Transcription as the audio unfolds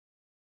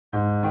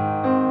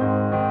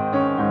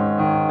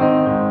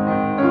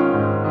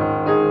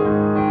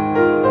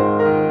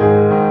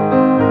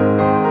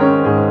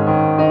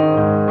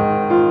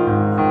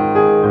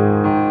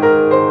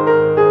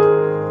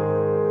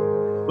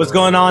What's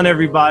going on,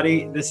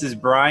 everybody? This is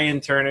Brian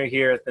Turner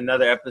here with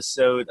another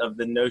episode of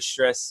the No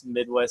Stress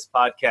Midwest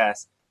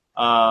podcast.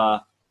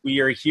 We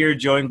are here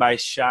joined by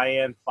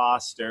Cheyenne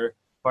Foster,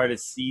 part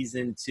of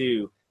season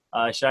 2.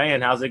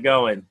 Cheyenne, how's it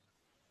going?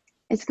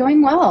 It's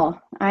going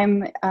well.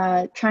 I'm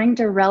trying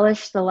to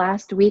relish the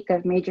last week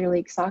of Major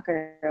League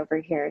Soccer over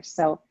here.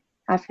 So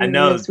after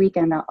this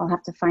weekend, I'll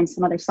have to find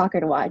some other soccer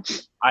to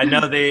watch. I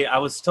know I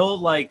was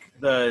told like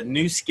the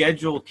new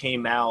schedule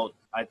came out,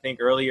 I think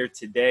earlier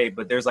today,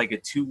 but there's like a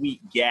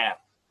 2-week gap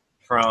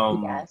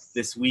from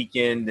this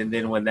weekend and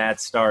then when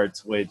that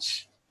starts,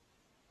 which,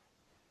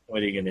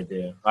 what are you going to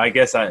do? I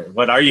guess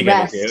what are you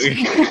going to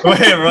do?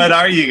 What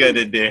are you going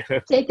to do?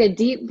 Take a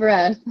deep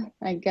breath,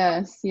 I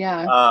guess.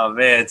 Yeah. Oh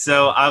man.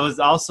 So I was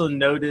also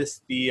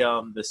noticed the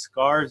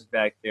scarves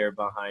back there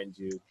behind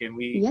you. Can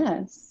we,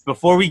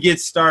 before we get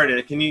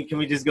started, can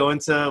we just go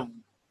into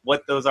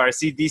what those are? I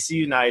see DC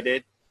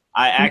United.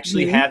 I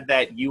actually have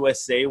that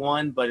USA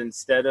one, but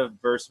instead of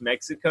versus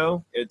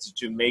Mexico, it's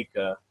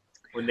Jamaica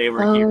when they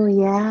were here. Oh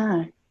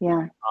yeah.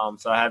 Yeah.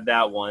 So I have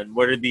that one.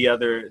 What are the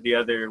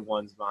other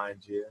ones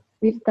behind you?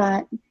 We've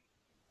got,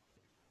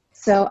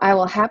 so I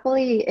will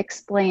happily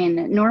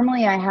explain.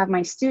 Normally I have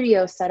my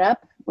studio set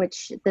up,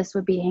 which this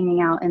would be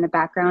hanging out in the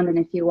background. And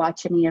if you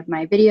watch any of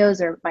my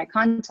videos or my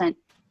content,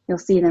 you'll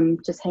see them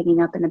just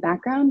hanging up in the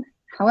background.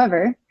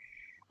 However,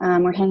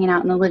 we're hanging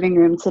out in the living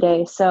room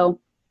today. So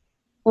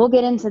we'll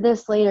get into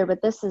this later,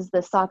 but this is the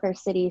Soccer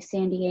City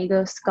San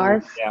Diego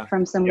scarf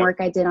from some work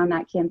I did on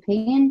that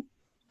campaign.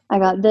 I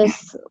got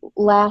this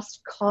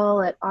last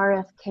call at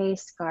RFK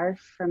scarf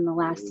from the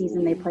last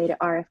season they played at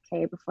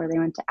RFK before they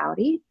went to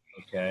Audi.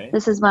 Okay.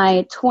 This is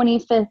my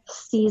 25th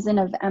season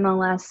of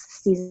MLS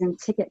season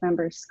ticket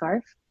member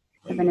scarf.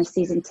 I've been a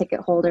season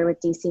ticket holder with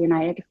DC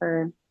United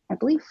for, I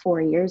believe,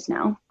 4 years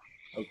now.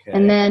 Okay.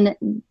 And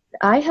then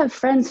I have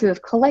friends who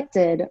have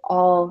collected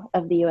all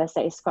of the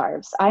USA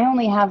scarves. I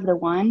only have the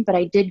one, but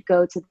I did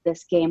go to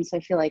this game, so I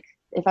feel like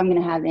if I'm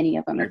going to have any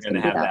of them, it's going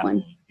to be that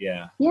one.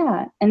 Yeah.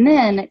 Yeah. And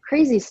then,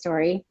 crazy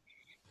story,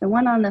 the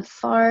one on the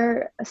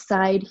far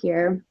side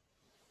here,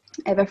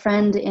 I have a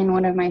friend in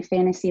one of my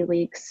fantasy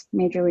leagues,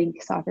 Major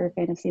League Soccer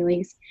fantasy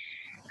leagues,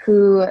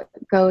 who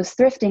goes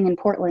thrifting in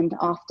Portland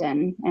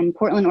often. And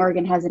Portland,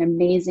 Oregon has an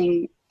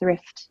amazing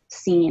thrift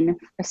scene,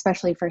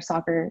 especially for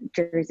soccer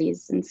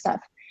jerseys and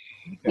stuff.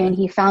 Okay. And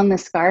he found the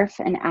scarf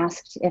and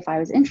asked if I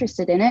was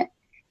interested in it.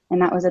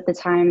 And that was at the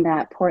time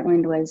that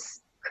Portland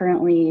was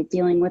currently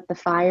dealing with the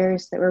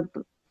fires that were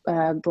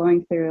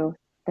blowing through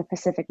the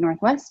Pacific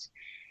Northwest.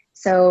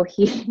 So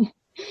he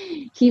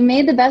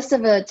made the best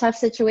of a tough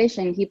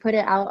situation. He put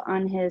it out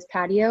on his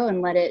patio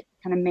and let it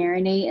kind of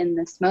marinate in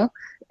the smoke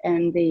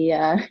and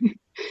the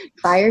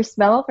fire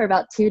smell for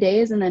about 2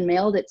 days, and then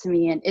mailed it to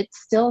me. And it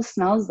still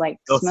smells like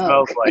smoke.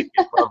 Smells like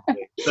it.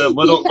 Lovely. So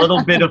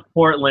little bit of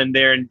Portland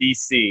there in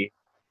DC.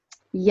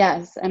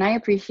 Yes, and I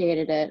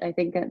appreciated it. I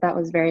think that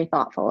was very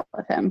thoughtful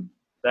of him.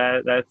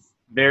 That's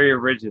very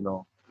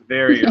original.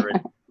 Very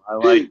original. I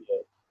like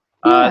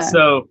it.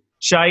 So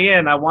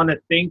Cheyenne, I want to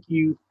thank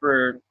you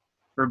for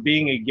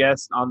being a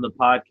guest on the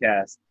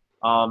podcast.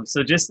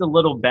 So just a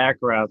little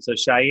background. So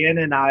Cheyenne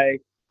and I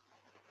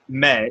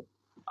met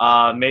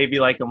maybe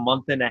like a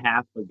month and a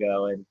half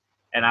ago,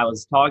 and I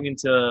was talking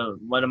to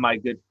one of my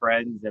good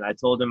friends, and I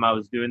told him I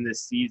was doing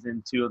this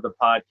season 2 of the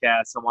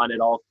podcast. I wanted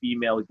all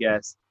female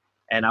guests,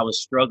 and I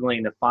was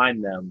struggling to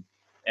find them.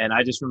 And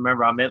I just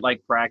remember I'm at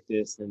like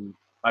practice, and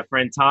my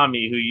friend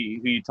Tommy, who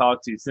you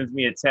talked to, sends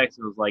me a text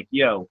and was like,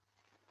 yo,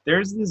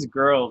 there's this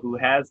girl who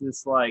has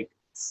this like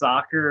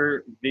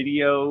soccer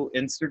video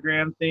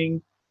Instagram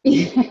thing.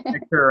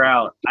 Check her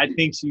out. I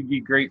think she'd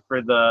be great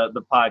for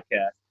the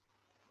podcast.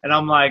 And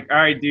I'm like, all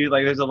right, dude,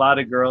 like there's a lot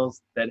of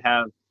girls that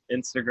have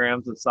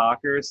Instagrams of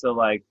soccer. So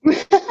like,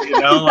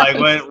 like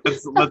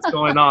what's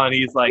going on?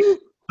 He's like,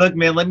 look,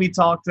 man, let me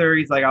talk to her.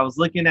 He's like, I was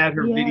looking at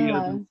her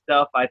videos and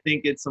stuff. I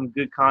think it's some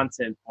good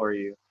content for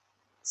you.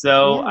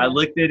 So I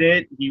looked at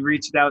it. He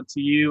reached out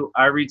to you.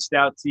 I reached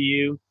out to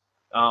you.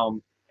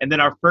 And then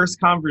our first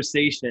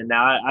conversation,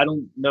 now I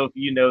don't know if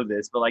you know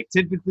this, but like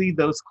typically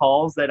those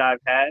calls that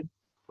I've had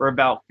were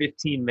about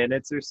 15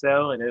 minutes or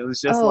so. And it was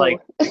just like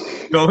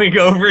going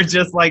over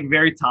just like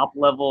very top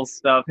level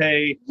stuff.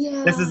 Hey,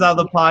 this is how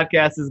the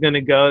podcast is going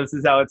to go. This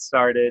is how it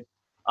started.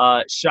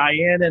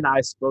 Cheyenne and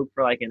I spoke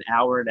for like an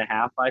hour and a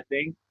half, I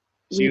think.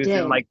 She was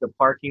in like the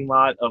parking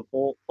lot of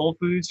Whole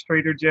Foods,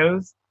 Trader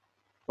Joe's.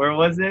 Where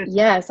was it?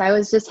 Yes, I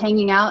was just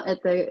hanging out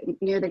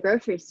near the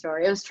grocery store.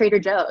 It was Trader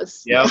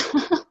Joe's. Yep.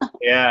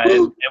 Yeah,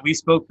 and we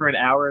spoke for an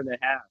hour and a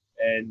half,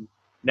 and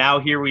now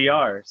here we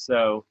are.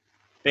 So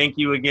thank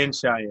you again,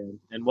 Cheyenne,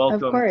 and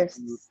welcome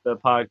to the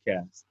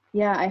podcast.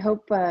 Yeah, I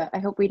hope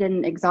we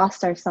didn't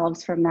exhaust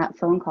ourselves from that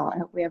phone call. I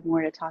hope we have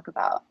more to talk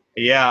about.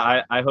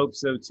 Yeah, I hope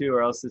so too,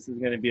 or else this is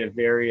going to be a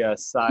very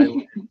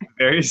silent,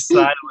 very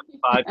silent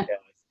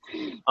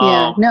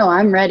podcast. No,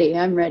 I'm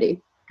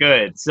ready.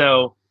 Good.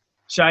 So,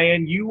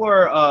 Cheyenne, you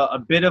are a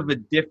bit of a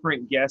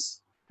different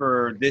guest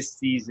for this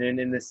season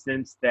in the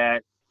sense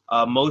that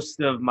Most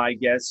of my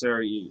guests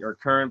are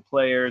current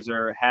players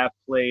or have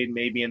played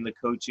maybe in the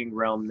coaching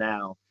realm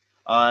now.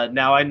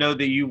 Now I know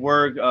that you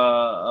were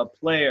a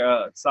player,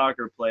 a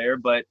soccer player,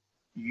 but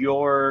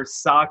your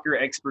soccer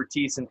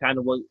expertise and kind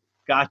of what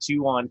got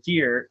you on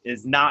here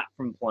is not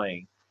from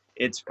playing.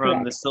 It's from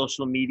the Correct.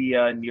 social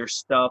media and your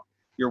stuff,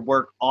 your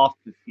work off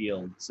the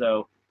field.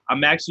 So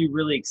I'm actually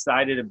really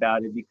excited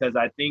about it because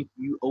I think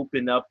you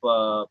open up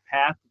a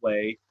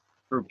pathway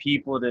for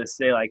people to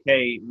say like,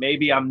 hey,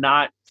 maybe I'm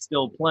not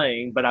still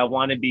playing, but I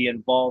want to be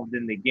involved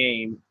in the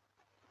game.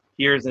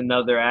 Here's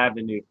another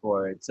avenue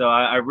for it. So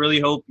I really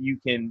hope you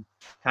can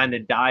kind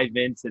of dive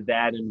into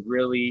that and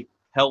really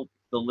help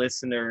the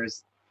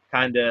listeners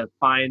kind of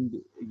find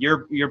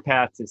your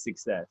path to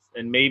success.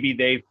 And maybe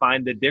they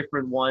find a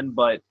different one,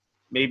 but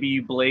maybe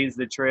you blaze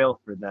the trail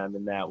for them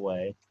in that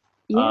way.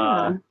 Uh,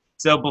 Yeah.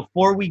 so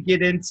before we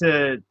get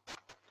into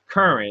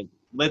current,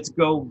 let's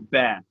go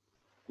back.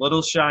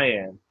 Little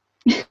Cheyenne.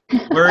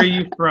 Where are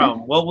you from?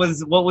 What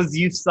was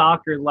youth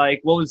soccer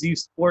like? What was youth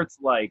sports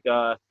like?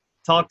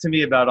 Talk to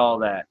me about all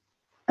that.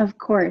 Of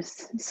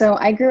course. So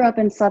I grew up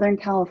in Southern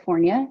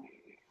California,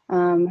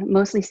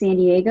 mostly San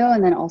Diego,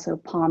 and then also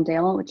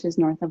Palmdale, which is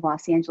north of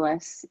Los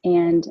Angeles.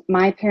 And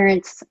my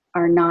parents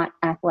are not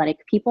athletic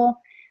people,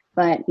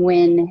 but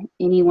when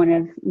any one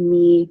of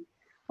me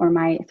or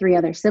my three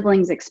other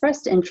siblings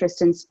expressed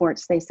interest in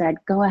sports, they said,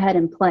 go ahead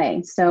and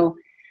play. So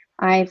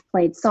I've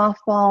played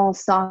softball,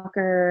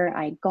 soccer,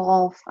 I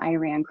golf, I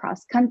ran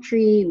cross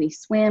country, we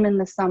swam in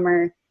the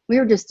summer. We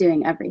were just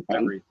doing everything.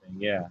 Everything,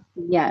 yeah.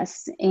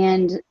 Yes.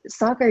 And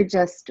soccer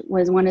just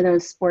was one of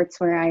those sports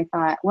where I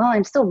thought, well,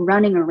 I'm still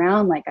running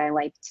around like I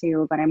like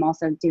to, but I'm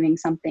also doing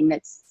something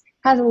that's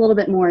has a little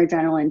bit more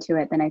adrenaline to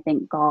it than I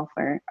think golf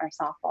or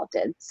softball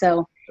did.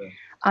 So Sure.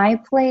 I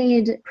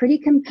played pretty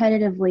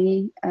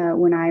competitively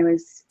when I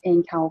was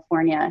in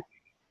California.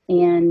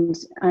 And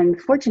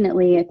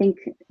unfortunately, I think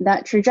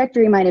that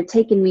trajectory might have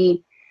taken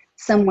me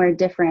somewhere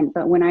different.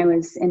 But when I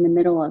was in the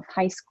middle of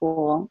high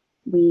school,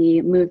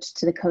 we moved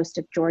to the coast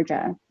of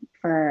Georgia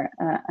for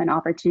an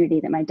opportunity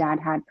that my dad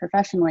had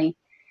professionally.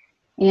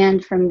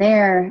 And from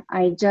there,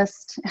 I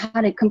just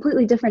had a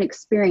completely different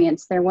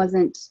experience. There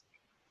wasn't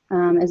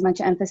as much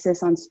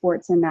emphasis on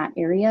sports in that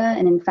area.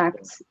 And in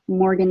fact,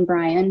 Morgan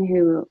Bryan,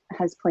 who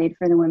has played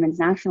for the women's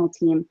national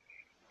team,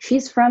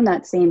 she's from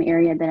that same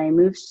area that I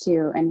moved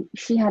to, and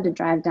she had to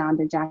drive down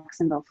to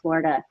Jacksonville,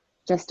 Florida,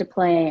 just to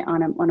play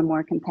on a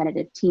more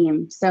competitive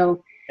team.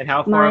 So, and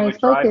how far of a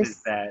drive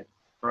is that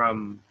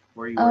from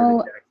where you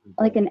were to Jacksonville?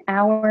 Like an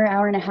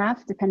hour and a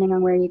half, depending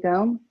on where you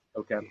go.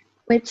 Okay.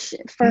 Which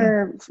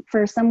for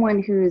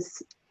someone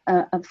who's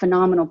a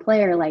phenomenal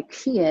player like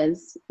she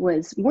is,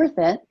 was worth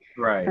it.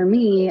 Right. For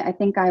me, I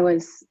think I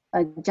was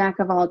a jack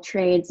of all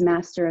trades,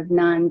 master of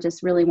none,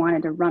 just really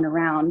wanted to run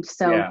around.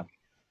 So yeah.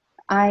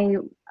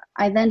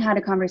 I then had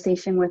a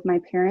conversation with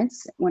my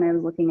parents when I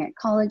was looking at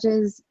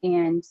colleges,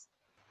 and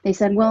they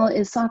said, well,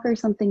 is soccer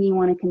something you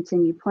want to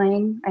continue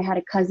playing? I had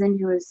a cousin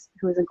who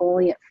was a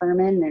goalie at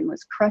Furman and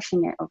was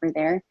crushing it over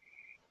there.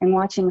 And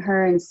watching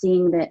her and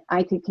seeing that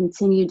I could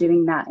continue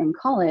doing that in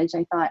college,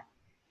 I thought,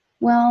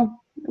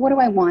 well, what do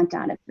I want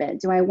out of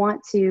it? Do I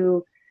want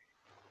to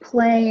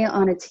play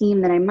on a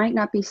team that I might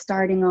not be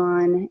starting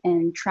on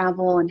and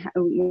travel and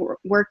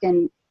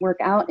work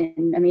out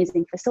in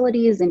amazing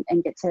facilities and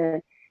get to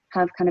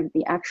have kind of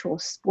the actual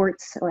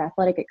sports or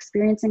athletic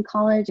experience in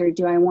college? Or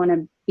do I want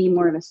to be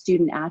more of a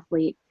student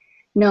athlete,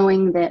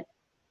 knowing that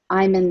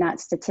I'm in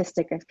that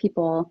statistic of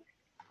people,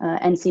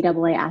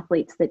 NCAA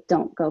athletes that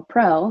don't go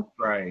pro?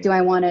 Right. Do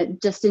I want to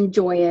just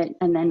enjoy it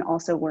and then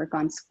also work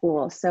on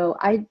school? So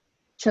I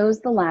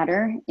chose the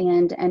latter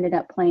and ended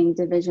up playing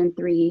Division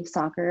III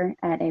soccer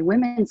at a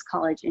women's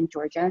college in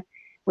Georgia,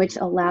 which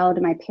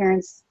allowed my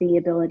parents the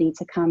ability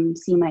to come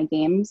see my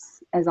games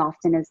as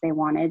often as they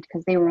wanted,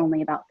 because they were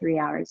only about 3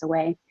 hours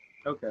away.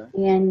 Okay.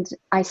 And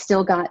I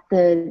still got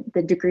the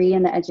degree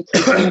and the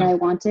education that I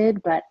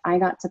wanted, but I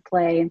got to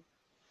play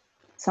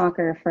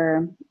soccer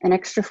for an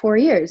extra 4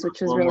 years,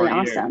 which was really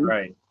awesome.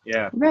 Right.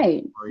 Yeah.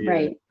 Right.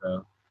 Right.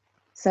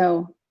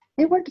 So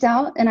it worked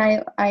out. And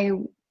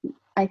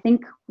I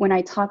think when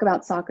I talk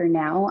about soccer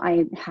now,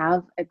 I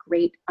have a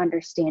great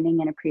understanding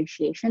and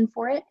appreciation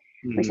for it,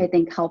 which I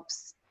think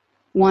helps,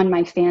 one,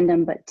 my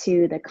fandom, but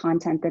two, the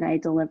content that I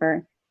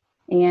deliver.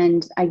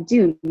 And I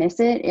do miss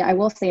it. I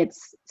will say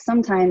it's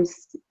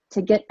sometimes,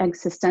 to get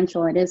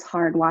existential, it is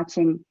hard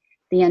watching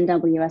the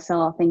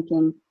NWSL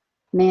thinking,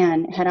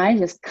 man, had I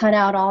just cut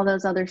out all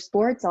those other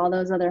sports, all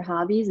those other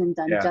hobbies and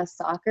done just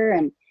soccer,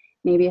 and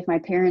maybe if my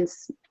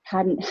parents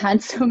hadn't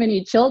had so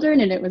many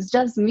children and it was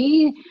just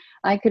me,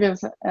 I could have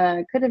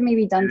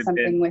maybe done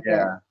something with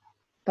it.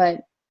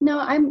 But no,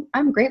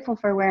 I'm grateful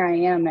for where I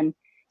am, and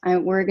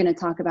we're going to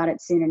talk about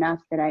it soon enough,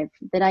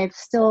 that I've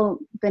still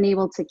been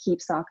able to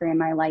keep soccer in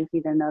my life,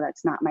 even though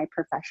that's not my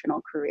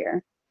professional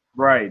career.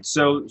 Right.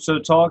 So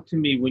talk to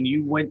me, when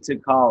you went to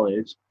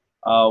college,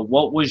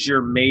 what was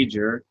your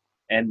major,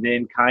 and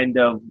then kind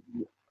of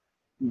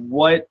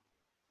what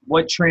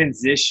what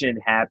transition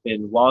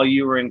happened while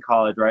you were in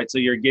college, right? So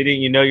you're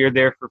getting, you're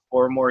there for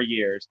 4 more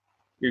years.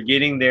 You're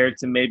getting there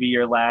to maybe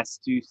your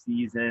last 2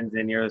 seasons,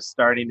 and you're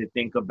starting to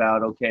think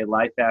about, okay,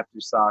 life after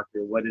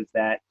soccer. What does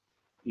that,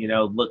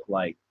 look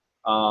like?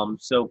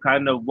 So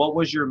kind of what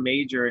was your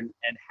major, and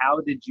how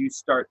did you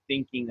start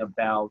thinking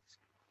about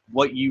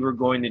what you were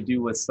going to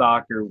do with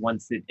soccer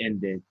once it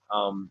ended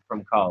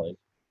from college?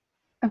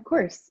 Of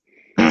course.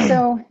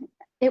 So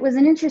it was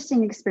an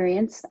interesting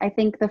experience. I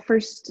think the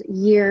first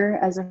year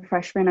as a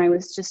freshman, I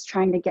was just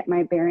trying to get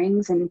my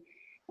bearings and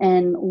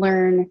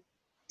learn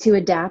to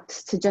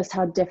adapt to just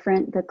how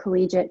different the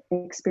collegiate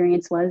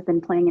experience was than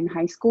playing in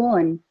high school,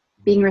 and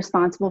being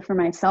responsible for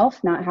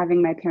myself, not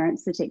having my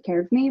parents to take care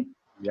of me.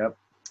 Yep.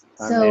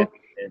 So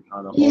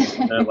on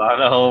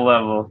a whole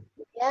level.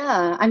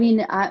 Yeah, I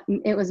mean,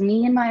 it was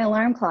me and my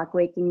alarm clock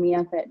waking me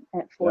up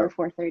at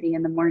 4:30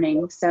 in the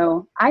morning.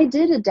 So I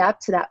did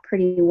adapt to that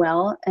pretty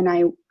well, and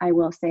I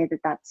will say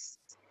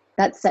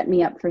that set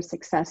me up for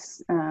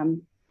success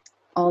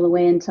all the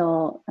way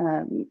until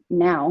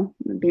now,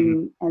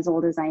 being as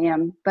old as I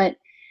am. But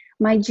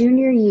my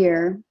junior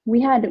year, we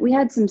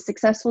had some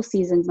successful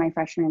seasons my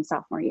freshman and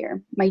sophomore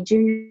year. My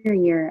junior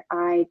year,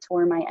 I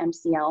tore my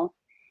MCL.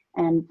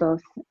 And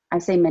I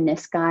say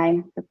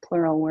menisci, the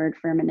plural word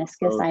for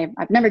meniscus.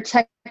 I've never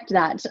checked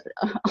that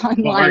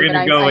online, but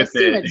I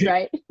assume it's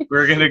right.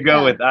 We're gonna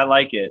go with. I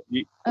like it.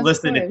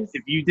 Listen,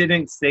 if you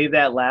didn't say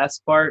that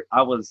last part,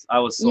 I was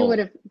sold. You would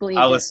have believed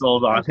it. I was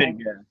sold on it.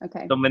 Yeah.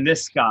 Okay. So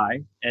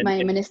menisci.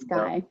 My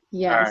menisci.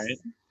 Yes. All right.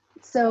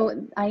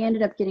 So I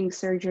ended up getting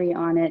surgery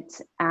on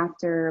it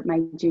after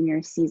my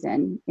junior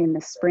season in the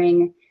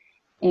spring.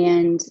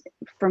 And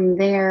from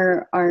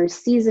there,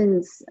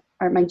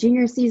 my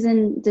junior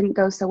season didn't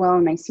go so well,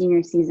 and my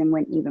senior season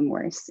went even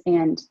worse.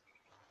 And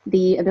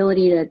the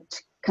ability to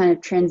kind of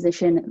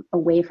transition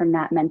away from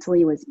that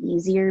mentally was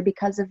easier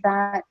because of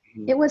that.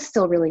 Mm-hmm. It was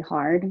still really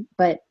hard,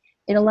 but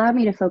it allowed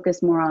me to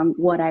focus more on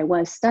what I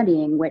was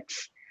studying,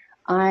 which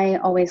I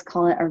always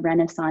call it a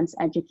Renaissance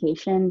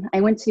education.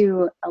 I went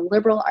to a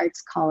liberal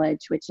arts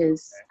college, which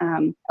is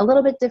a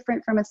little bit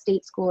different from a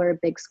state school or a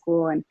big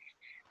school. And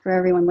for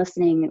everyone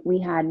listening, we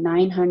had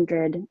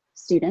 900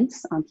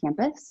 students on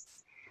campus,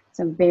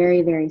 so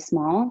very, very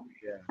small.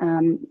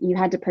 Yeah. You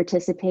had to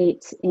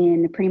participate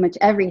in pretty much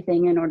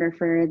everything in order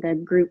for the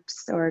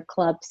groups or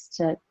clubs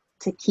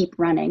to keep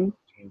running.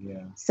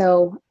 Yeah.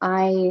 So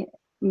I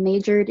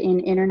majored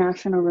in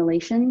international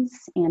relations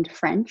and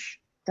French,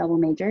 double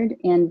majored,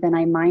 and then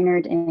I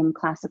minored in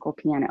classical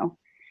piano.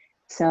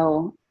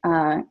 So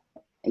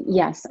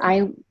yes,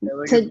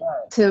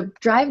 to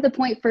drive the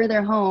point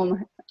further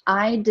home,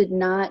 I did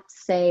not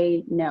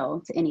say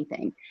no to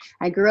anything.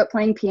 I grew up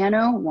playing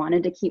piano,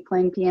 wanted to keep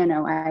playing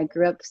piano. I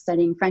grew up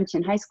studying French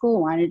in high school,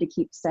 wanted to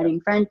keep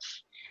studying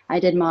French. I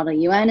did Model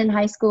UN in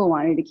high school,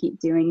 wanted to keep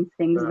doing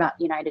things about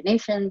United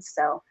Nations.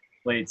 So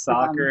played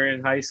soccer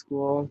in high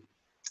school.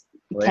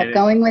 Kept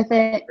going with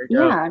it.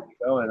 Yeah.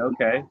 Going.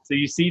 Okay. So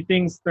you see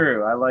things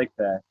through. I like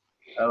that.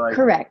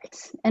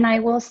 Correct. And I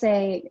will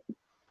say,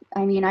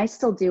 I mean, I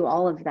still do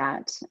all of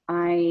that.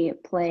 I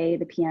play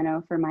the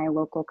piano for my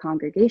local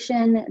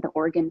congregation, the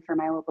organ for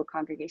my local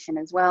congregation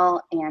as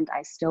well, and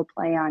I still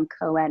play on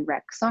co-ed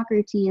rec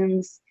soccer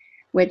teams,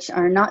 which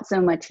are not so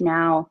much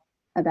now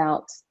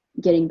about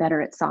getting better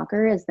at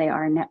soccer as they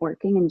are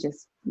networking and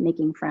just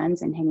making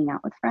friends and hanging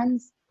out with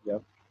friends.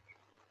 Yep.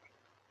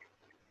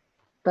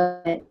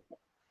 But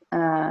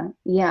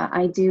yeah,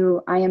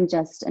 I am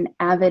just an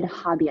avid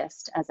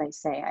hobbyist, as I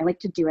say. I like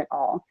to do it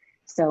all.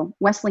 So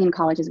Wesleyan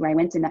College is where I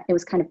went, and it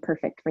was kind of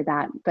perfect for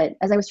that. But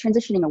as I was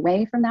transitioning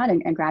away from that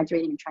and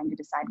graduating and trying to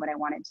decide what I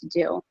wanted to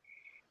do,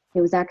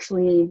 it was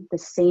actually the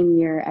same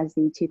year as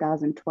the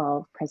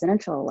 2012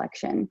 presidential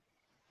election.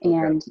 Okay.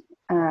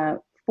 And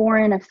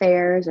foreign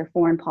affairs or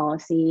foreign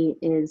policy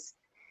is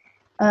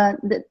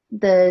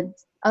the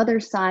other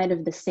side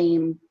of the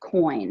same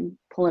coin,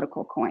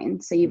 political coin.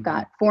 So you've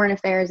got foreign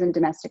affairs and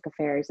domestic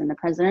affairs, and the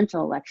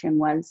presidential election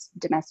was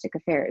domestic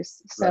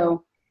affairs.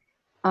 So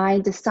I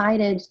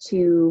decided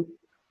to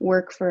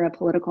work for a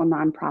political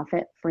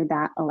nonprofit for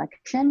that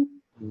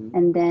election,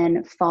 and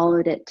then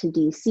followed it to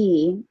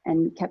DC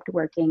and kept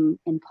working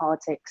in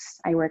politics.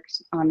 I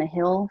worked on the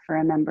Hill for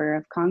a member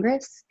of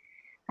Congress.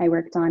 I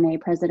worked on a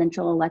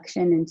presidential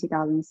election in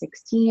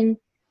 2016.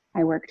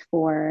 I worked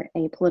for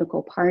a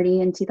political party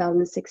in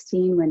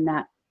 2016 when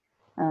that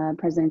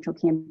presidential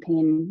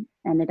campaign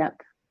ended up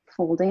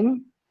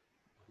folding.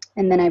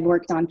 And then I've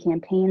worked on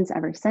campaigns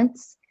ever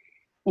since.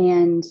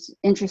 And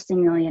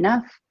interestingly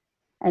enough,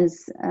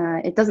 as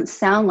it doesn't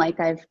sound like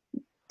I've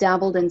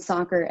dabbled in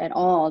soccer at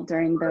all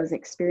during those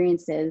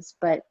experiences,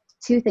 but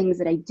two things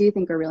that I do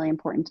think are really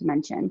important to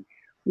mention.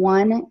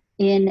 One,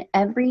 in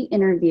every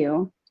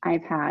interview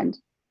I've had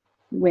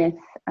with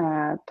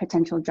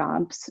potential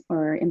jobs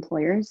or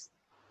employers,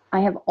 I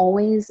have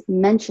always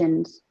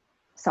mentioned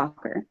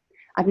soccer.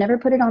 I've never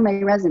put it on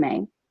my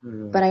resume,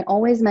 but I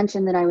always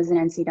mention that I was an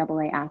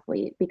NCAA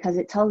athlete because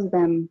it tells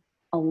them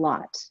a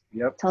lot.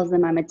 Yep. Tells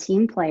them I'm a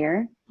team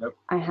player. Yep.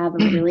 I have a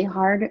really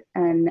hard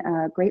and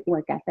great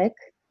work ethic.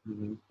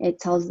 Mm-hmm. It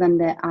tells them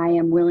that I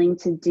am willing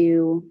to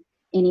do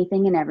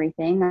anything and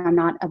everything. I'm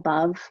not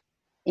above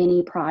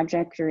any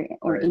project or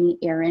Right. any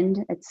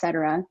errand,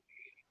 etc.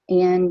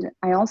 And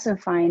I also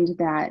find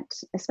that,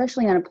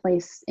 especially on a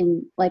place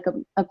in like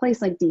a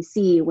place like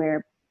DC,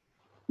 where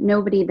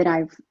nobody that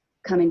I've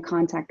come in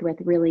contact with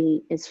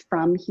really is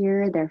from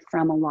here, they're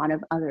from a lot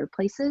of other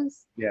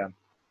places. Yeah.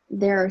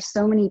 There are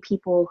so many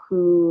people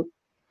who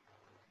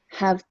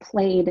have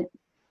played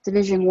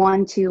division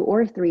 1, 2,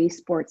 or 3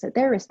 sports at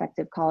their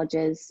respective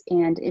colleges,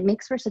 and it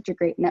makes for such a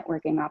great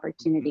networking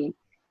opportunity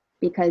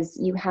because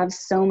you have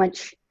so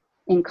much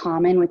in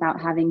common without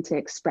having to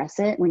express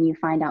it when you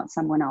find out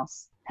someone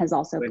else has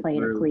also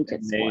played a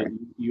collegiate sport.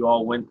 You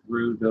all went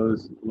through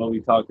those, what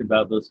we talked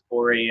about, those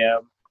 4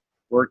 a.m.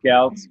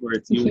 workouts where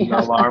it's you and the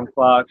Yeah. alarm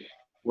clock,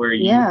 where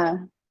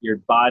Yeah. your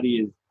body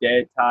is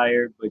dead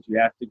tired, but you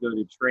have to go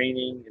to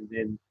training, and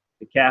then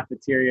the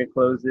cafeteria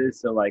closes,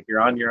 so like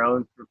you're on your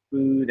own for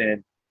food,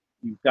 and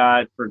you've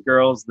got, for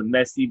girls, the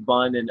messy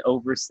bun and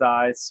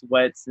oversized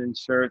sweats and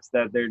shirts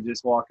that they're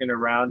just walking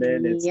around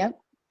in. It's Yep.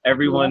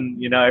 everyone,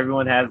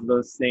 everyone has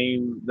those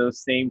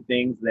same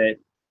things that,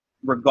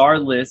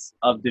 regardless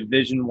of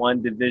Division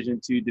 1,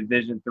 Division 2,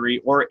 Division 3,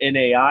 or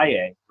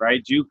NAIA,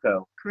 right?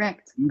 JUCO,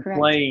 Correct. you Correct.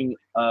 playing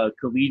a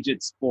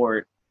collegiate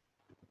sport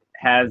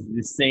has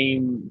the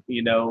same,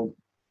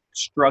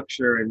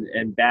 structure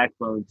and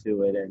backbone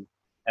to it. And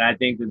I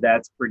think that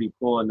that's pretty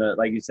cool. And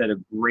like you said, a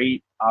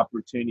great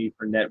opportunity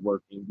for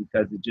networking,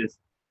 because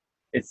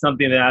it's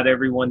something that not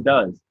everyone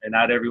does and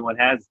not everyone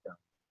has done.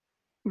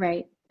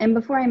 Right. And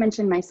before I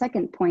mention my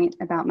second point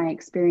about my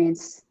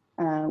experience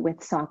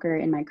with soccer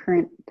in my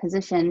current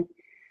position,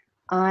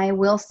 I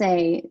will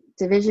say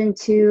Division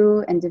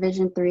 2 and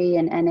Division 3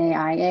 and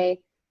NAIA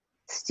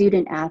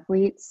student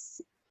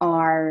athletes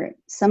are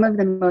some of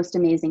the most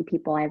amazing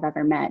people I've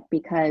ever met,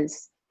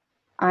 because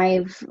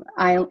I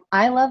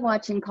love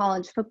watching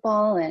college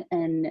football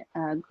and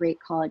great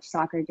college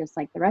soccer just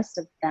like the rest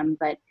of them,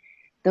 but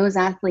those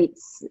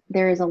athletes,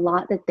 there is a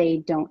lot that they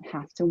don't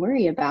have to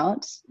worry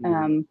about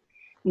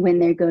when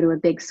they go to a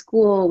big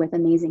school with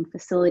amazing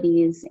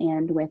facilities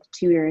and with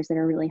tutors that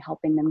are really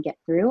helping them get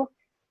through.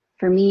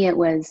 For me, it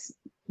was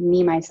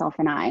me, myself,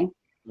 and I.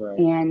 Right.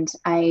 And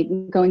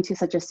going to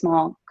such a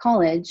small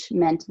college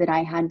meant that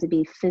I had to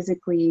be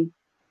physically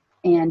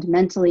and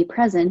mentally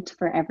present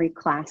for every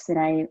class that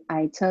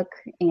I took.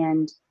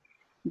 And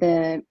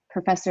the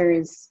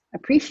professors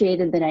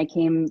appreciated that I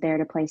came there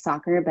to play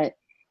soccer, but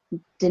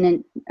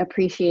didn't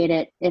appreciate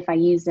it if I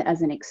used it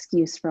as an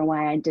excuse for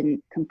why I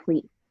didn't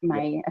complete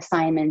my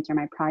assignment or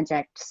my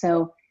project.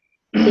 So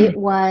it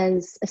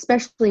was,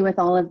 especially with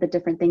all of the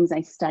different things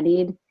I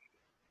studied,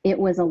 it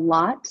was a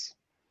lot,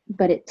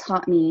 but it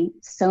taught me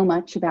so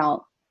much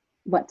about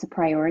what to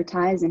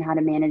prioritize and how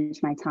to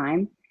manage my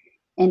time.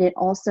 And it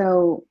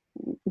also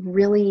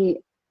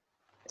really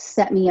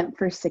set me up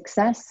for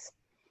success.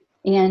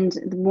 And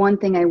one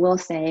thing I will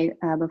say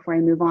before I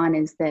move on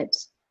is that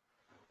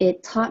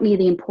it taught me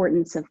the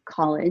importance of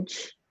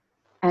college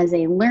as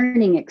a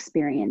learning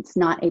experience,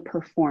 not a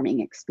performing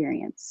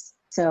experience.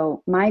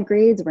 So my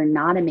grades were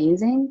not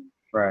amazing,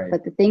 Right.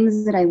 but the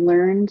things that I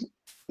learned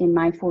in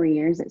my 4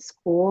 years at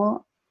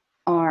school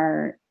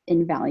are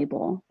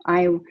invaluable.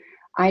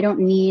 I don't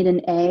need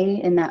an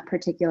A in that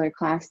particular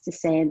class to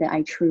say that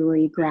I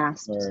truly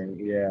grasped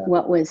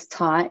what was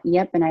taught.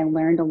 Yep, and I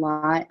learned a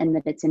lot, and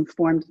that it's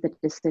informed the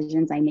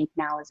decisions I make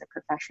now as a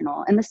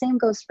professional. And the same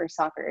goes for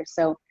soccer.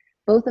 So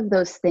both of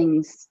those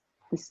things,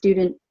 the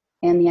student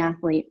and the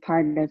athlete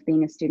part of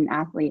being a student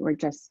athlete, were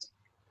just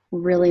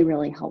really,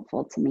 really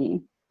helpful to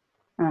me.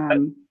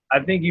 I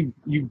think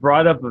you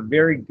brought up a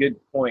very good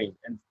point,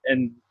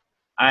 and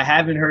I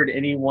haven't heard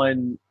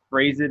anyone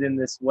phrase it in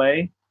this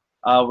way,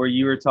 where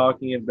you were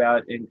talking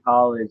about in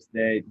college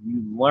that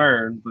you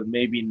learn but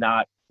maybe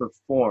not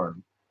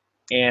perform,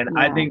 and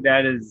I think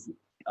that is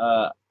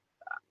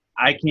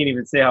I can't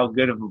even say how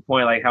good of a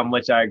point, like how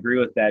much I agree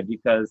with that,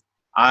 because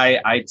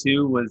I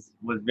too was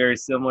very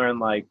similar, and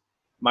like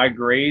my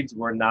grades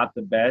were not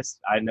the best.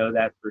 I know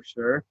that for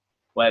sure.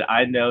 But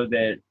I know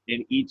that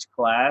in each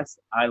class,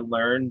 I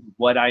learned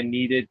what I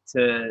needed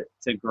to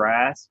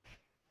grasp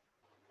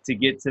to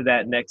get to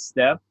that next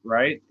step,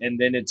 right? And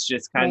then it's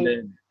just kind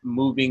of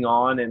moving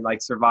on and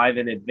like survive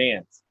in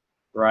advance,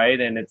 right?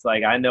 And it's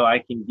like, I know I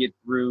can get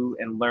through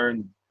and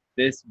learn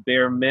this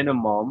bare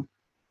minimum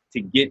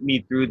to get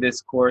me through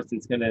this course.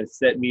 It's going to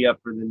set me up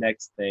for the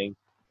next thing.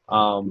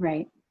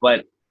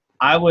 But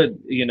I would,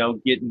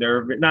 get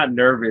nervous, not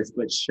nervous,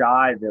 but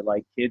shy that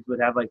like kids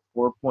would have like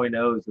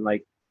 4.0s and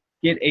like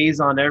get A's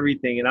on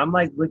everything. And I'm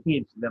like looking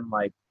at them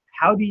like,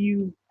 how do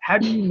you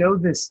know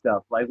this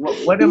stuff? Like,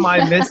 what am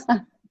I missing?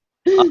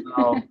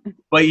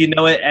 But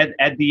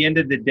at the end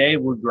of the day,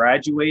 we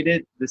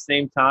graduated the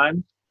same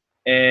time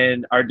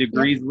and our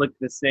degrees looked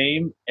the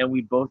same, and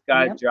we both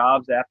got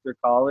jobs after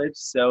college.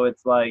 So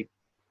it's like,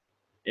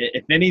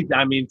 if any,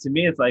 I mean, to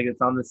me, it's like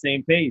it's on the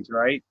same page,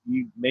 right?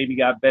 You maybe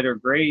got better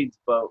grades,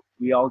 but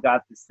we all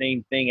got the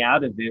same thing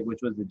out of it, which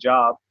was a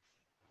job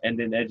and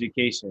then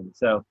education.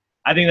 So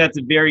I think that's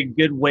a very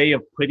good way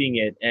of putting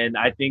it. And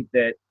I think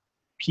that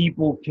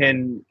people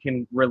can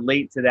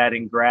relate to that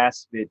and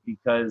grasp it,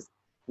 because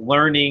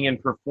learning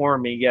and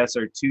performing, yes,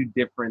 are two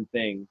different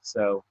things.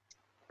 So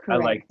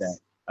Correct. I like that.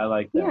 I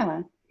like that.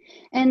 Yeah.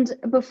 And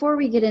before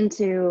we get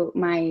into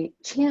my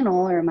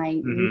channel or my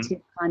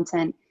YouTube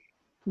content,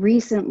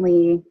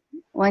 recently,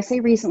 well, I say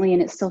recently,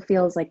 and it still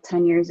feels like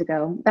 10 years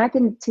ago, back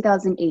in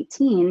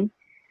 2018,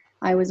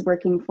 I was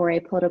working for a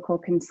political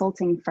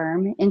consulting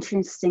firm.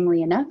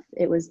 Interestingly enough,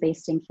 it was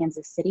based in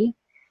Kansas City,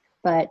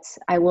 but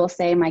I will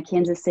say my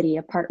Kansas City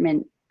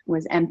apartment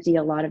was empty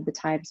a lot of the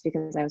times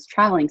because I was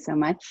traveling so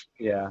much.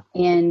 Yeah.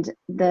 And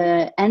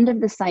the end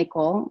of the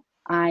cycle,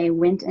 I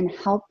went and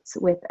helped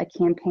with a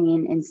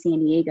campaign in San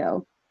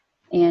Diego,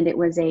 and it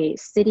was a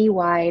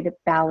citywide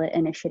ballot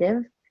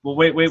initiative. Well,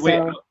 wait.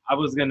 I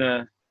was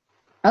gonna.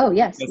 Oh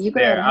yes, you go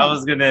ahead. I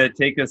was gonna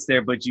take us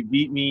there, but you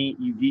beat me.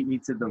 You beat me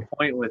to the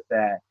point with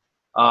that.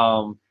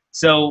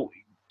 So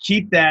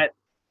keep that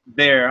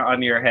there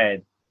on your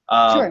head.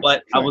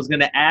 But I was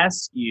gonna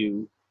ask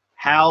you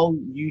how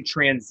you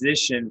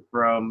transitioned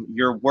from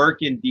your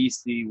work in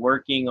DC,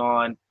 working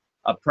on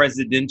a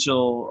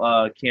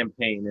presidential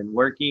campaign, and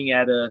working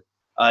at a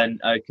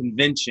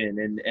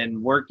convention,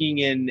 and working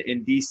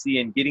in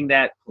DC, and getting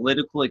that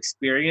political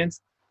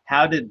experience.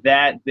 How did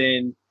that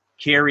then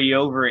carry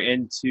over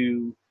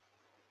into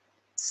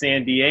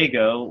San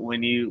Diego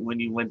when you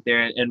went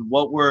there, and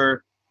what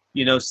were,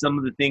 some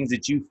of the things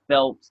that you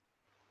felt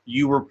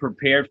you were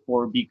prepared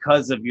for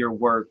because of your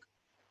work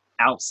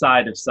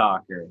outside of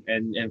soccer,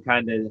 and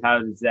kind of how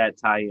does that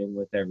tie in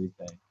with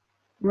everything?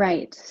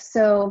 Right.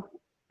 So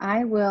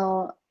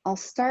I'll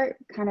start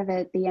kind of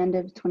at the end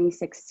of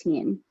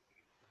 2016.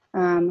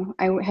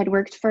 I had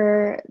worked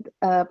for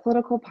a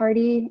political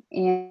party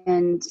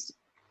and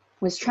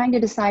was trying to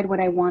decide what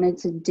I wanted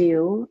to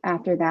do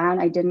after that.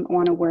 I didn't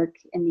want to work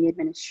in the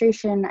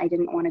administration. I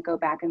didn't want to go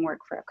back and work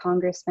for a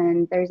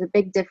congressman. There's a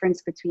big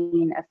difference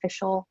between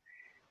official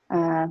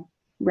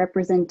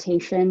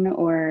representation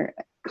or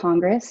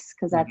Congress,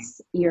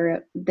 because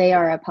they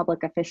are a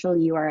public official,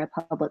 you are a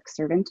public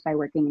servant by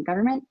working in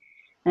government,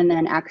 and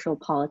then actual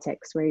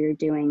politics where you're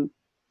doing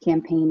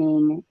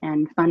campaigning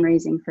and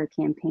fundraising for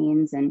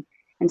campaigns and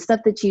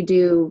stuff that you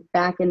do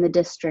back in the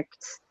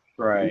district.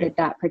 Right.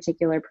 that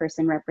particular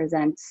person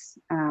represents,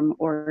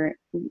 or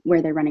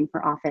where they're running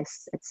for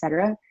office,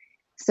 etc.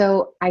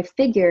 So I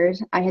figured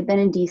I had been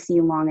in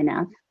DC long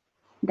enough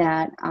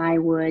that I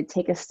would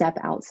take a step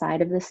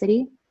outside of the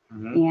city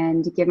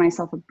and give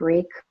myself a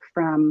break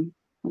from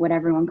what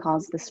everyone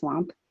calls the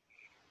swamp.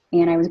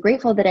 And I was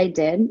grateful that I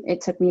did.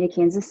 It took me to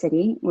Kansas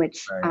City,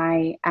 which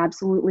I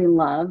absolutely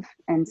love,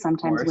 and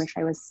sometimes wish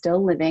I was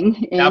still living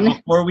in. Now,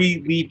 before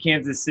we leave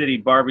Kansas City,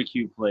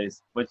 barbecue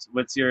place.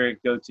 What's your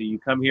go-to? You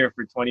come here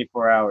for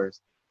 24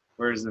 hours.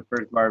 Where's the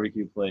first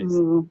barbecue place?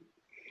 Ooh.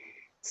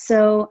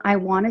 So I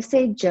want to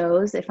say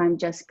Joe's if I'm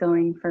just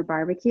going for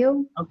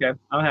barbecue. Okay,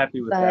 I'm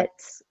happy with that.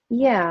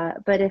 Yeah,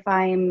 but if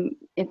I'm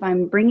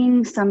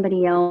bringing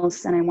somebody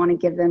else and I want to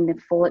give them the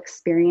full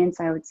experience,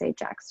 I would say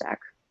Jack Stack.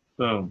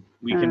 Boom.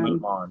 We can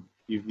move on.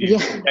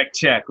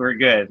 Check. We're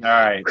good. All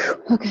right.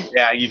 Okay.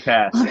 Yeah, you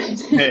passed.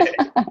 Right.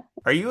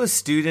 Are you a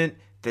student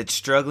that's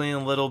struggling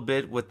a little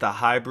bit with the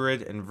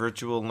hybrid and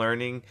virtual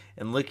learning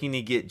and looking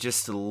to get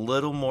just a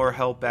little more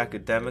help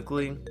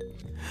academically?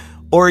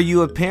 Or are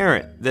you a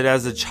parent that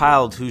has a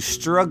child who's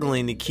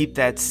struggling to keep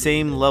that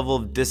same level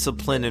of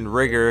discipline and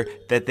rigor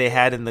that they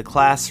had in the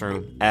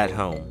classroom at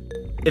home?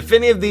 If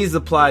any of these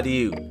apply to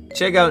you,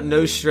 check out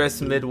No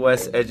Stress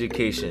Midwest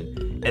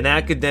Education, an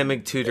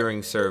academic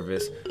tutoring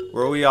service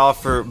where we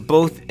offer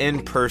both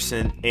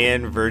in-person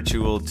and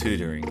virtual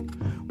tutoring.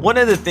 One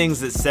of the things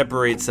that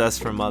separates us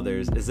from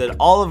others is that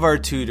all of our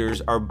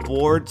tutors are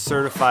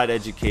board-certified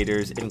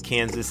educators in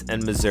Kansas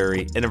and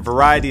Missouri in a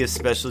variety of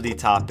specialty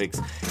topics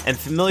and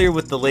familiar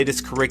with the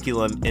latest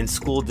curriculum in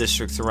school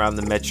districts around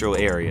the metro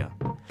area.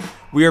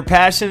 We are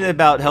passionate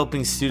about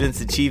helping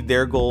students achieve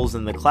their goals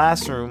in the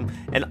classroom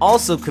and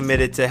also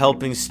committed to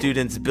helping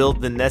students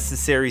build the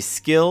necessary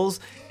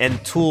skills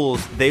and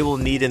tools they will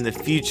need in the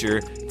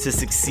future to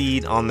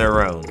succeed on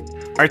their own.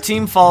 Our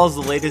team follows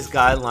the latest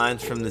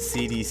guidelines from the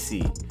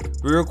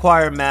CDC. We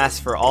require masks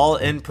for all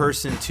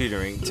in-person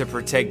tutoring to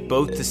protect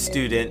both the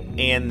student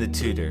and the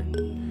tutor.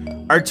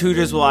 Our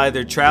tutors will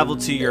either travel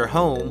to your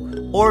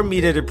home or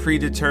meet at a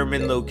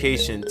predetermined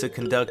location to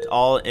conduct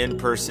all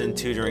in-person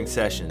tutoring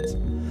sessions.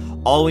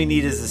 All we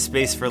need is a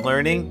space for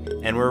learning,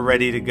 and we're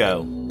ready to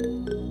go.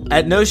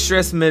 At No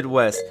Stress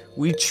Midwest,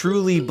 we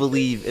truly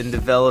believe in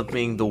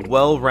developing the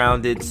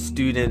well-rounded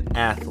student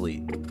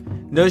athlete.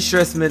 No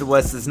Stress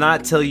Midwest does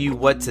not tell you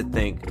what to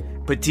think,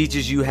 but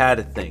teaches you how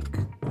to think.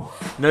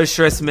 No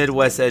Stress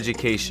Midwest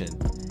Education,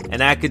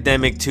 an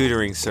academic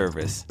tutoring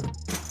service.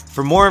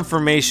 For more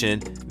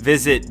information,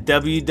 visit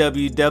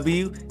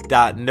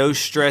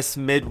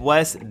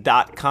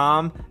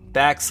www.nostressmidwest.com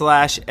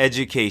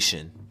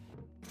 /education.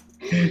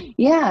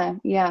 Yeah.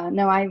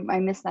 No, I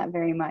miss that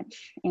very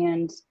much.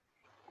 And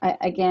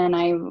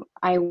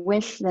I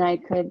wish that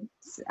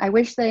I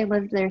wish that I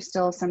lived there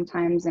still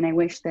sometimes. And I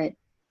wish that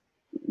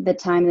the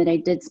time that I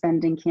did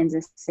spend in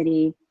Kansas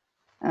City,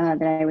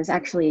 that I was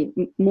actually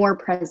more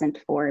present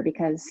for,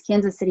 because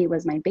Kansas City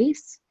was my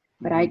base,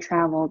 but I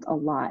traveled a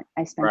lot.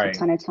 I spent a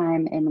ton of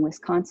time in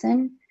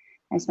Wisconsin.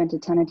 I spent a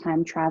ton of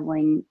time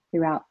traveling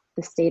throughout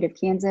the state of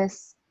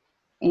Kansas.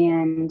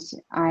 And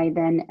I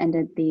then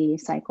ended the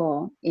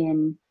cycle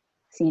in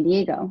San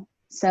Diego.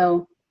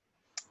 So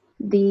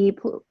the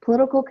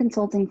political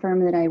consulting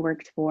firm that I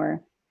worked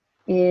for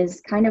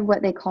is kind of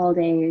what they called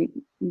a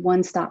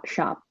one-stop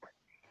shop.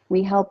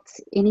 We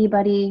helped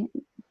anybody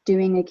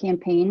doing a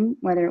campaign,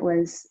 whether it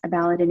was a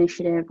ballot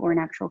initiative or an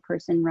actual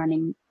person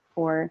running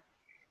for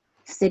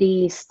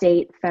city,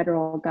 state,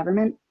 federal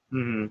government.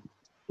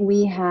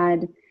 We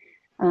had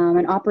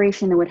an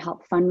operation that would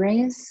help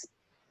fundraise,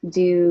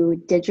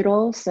 do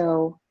digital,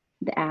 so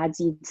the ads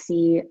you'd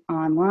see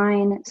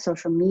online,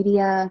 social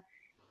media,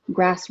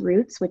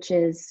 grassroots, which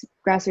is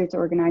grassroots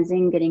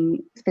organizing,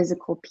 getting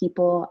physical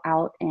people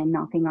out and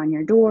knocking on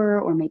your door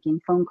or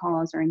making phone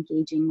calls or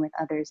engaging with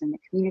others in the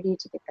community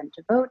to get them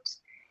to vote.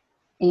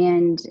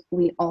 And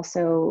we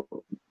also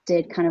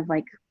did kind of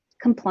like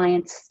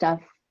compliance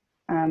stuff.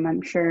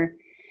 I'm sure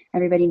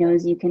everybody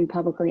knows you can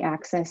publicly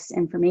access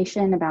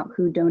information about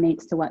who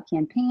donates to what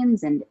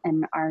campaigns, and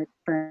our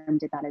firm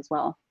did that as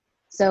well.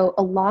 So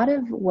a lot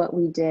of what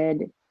we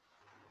did,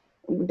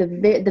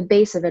 the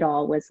base of it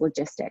all was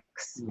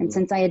logistics. And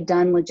since I had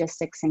done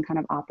logistics and kind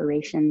of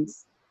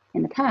operations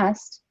in the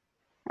past,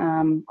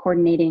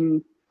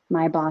 coordinating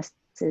my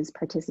boss's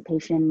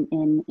participation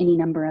in any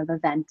number of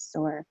events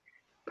or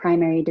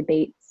primary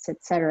debates,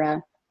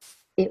 etc.,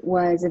 it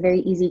was a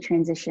very easy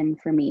transition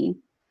for me.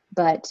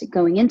 But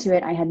going into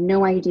it, I had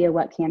no idea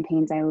what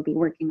campaigns I would be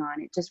working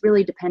on. It just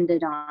really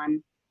depended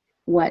on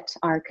what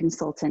our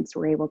consultants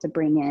were able to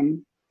bring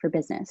in for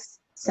business.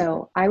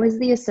 So I was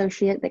the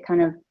associate that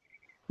kind of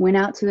went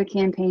out to a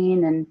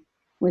campaign and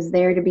was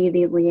there to be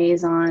the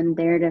liaison,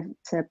 there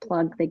to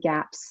plug the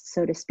gaps,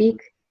 so to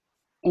speak.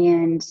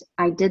 And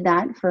I did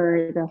that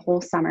for the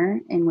whole summer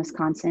in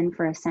Wisconsin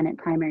for a Senate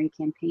primary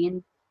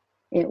campaign.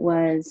 It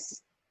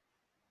was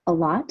a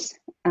lot.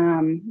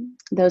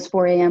 Those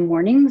 4 a.m.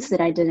 mornings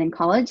that I did in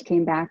college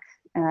came back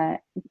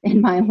in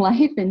my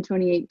life in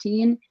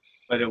 2018.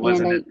 But it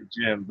wasn't at the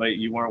gym, but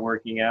you weren't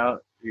working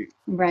out?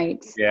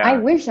 Right. Yeah. I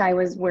wish I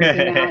was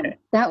working out.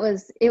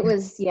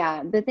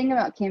 The thing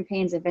about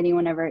campaigns, if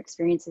anyone ever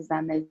experiences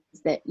them, is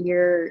that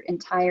your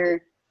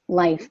entire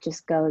life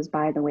just goes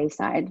by the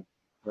wayside.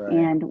 Right.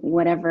 And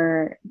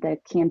whatever the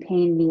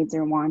campaign needs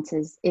or wants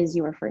is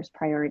your first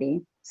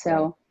priority.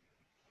 So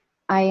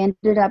I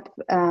ended up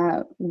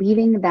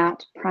leaving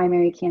that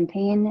primary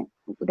campaign.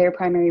 Their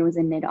primary was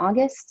in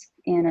mid-August,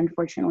 and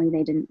unfortunately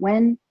they didn't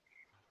win.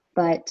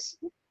 But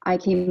I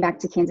came back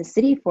to Kansas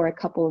City for a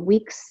couple of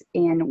weeks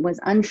and was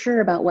unsure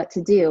about what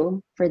to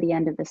do for the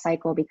end of the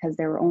cycle because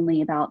there were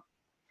only about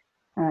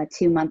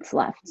 2 months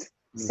left.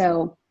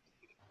 So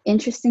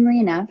interestingly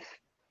enough,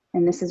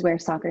 and this is where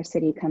Soccer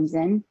City comes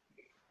in,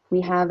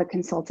 we have a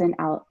consultant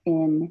out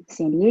in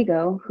San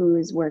Diego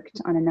who's worked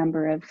on a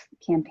number of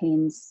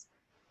campaigns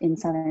in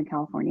Southern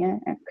California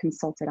and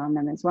consulted on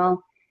them as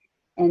well.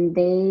 And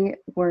they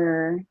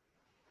were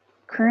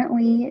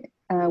currently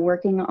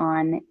working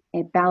on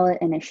a ballot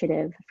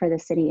initiative for the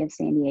city of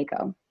San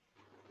Diego.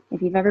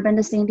 If you've ever been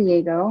to San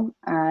Diego,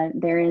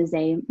 there is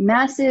a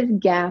massive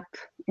gap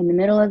in the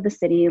middle of the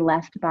city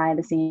left by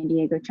the San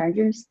Diego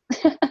Chargers.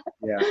 The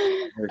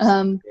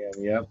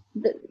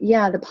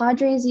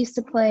Padres used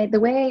to play,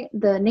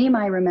 the name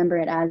I remember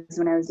it as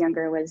when I was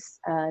younger was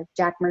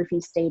Jack Murphy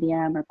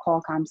Stadium or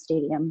Qualcomm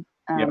Stadium.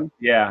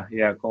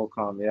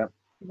 Qualcomm, yep.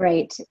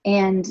 Right.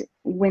 And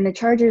when the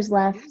Chargers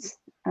left,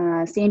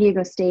 San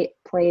Diego State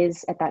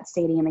plays at that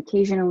stadium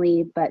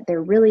occasionally, but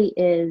there really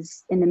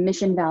is, in the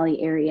Mission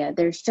Valley area,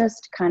 there's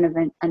just kind of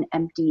an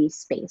empty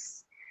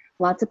space.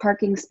 Lots of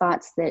parking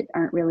spots that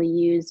aren't really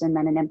used, and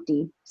then an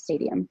empty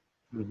stadium.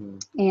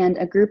 And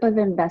a group of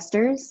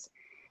investors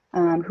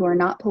who are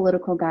not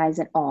political guys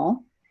at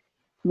all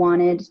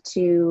wanted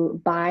to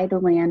buy the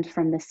land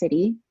from the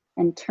city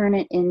and turn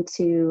it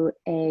into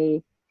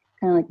a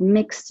kind of like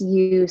mixed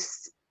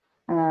use,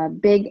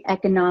 big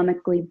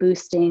economically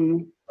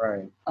boosting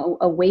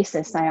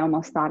oasis. I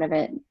almost thought of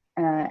it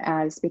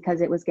as,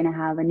 because it was going to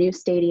have a new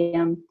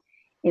stadium.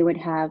 It would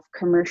have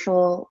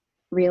commercial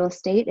real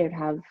estate. It would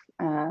have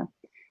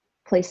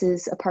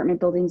places, apartment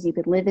buildings you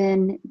could live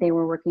in. They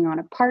were working on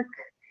a park.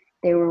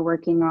 They were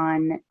working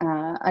on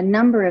a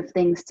number of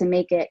things to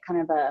make it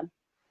kind of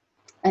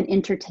an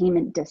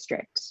entertainment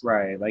district.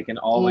 Right, like an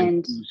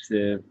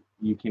all-inclusive.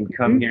 You can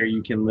come here,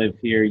 you can live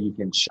here, you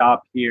can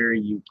shop here,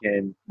 you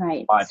can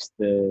watch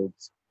the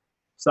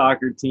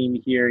soccer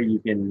team here, you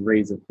can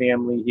raise a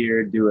family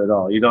here, do it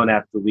all. You don't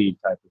have to leave,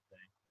 type of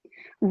thing.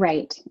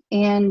 Right.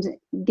 And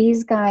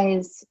these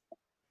guys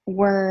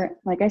were,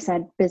 like I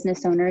said,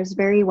 business owners,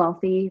 very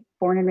wealthy,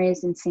 born and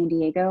raised in San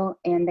Diego,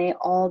 and they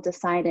all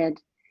decided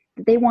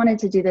that they wanted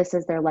to do this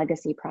as their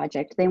legacy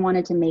project. They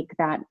wanted to make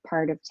that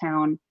part of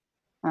town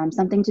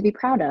something to be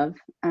proud of,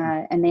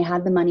 and they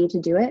had the money to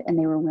do it, and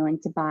they were willing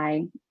to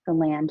buy the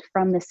land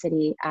from the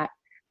city at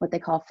what they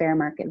call fair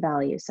market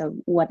value, so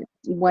what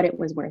it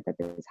was worth at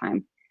the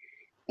time.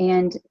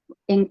 And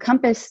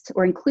encompassed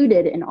or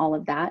included in all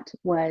of that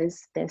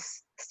was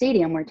this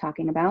stadium we're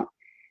talking about,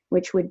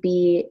 which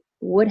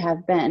would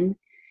have been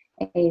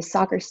a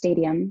soccer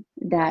stadium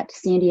that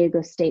San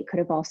Diego State could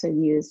have also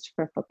used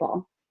for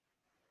football.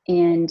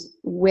 And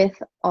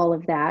with all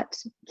of that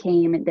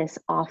came this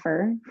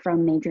offer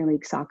from Major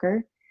League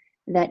Soccer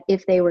that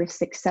if they were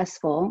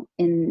successful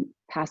in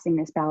passing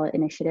this ballot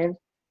initiative,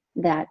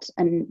 that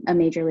a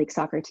Major League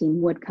Soccer team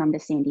would come to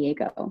San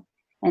Diego.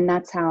 And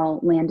that's how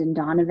Landon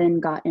Donovan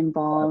got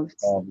involved.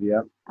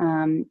 Yep.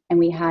 And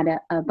we had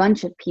a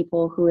bunch of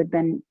people who had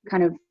been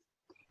kind of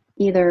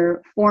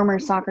either former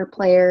soccer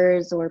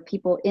players or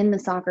people in the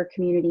soccer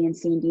community in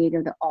San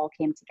Diego that all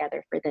came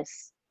together for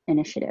this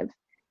initiative.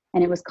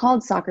 And it was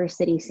called Soccer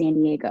City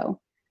San Diego,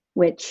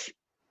 which,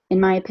 in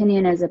my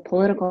opinion, as a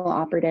political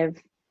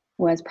operative,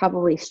 was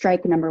probably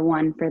strike number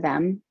one for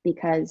them,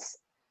 because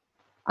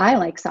I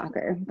like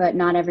soccer, but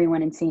not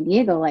everyone in San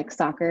Diego likes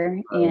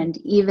soccer. Right. And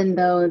even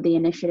though the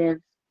initiative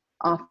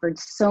offered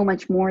so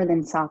much more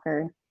than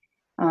soccer,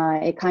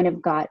 it kind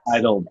of got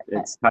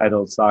it's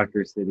titled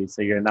Soccer City,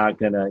 so you have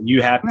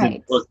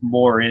to look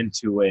more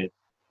into it.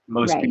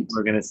 Most people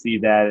are gonna see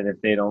that, and if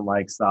they don't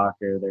like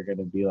soccer, they're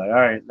gonna be like, all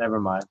right, never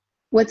mind.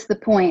 What's the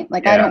point?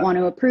 Like, I don't want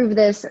to approve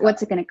this.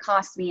 What's it going to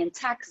cost me in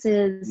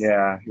taxes?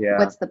 Yeah.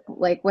 What's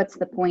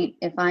the point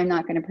if I'm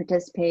not going to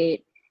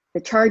participate?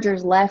 The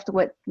Chargers left.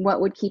 What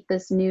would keep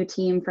this new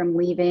team from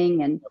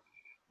leaving? And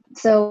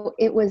so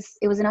it was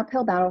an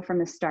uphill battle from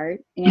the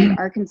start. And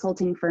our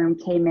consulting firm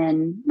came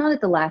in, not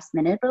at the last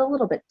minute, but a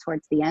little bit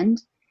towards the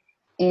end.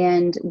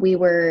 And we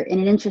were in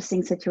an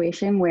interesting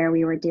situation where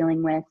we were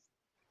dealing with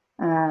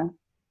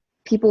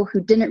people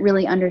who didn't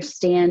really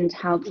understand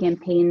how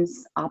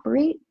campaigns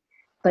operate,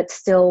 but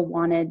still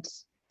wanted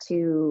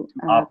to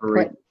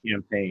operate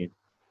campaign.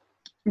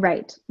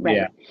 Right.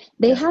 Yeah.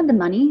 They had the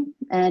money,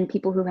 and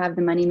people who have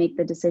the money make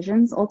the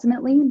decisions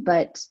ultimately,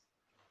 but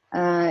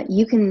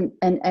you can,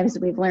 and as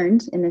we've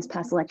learned in this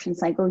past election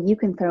cycle, you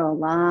can throw a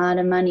lot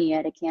of money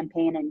at a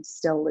campaign and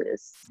still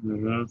lose.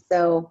 Mm-hmm.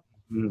 So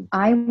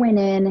I went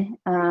in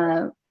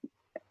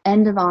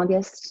end of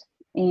August,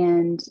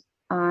 and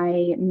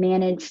I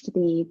managed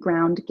the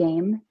ground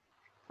game.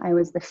 I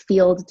was the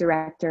field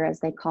director, as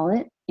they call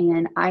it,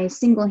 and I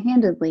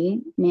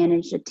single-handedly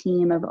managed a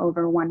team of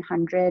over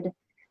 100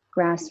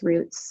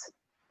 grassroots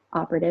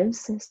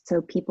operatives,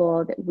 so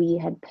people that we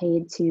had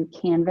paid to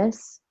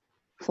canvass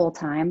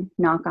full-time,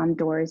 knock on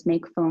doors,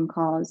 make phone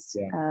calls,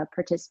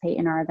 participate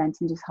in our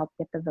events, and just help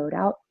get the vote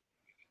out.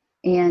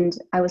 And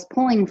I was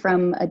pulling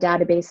from a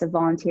database of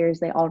volunteers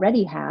they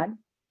already had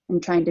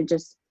and trying to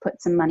just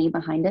put some money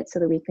behind it so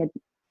that we could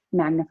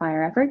magnify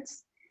our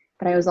efforts.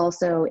 But I was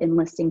also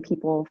enlisting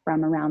people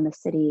from around the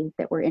city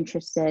that were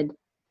interested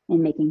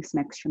in making some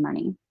extra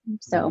money.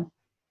 So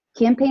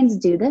campaigns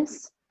do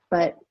this,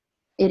 but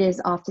it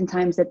is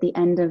oftentimes at the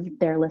end of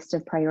their list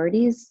of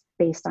priorities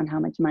based on how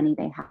much money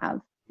they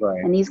have.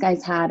 Right. And these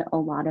guys had a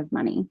lot of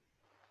money.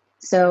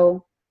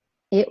 So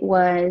it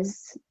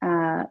was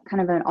kind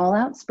of an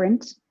all-out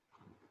sprint.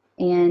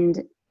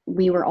 And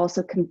we were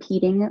also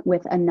competing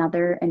with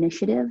another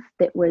initiative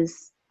that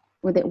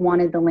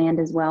wanted the land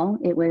as well.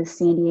 It was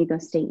San Diego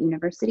State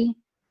University.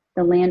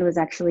 The land was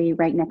actually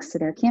right next to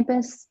their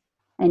campus.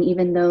 And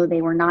even though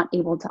they were not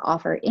able to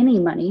offer any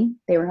money,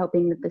 they were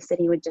hoping that the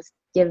city would just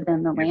give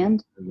them the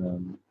land.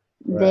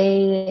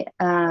 Right.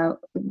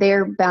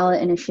 Their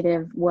ballot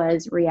initiative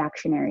was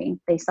reactionary.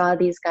 They saw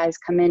these guys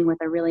come in with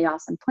a really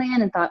awesome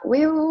plan and thought,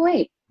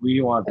 wait.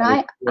 We want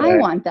that. I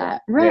want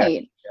that.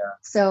 Right. Yeah.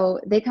 So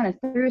they kind of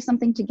threw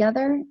something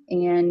together,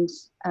 and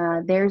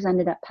theirs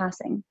ended up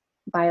passing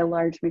by a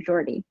large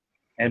majority.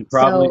 And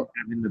probably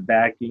having the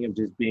backing of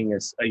just being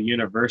a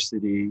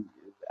university,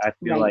 I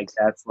feel like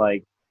that's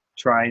like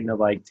trying to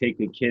like take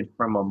a kid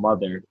from a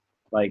mother.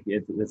 Like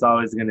it's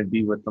always going to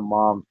be with the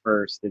mom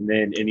first, and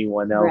then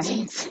anyone else.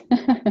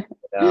 Right.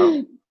 You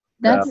know?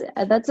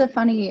 That's a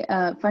funny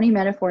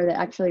metaphor that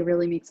actually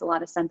really makes a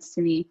lot of sense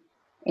to me.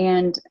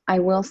 And I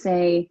will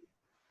say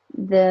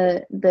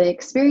the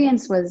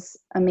experience was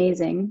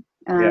amazing.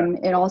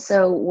 It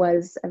also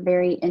was a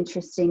very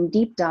interesting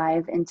deep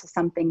dive into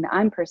something that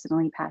I'm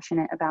personally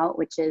passionate about,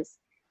 which is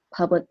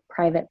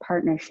public-private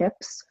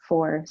partnerships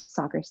for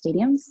soccer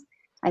stadiums.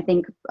 I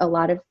think a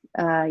lot of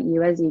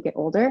you, as you get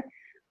older,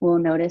 will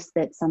notice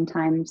that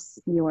sometimes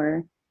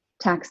your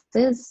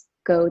taxes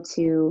go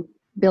to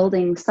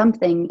building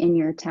something in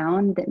your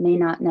town that may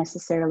not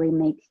necessarily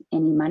make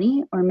any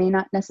money or may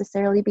not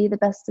necessarily be the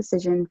best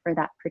decision for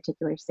that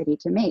particular city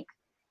to make.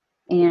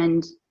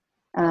 And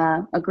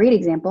a great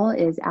example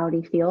is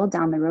Audi Field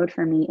down the road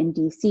from me in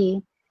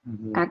DC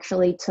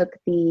actually took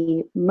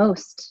the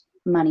most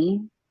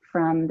money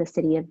from the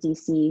city of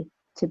DC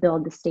to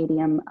build the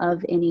stadium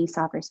of any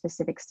soccer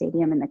specific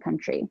stadium in the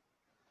country.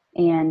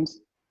 And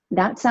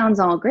that sounds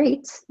all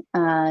great,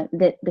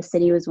 that the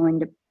city was willing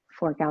to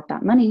fork out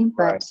that money,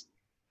 but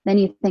then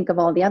you think of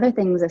all the other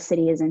things a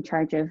city is in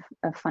charge of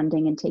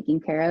funding and taking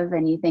care of,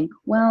 and you think,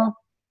 well,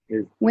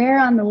 where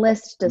on the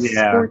list does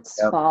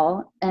sports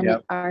fall?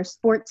 And are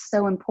sports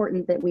so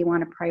important that we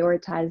want to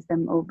prioritize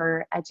them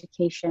over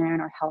education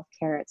or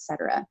healthcare, et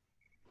cetera?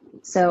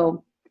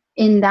 So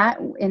in that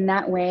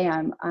way,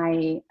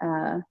 I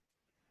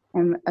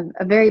am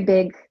a very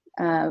big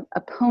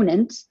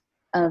opponent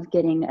of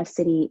getting a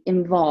city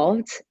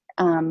involved.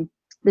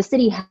 The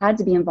city had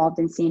to be involved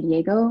in San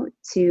Diego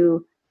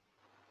to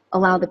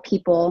allow the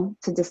people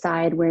to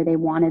decide where they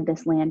wanted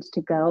this land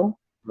to go.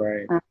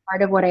 Right.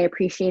 Part of what I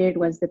appreciated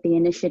was that the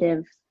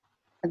initiative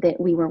that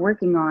we were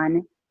working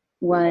on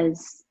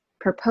was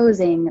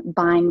proposing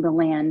buying the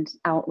land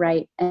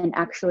outright and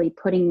actually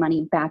putting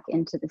money back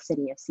into the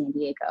city of San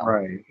Diego.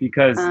 Right.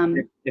 Because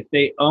if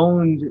they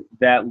owned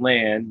that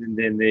land and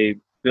then they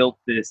built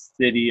this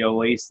city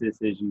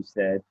oasis, as you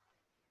said,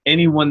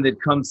 anyone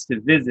that comes to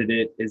visit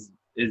it is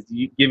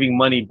giving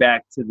money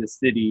back to the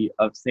city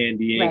of San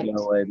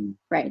Diego.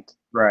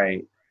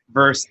 Right.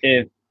 Versus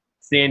if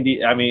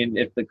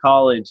if the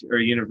college or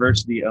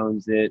university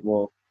owns it,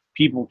 well,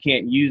 people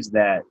can't use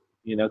that,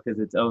 because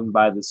it's owned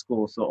by the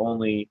school. So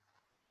only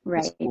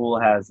the school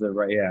has the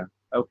right. Yeah.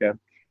 Okay.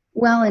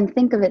 Well, and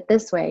think of it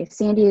this way.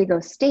 San Diego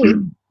State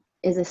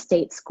is a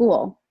state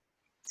school.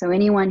 So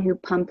anyone who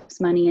pumps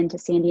money into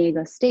San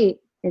Diego State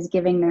is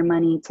giving their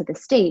money to the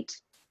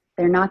state.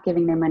 They're not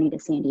giving their money to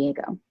San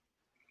Diego.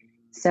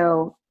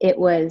 So it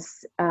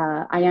was,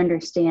 I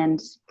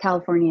understand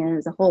California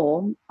as a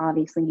whole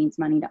obviously needs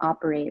money to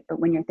operate, but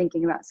when you're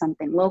thinking about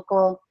something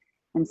local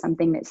and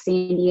something that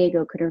San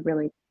Diego could have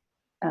really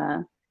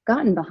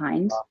gotten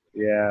behind,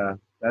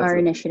 our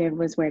initiative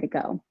was where to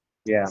go.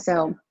 Yeah.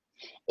 So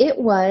it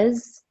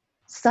was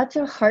such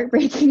a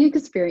heartbreaking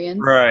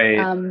experience.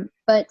 Right.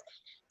 But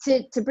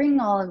to bring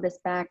all of this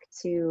back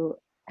to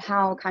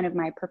how kind of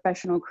my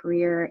professional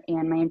career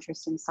and my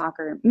interest in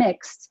soccer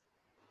mixed,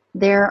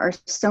 there are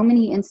so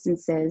many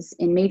instances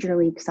in Major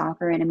League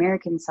Soccer and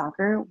American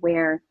soccer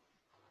where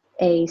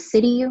a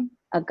city,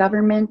 a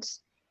government,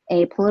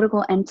 a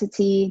political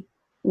entity,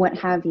 what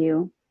have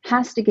you,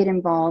 has to get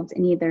involved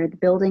in either the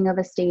building of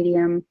a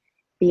stadium,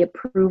 the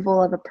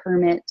approval of a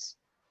permit.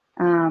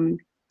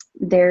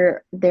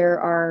 There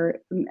are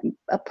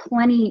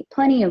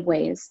plenty of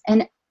ways,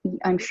 and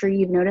I'm sure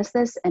you've noticed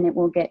this, and it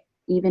will get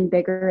even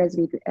bigger as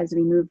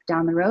we move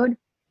down the road.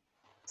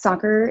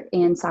 Soccer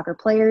and soccer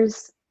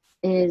players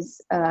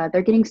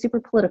they're getting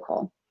super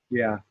political.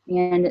 Yeah.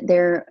 And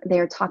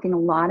they're talking a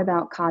lot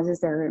about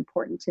causes that are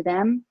important to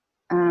them.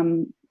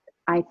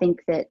 I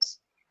think that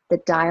the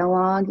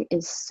dialogue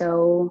is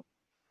so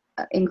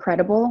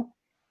incredible.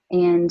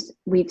 And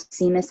we've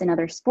seen this in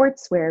other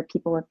sports where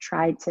people have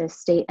tried to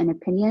state an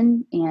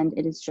opinion and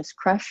it is just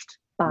crushed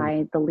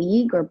by the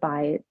league or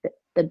by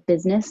the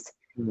business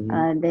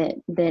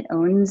that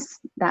owns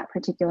that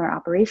particular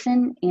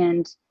operation.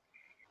 And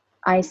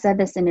I said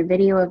this in a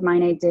video of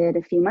mine I did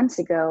a few months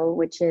ago,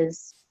 which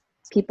is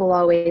people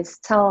always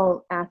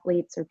tell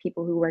athletes or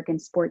people who work in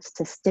sports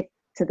to stick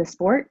to the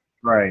sport.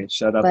 Right.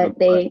 Shut up. But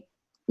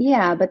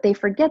they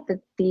forget that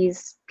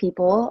these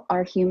people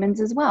are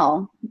humans as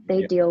well.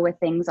 They deal with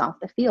things off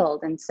the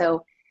field. And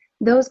so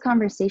those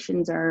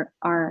conversations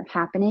are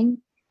happening,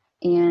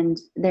 and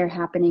they're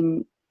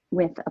happening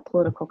with a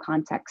political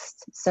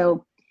context.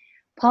 So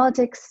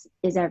politics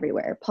is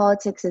everywhere.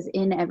 Politics is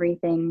in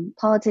everything.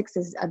 Politics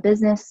is a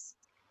business,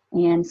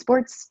 and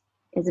sports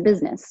is a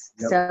business.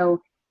 Yep.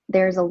 So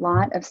there's a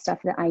lot of stuff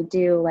that I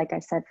do, like I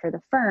said, for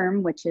the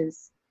firm, which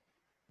is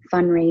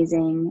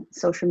fundraising,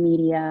 social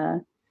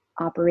media,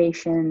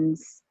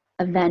 operations,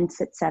 events,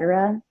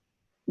 etc.,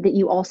 that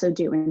you also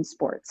do in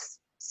sports.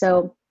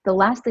 So the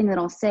last thing that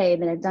I'll say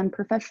that I've done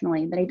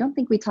professionally that I don't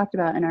think we talked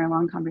about in our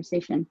long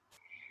conversation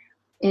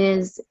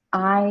is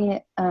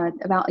I,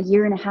 about a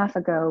year and a half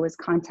ago, was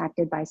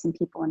contacted by some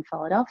people in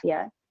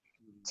Philadelphia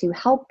to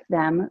help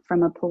them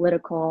from a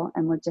political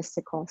and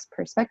logistical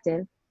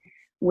perspective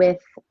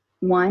with,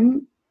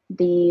 one,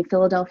 the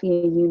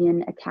Philadelphia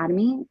Union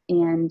Academy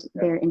and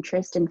their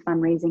interest in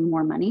fundraising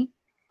more money,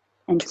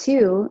 and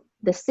two,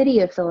 the city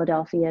of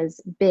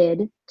Philadelphia's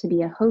bid to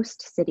be a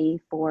host city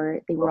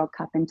for the World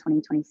Cup in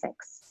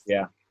 2026.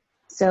 Yeah.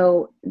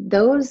 So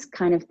those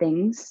kind of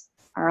things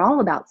are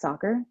all about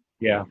soccer.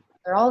 Yeah.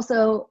 They're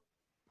also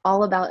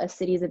all about a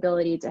city's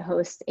ability to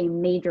host a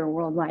major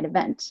worldwide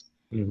event.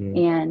 Mm-hmm.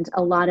 And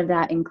a lot of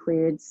that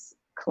includes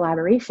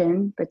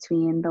collaboration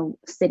between the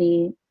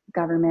city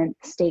government,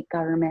 state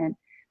government,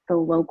 the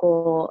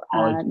local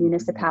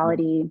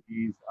municipality.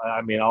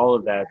 I mean, all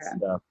of that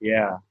stuff.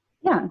 Yeah.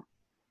 Yeah.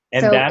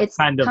 And so that's it's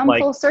kind of come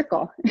like full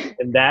circle.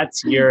 And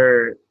that's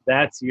your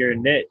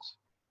niche,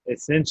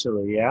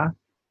 essentially. Yeah.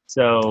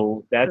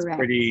 So that's Correct.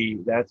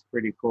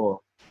 pretty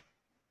cool.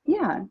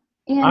 Yeah.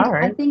 And all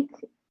right. I think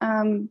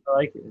I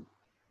like it.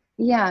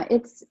 Yeah,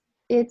 it's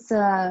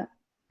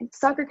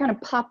soccer kind of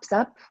pops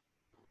up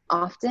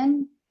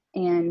often,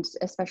 and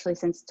especially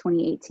since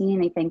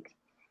 2018, I think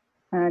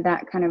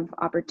that kind of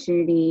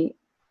opportunity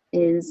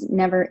is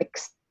never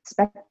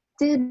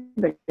expected,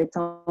 but it's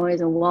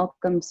always a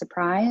welcome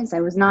surprise. I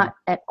was not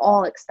at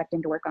all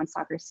expecting to work on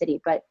Soccer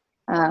City, but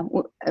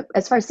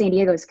as far as San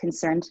Diego is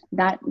concerned,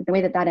 that the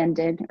way that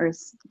ended, or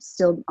is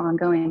still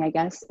ongoing, I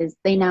guess, is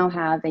they now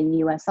have a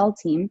USL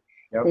team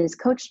that is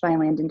coached by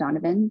Landon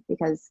Donovan,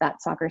 because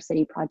that Soccer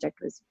City project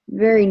was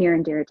very near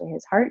and dear to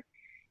his heart.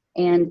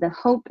 And the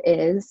hope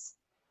is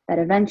that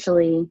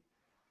eventually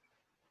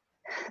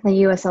the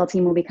USL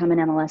team will become an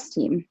MLS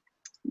team.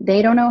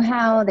 They don't know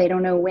how, they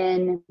don't know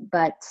when,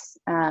 but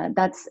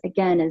that's,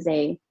 again, as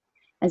a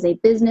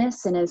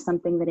business and as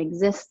something that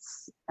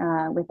exists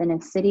within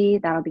a city,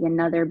 that'll be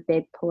another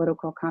big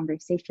political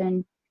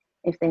conversation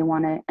if they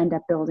want to end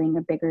up building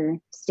a bigger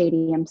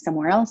stadium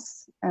somewhere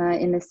else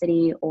in the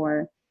city,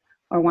 or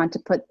want to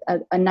put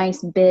a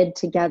nice bid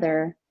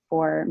together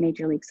for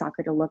Major League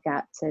Soccer to look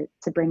at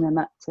to bring them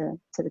up to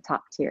the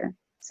top tier.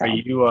 So,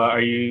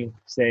 are you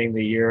saying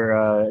that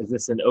you're is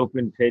this an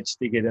open pitch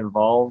to get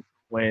involved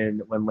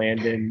when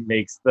Landon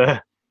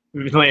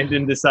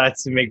Landon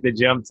decides to make the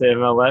jump to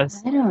MLS?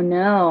 I don't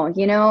know.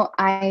 You know,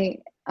 I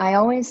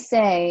always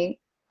say,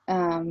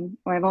 or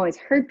I've always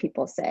heard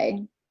people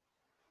say,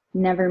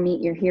 never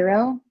meet your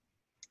hero.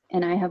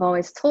 And I have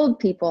always told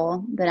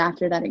people that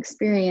after that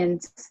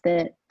experience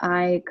that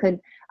I could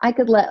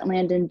let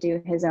Landon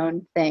do his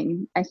own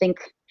thing. I think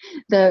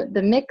the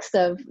mix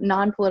of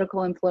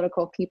non-political and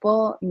political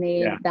people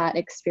made that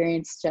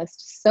experience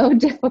just so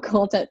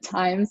difficult at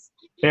times.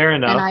 Fair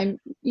enough. And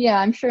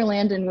I'm sure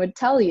Landon would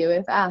tell you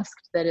if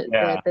asked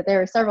that there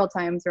were several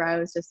times where I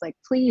was just like,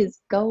 please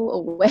go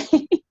away.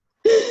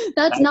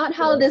 That's not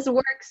how this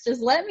works.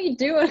 Just let me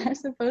do what I'm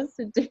supposed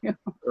to do.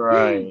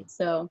 Right.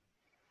 So,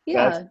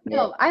 yeah.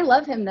 No, I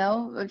love him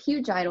though. A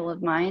huge idol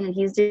of mine, and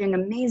he's doing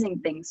amazing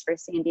things for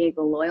San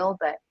Diego Loyal.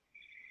 But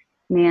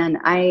man,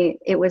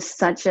 it was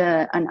such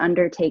an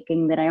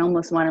undertaking that I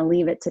almost want to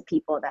leave it to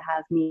people that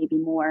have maybe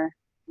more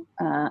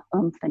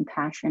oomph and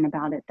passion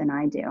about it than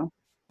I do.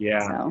 Yeah.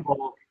 So.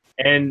 Well,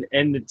 and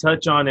to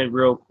touch on it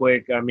real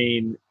quick, I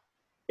mean,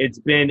 it's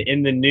been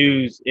in the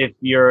news, if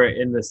you're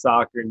in the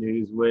soccer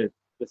news, with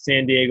the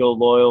San Diego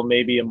Loyal.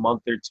 Maybe a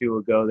month or two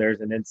ago,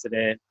 there's an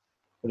incident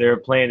where they were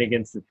playing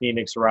against the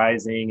Phoenix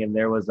Rising, and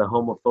there was a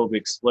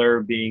homophobic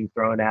slur being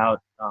thrown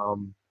out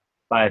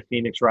by a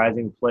Phoenix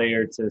Rising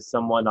player to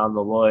someone on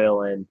the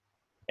Loyal.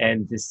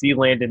 And to see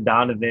Landon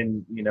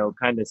Donovan,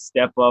 kind of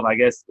step up, I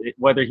guess,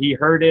 whether he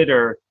heard it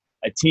or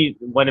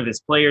one of his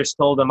players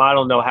told him, I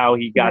don't know how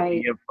he got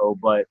the info,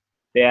 but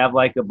they have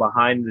like a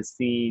behind the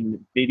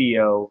scene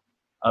video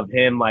of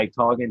him like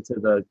talking to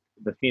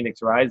the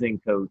Phoenix Rising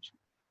coach,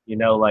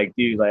 like,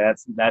 dude, like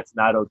that's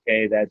not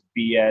okay. That's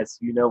BS.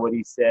 You know what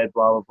he said,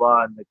 blah, blah,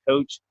 blah. And the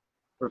coach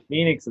for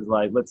Phoenix is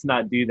like, let's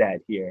not do that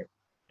here.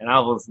 And I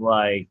was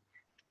like,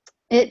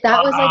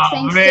 that was like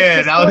saying,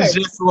 man, I was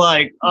just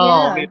like,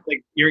 man,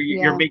 like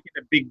you're making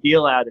a big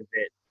deal out of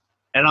it.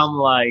 And I'm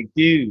like,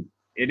 dude,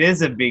 it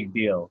is a big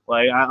deal.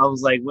 Like I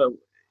was like, well,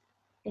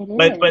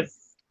 but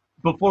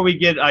before we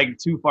get like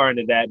too far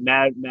into that,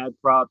 mad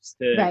props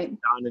to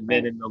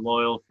Donovan and the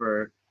Loyal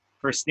for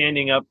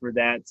standing up for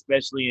that,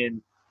 especially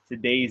in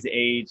today's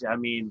age. I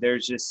mean,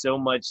 there's just so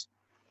much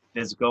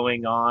that's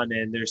going on,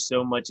 and there's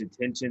so much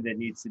attention that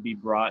needs to be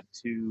brought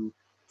to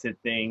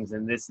things.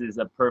 And this is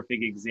a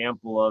perfect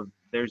example of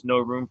there's no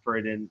room for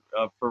it in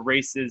for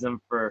racism,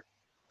 for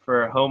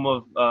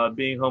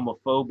being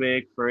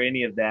homophobic, for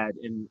any of that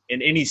in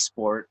any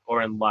sport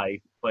or in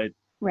life. But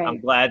I'm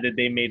glad that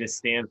they made a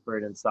stand for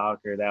it in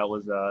soccer. That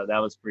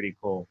was pretty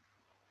cool.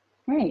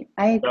 Right.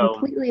 I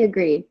completely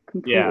agree.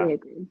 Completely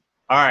agree.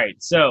 All right.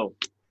 So,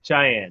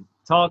 Cheyenne,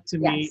 talk to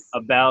me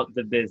about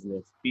the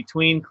business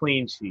between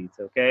clean sheets.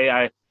 Okay.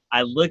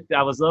 I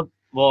was up.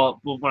 Well,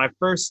 when I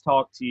first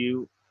talked to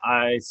you,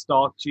 I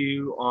stalked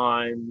you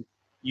on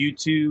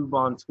YouTube,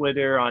 on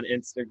Twitter, on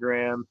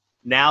Instagram.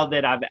 Now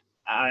that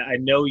I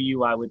know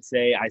you, I would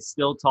say I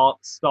still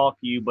stalk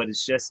you, but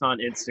it's just on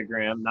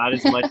Instagram, not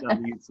as much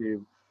on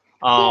YouTube.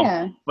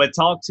 But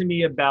talk to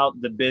me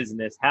about the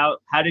business. How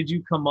did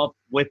you come up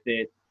with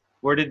it?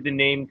 Where did the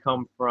name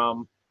come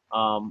from?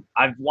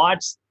 I've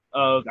watched,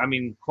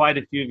 quite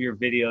a few of your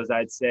videos.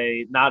 I'd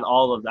say not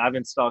all of them. I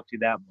haven't stalked you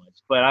that much,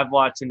 but I've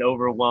watched an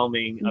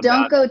overwhelming.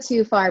 Don't go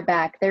too far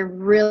back. They're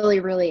really,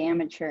 really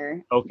amateur.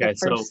 Okay,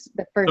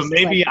 the first so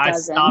maybe I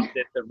dozen. stopped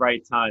at the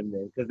right time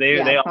then, because they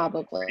all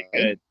probably pretty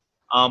good.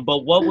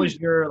 But what was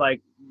your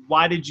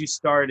why did you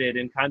start it,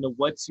 and kind of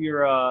what's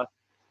your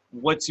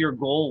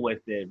goal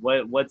with it?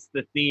 What's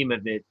the theme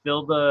of it?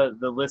 Fill the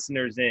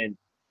listeners in.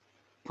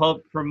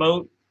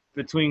 Promote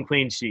between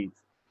clean sheets.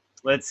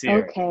 Let's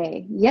hear.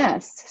 Okay.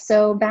 Yes.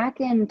 So back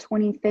in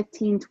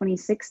 2015,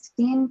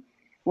 2016,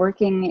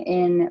 working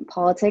in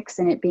politics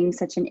and it being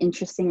such an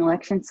interesting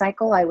election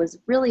cycle, I was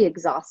really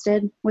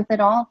exhausted with it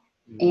all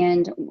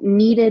and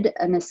needed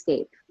an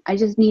escape. I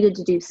just needed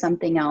to do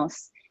something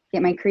else,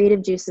 get my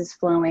creative juices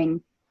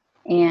flowing.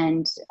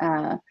 And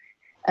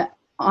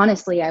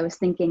honestly, I was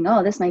thinking,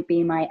 oh, this might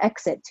be my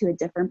exit to a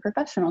different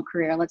professional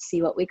career. Let's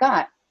see what we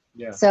got.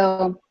 Yeah.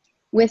 So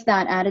with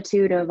that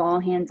attitude of all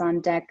hands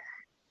on deck,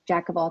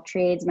 jack of all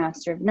trades,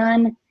 master of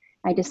none,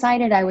 I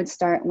decided I would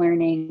start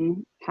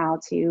learning how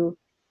to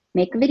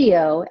make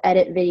video,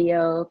 edit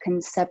video,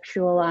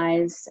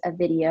 conceptualize a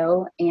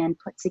video, and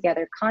put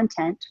together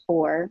content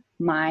for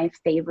my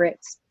favorite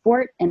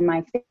sport and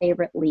my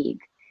favorite league,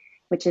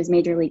 which is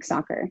Major League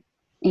Soccer.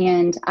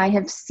 And I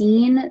have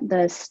seen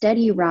the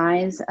steady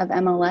rise of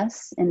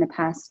MLS in the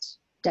past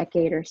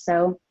decade or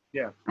so.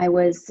 Yeah. I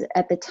was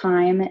at the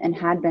time, and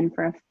had been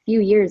for a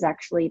few years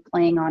actually,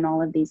 playing on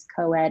all of these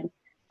co-ed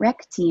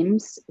rec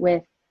teams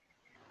with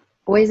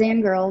boys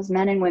and girls,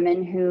 men and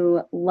women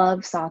who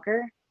love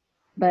soccer,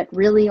 but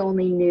really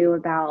only knew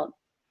about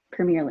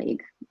Premier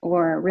League,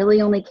 or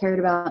really only cared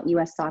about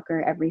US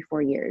soccer every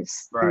 4 year.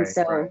 Right, and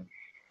so right.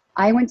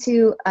 I went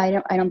to, I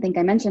don't think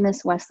I mentioned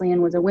this,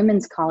 Wesleyan was a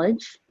women's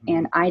college,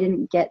 and I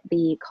didn't get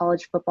the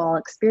college football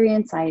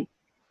experience. I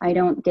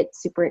don't get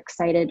super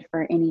excited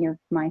for any of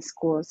my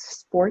school's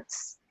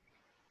sports.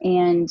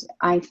 And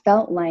I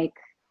felt like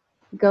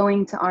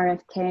going to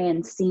RFK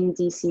and seeing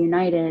DC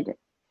United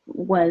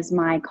was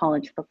my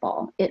college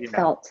football. It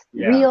felt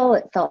real,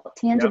 it felt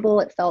tangible,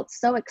 it felt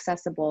so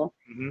accessible.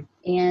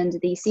 And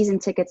the season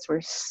tickets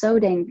were so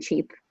dang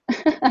cheap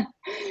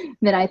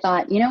that I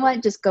thought, you know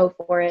what, just go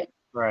for it.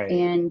 Right.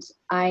 And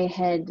I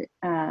had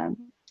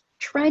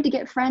tried to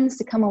get friends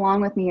to come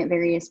along with me at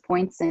various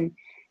points, and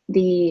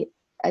the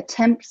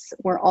attempts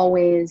were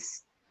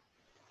always,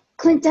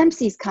 Clint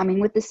Dempsey's coming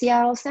with the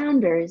Seattle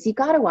Sounders. You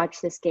got to watch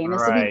this game.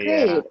 This will be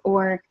great. Yeah.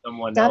 Or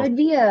David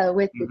Villa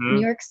with New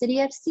York City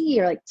FC,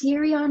 or like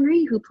Thierry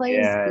Henry, who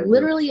plays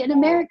literally in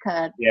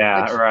America.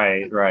 Yeah,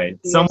 right.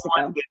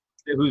 Someone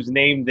whose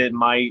name that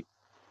might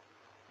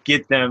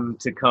get them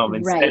to come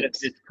instead of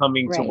just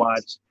coming to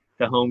watch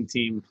the home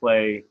team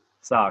play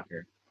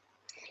soccer.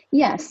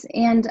 Yes,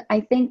 and I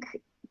think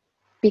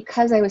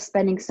because I was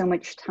spending so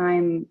much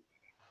time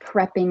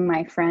prepping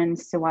my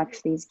friends to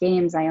watch these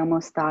games, I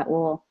almost thought,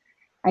 well,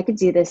 I could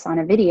do this on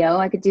a video.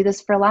 I could do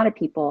this for a lot of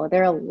people.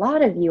 There are a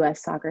lot of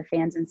US soccer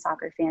fans and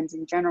soccer fans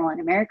in general in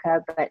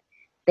America, but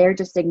they're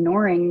just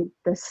ignoring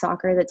the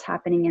soccer that's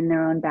happening in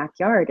their own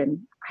backyard. And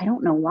I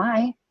don't know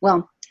why.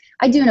 Well,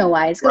 I do know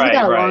why. It's because we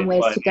got a long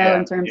ways to go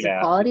in terms of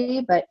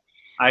quality, but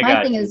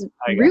my thing is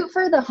root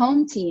for the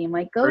home team.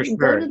 Like go to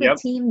the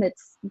team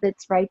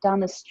that's right down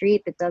the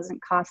street, that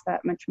doesn't cost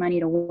that much money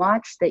to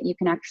watch, that you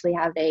can actually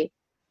have a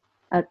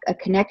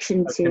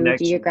connection to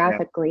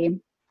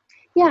geographically.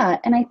 Yeah,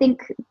 and I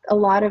think a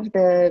lot of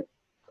the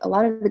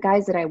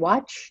guys that I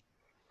watch,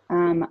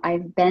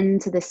 I've been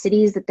to the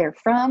cities that they're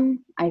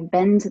from. I've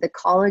been to the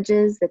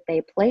colleges that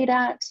they played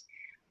at.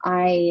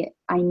 I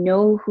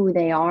know who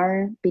they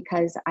are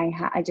because I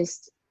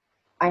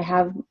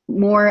have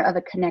more of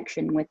a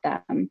connection with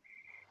them.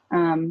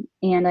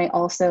 And I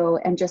also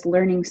am just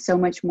learning so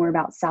much more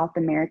about South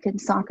American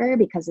soccer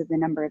because of the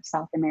number of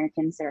South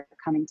Americans that are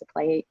coming to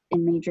play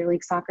in Major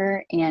League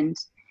Soccer. And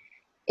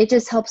it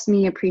just helps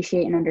me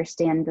appreciate and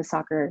understand the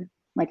soccer,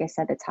 like I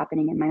said, that's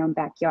happening in my own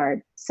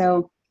backyard.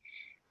 So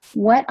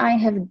what I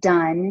have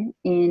done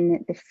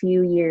in the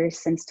few years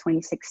since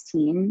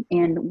 2016,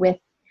 and with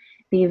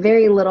the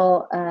very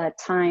little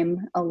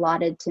time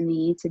allotted to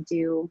me to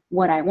do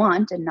what I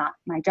want and not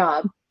my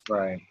job,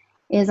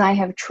 is I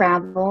have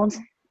traveled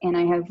and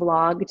I have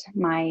vlogged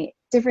my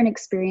different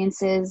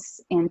experiences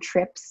and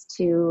trips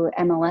to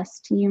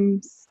MLS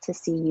teams, to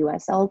see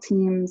USL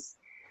teams.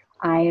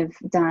 I've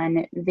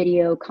done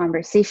video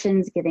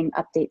conversations giving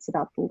updates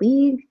about the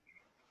league,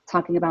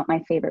 talking about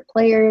my favorite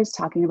players,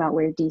 talking about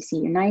where DC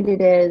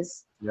United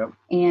is.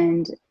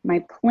 And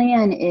my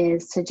plan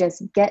is to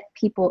just get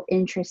people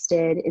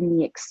interested in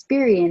the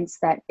experience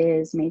that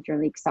is Major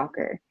League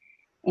Soccer.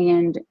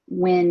 And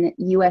when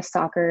US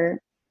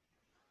Soccer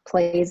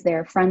plays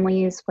their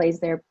friendlies,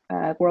 plays their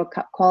World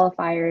Cup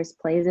qualifiers,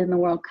 plays in the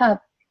World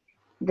Cup,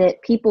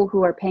 that people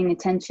who are paying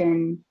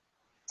attention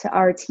to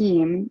our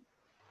team,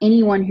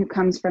 anyone who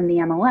comes from the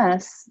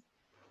MLS,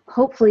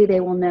 hopefully they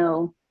will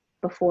know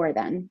before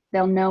then.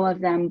 They'll know of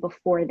them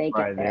before they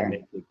get there.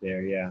 They get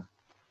there, yeah.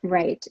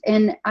 Right.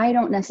 And I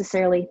don't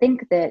necessarily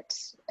think that,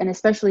 and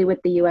especially with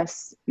the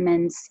U.S.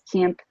 men's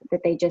camp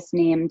that they just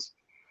named,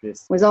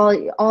 was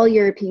all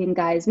European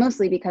guys,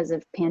 mostly because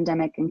of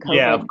pandemic and COVID.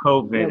 Yeah,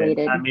 COVID.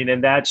 Related. I mean,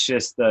 and that's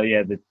just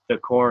the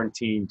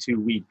quarantine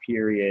 2-week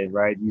period,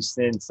 right? You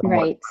send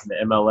someone from the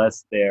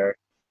MLS there,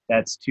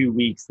 that's 2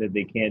 weeks that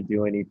they can't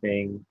do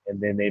anything, and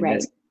then they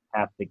miss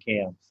half the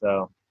camp.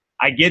 So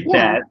I get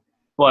that,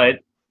 but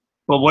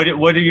what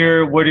are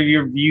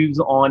your views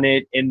on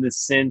it in the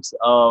sense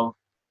of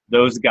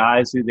those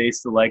guys who they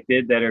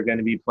selected that are going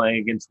to be playing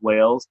against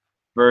Wales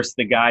versus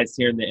the guys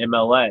here in the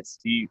MLS?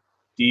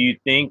 Do you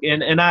think,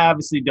 and I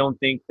obviously don't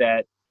think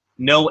that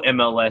no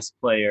MLS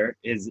player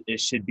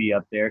should be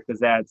up there, because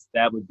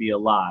that would be a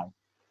lie.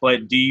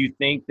 But do you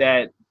think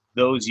that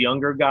those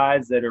younger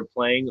guys that are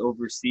playing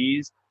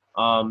overseas,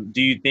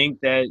 do you think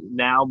that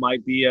now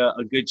might be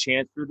a good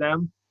chance for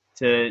them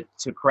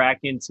to crack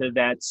into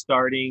that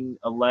starting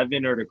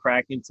 11 or to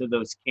crack into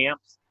those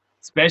camps,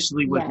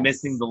 especially with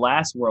missing the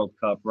last World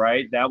Cup,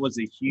 right? That was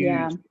a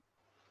huge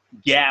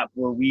gap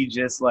where we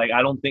just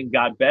I don't think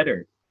got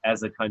better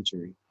as a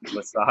country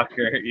with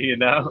soccer,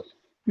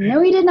 No,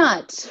 we did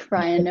not,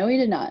 Ryan. No, we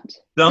did not.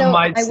 Some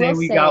might say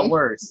we got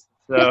worse.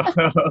 So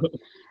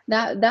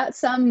that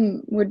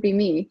some would be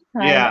me.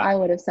 I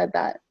would have said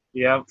that.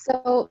 Yeah.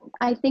 So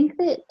I think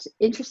that,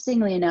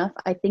 interestingly enough,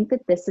 I think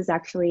that this is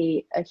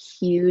actually a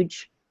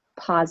huge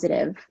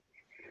positive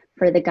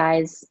for the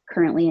guys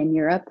currently in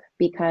Europe,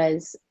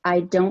 because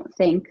I don't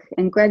think,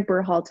 and Greg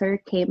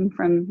Berhalter came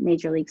from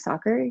Major League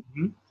Soccer.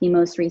 Mm-hmm. He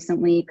most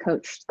recently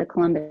coached the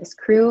Columbus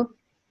Crew,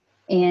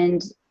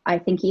 and I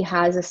think he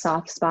has a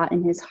soft spot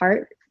in his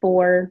heart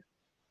for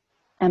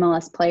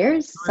MLS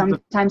players,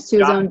 sometimes to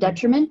his own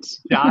detriment.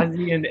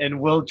 Jazzy and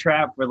Will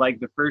Trapp were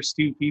the first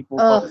two people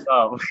popped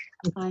up.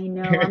 I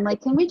know. I'm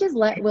can we just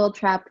let Will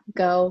Trapp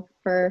go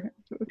for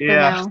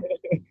now?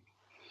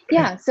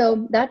 Yeah.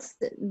 So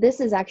this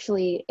is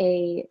actually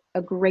a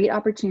great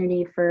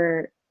opportunity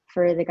for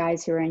the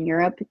guys who are in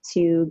Europe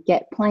to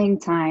get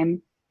playing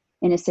time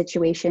in a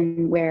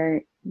situation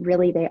where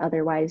really they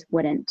otherwise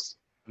wouldn't.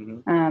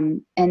 Mm-hmm.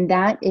 And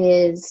that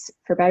is,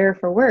 for better or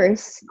for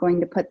worse, going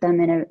to put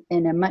them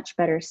in a much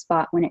better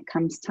spot when it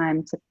comes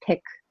time to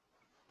pick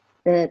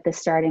the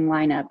starting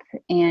lineup.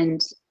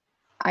 And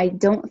I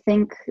don't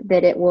think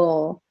that it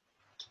will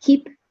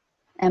keep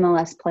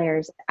MLS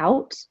players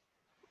out.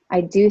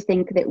 I do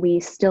think that we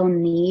still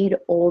need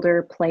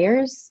older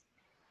players.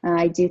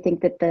 I do think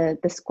that the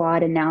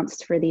squad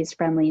announced for these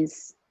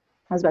friendlies,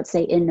 I was about to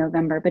say in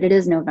November, but it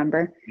is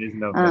November. It is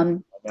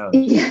November.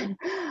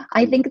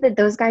 I think that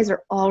those guys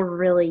are all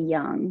really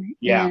young.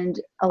 Yeah. And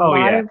a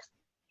lot of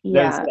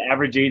the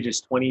average age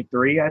is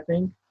 23, I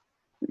think.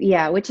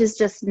 Yeah, which is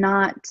just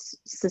not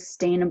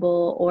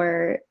sustainable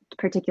or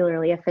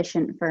particularly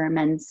efficient for a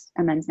men's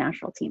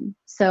national team.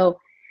 So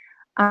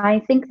I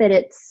think that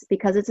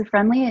because it's a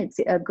friendly, it's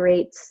a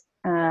great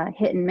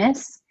hit and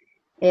miss.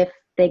 If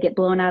they get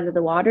blown out of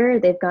the water,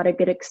 they've got a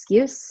good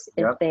excuse.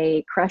 If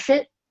they crush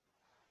it,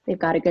 they've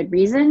got a good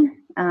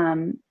reason.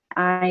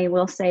 I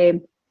will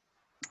say,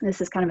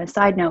 this is kind of a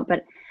side note,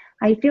 but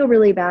I feel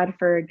really bad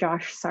for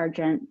Josh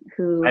Sargent,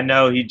 who I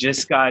know he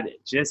just got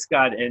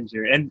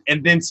injured.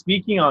 And then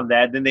speaking on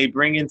that, then they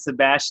bring in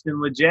Sebastian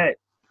Lletget,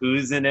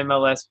 who's an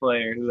MLS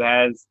player who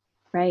has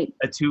a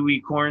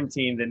 2-week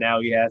quarantine that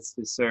now he has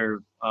to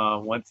serve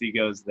once he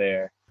goes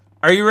there.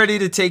 Are you ready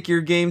to take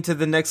your game to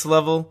the next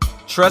level?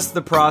 Trust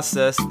the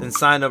process and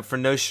sign up for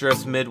No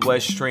Stress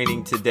Midwest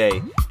training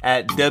today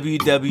at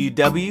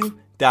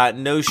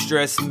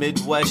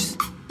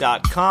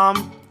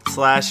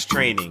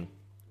www.nostressmidwest.com/training.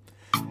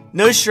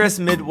 No Stress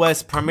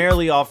Midwest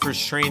primarily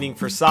offers training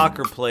for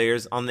soccer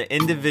players on the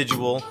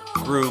individual,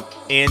 group,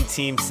 and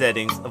team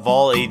settings of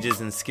all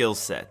ages and skill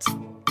sets.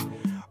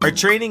 Our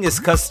training is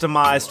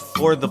customized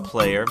for the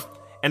player,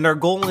 and our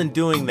goal in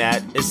doing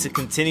that is to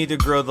continue to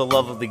grow the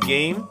love of the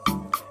game,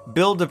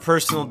 build a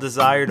personal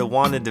desire to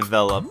want to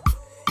develop,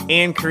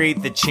 and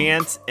create the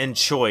chance and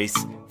choice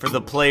for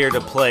the player to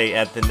play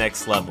at the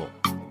next level.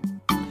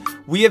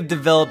 We have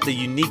developed a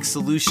unique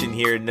solution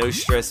here at No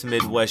Stress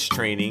Midwest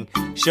Training,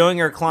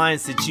 showing our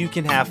clients that you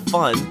can have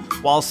fun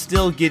while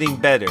still getting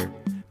better.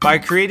 By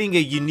creating a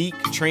unique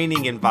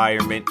training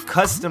environment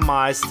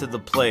customized to the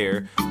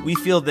player, we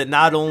feel that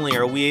not only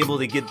are we able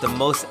to get the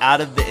most out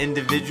of the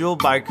individual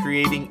by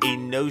creating a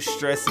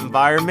no-stress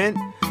environment,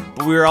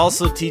 but we are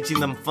also teaching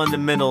them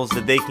fundamentals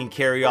that they can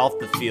carry off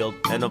the field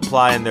and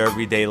apply in their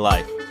everyday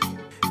life.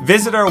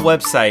 Visit our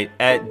website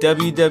at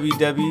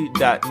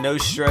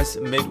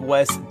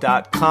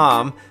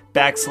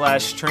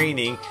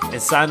www.nostressmidwest.com/training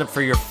and sign up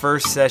for your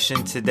first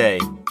session today.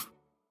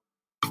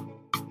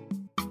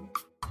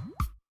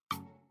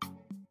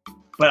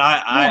 But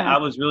I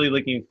was really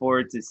looking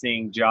forward to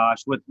seeing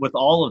Josh with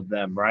all of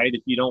them, right?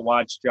 If you don't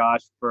watch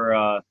Josh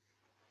for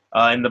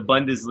in the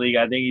Bundesliga,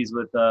 I think he's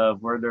with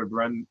Werder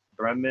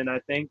Bremen, I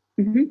think.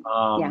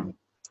 Mm-hmm.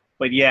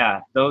 But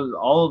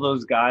all of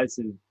those guys,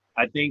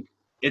 I think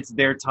it's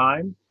their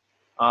time.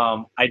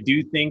 I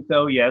do think,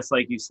 though, yes,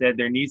 like you said,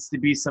 there needs to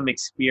be some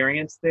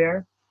experience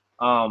there.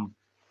 I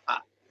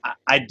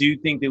do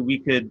think that we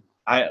could.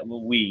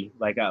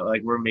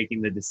 We're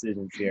making the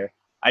decisions here.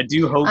 I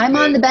do hope I'm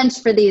on the bench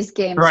for these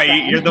games. Right,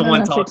 Brian. You're the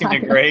one talking to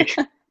Greg,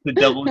 the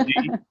double G.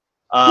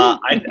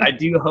 I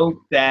do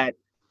hope that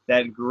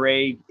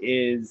Greg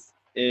is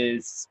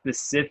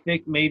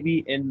specific,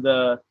 maybe in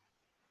the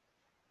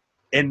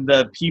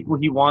people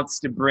he wants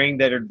to bring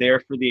that are there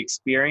for the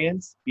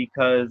experience,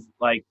 because,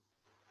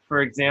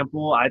 for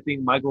example, I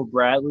think Michael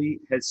Bradley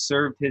has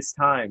served his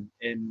time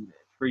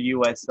for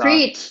U.S.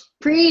 soccer.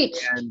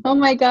 Preach! Oh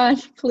my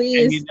gosh, please!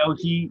 And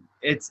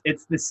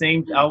it's the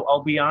same.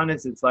 I'll be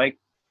honest. It's like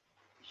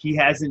he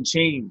hasn't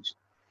changed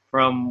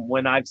from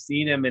when I've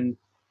seen him, and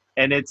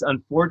it's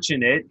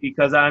unfortunate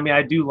because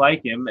I do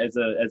like him as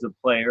a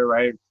player,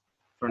 right?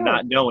 For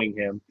not knowing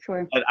him,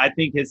 sure. But I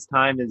think his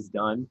time is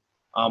done.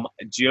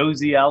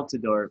 Josie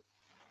Altidore,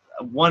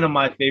 one of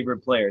my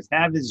favorite players.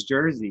 Have his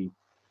jersey,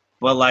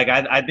 but like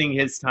I think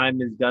his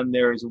time is done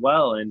there as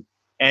well. And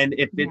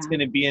if it's going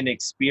to be an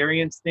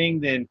experience thing,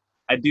 then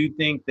I do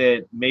think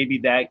that maybe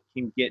that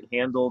can get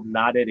handled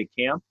not at a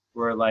camp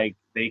where like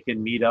they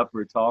can meet up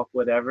or talk,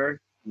 whatever.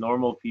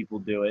 Normal people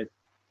do it.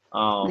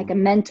 Like a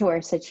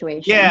mentor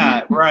situation.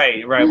 Yeah,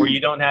 right. Where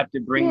you don't have to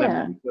bring them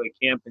into a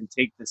camp and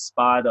take the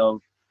spot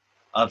of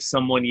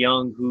someone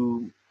young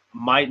who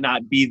might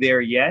not be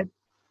there yet,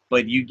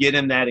 but you get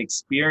him that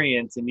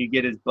experience and you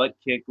get his butt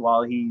kicked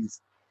while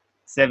he's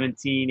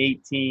 17,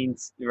 18,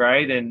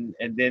 right? And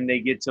then they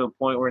get to a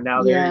point where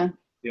now they're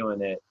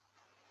doing it.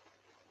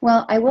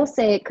 Well, I will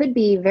say it could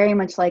be very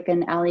much like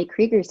an Ali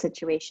Krieger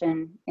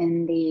situation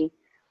in the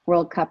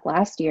World Cup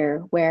last year,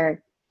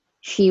 where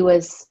she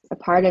was a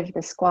part of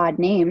the squad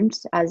named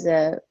as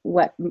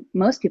what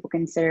most people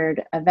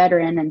considered a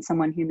veteran and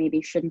someone who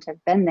maybe shouldn't have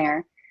been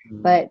there,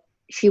 but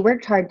she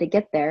worked hard to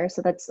get there.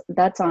 So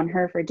that's on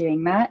her for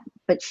doing that.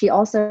 But she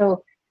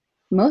also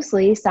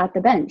mostly sat the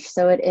bench.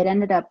 So it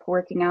ended up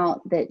working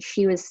out that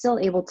she was still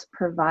able to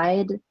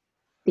provide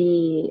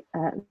the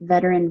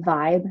veteran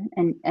vibe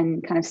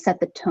and kind of set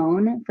the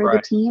tone for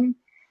the team,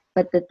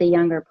 but that the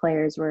younger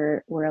players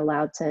were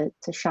allowed to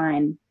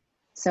shine.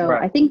 So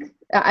I think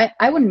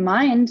I wouldn't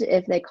mind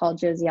if they called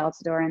Josie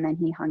Altidore and then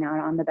he hung out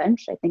on the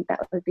bench. I think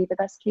that would be the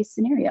best case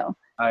scenario.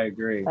 I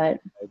agree.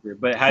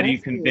 But how do you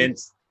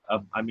convince?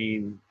 How do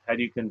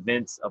you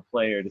convince a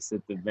player to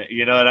sit the bench?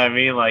 You know what I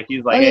mean? Like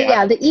he's like,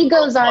 the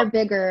egos are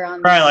bigger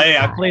on. Right, like, hey,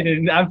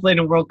 I played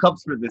in World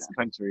Cups for this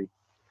country.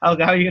 How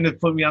are you going to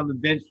put me on the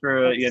bench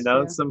for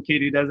some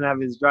kid who doesn't have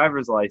his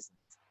driver's license?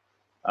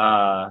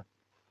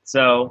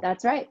 So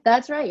that's right.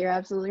 You're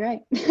absolutely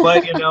right.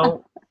 But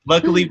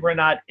luckily we're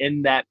not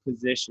in that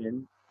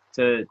position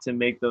to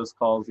make those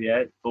calls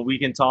yet. But we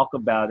can talk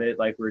about it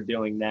like we're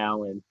doing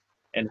now,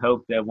 and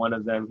hope that one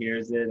of them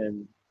hears it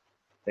and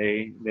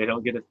they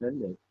don't get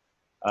offended.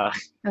 I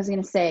was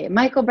going to say,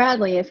 Michael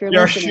Bradley, if you're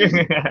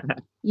listening,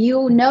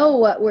 you know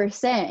what we're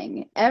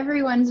saying.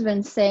 Everyone's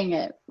been saying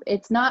it.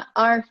 It's not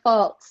our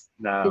fault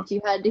that you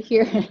had to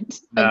hear it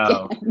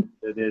again.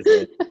 It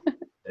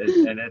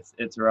isn't. And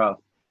it's rough.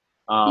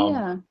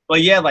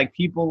 But yeah, like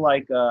people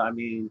like,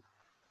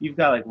 you've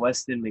got like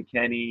Weston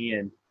McKennie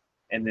and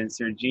then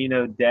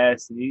Sergino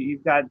Dest. And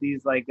you've got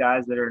these like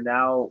guys that are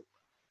now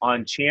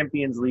on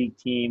Champions League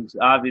teams.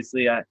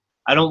 Obviously,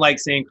 I don't like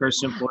saying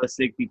Christian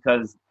Pulisic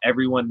because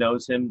everyone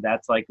knows him.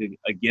 That's like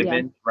a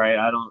given, right?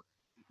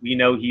 We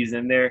know he's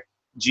in there.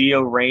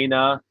 Gio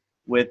Reyna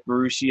with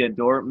Borussia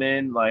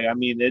Dortmund. Like,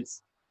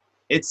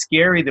 it's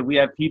scary that we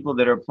have people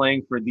that are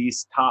playing for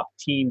these top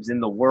teams in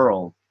the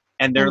world.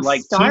 And they're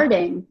like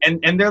starting.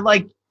 And they're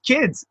like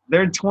kids.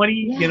 They're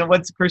 20,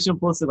 what's Christian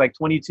Pulisic, like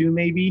 22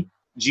 maybe?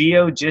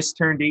 Gio just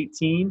turned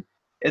 18.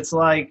 It's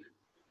like,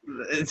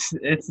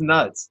 it's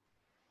nuts.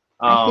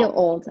 I feel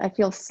old. I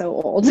feel so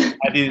old.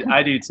 I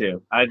do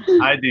too. I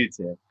do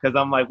too. Because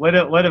I'm like, what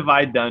have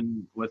I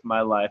done with my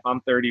life?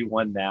 I'm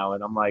 31 now,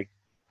 and I'm like,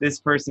 this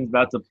person's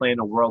about to play in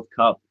a World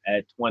Cup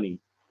at 20.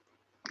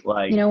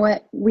 Like, you know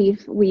what? We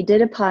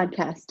did a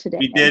podcast today.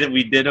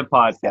 We did a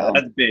podcast. So.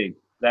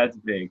 That's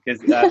big.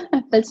 Because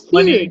that's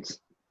huge.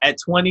 At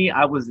 20,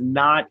 I was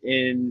not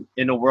in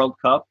a World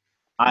Cup.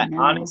 I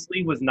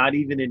honestly was not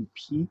even in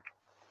peak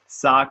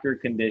soccer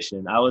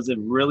condition. I was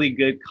in really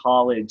good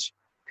college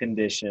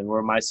condition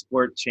where my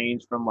sport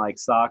changed from like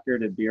soccer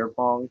to beer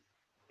pong,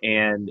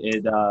 and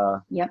it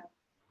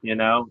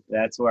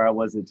that's where I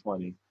was at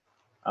 20.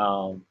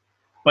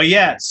 But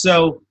yeah,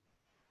 so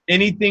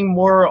anything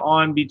more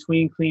on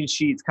Between Clean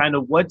Sheets? Kind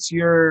of what's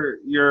your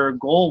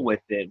goal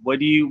with it? What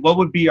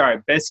would be our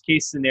best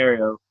case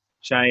scenario,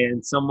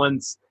 Cheyenne? Someone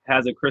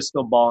has a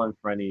crystal ball in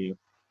front of you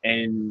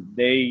and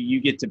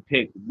you get to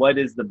pick what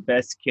is the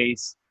best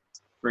case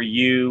for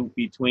you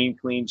between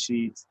Clean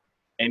Sheets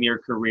and your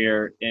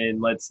career in,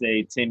 let's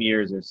say, 10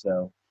 years or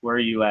so. Where are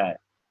you at?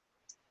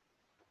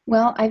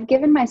 Well, I've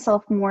given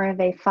myself more of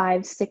a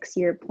 5-6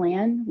 year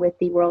plan with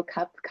the World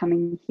Cup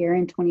coming here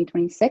in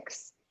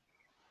 2026.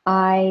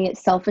 I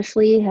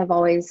selfishly have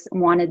always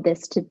wanted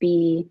this to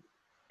be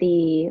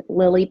the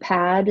lily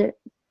pad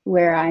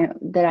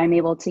that I'm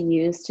able to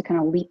use to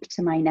kind of leap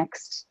to my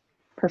next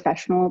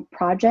professional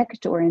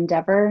project or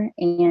endeavor.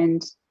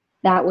 And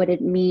that would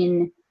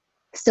mean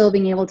still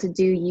being able to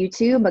do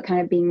YouTube, but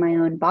kind of being my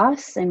own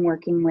boss and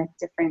working with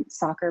different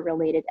soccer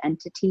related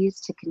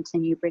entities to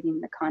continue bringing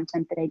the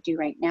content that I do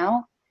right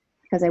now.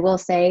 Because I will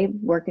say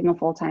working a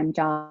full-time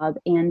job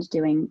and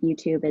doing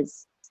YouTube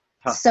is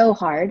so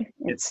hard.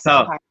 It's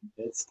tough. Hard.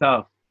 It's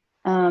tough.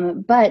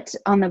 But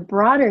on the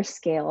broader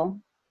scale,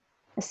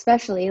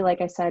 especially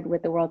like I said,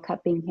 with the World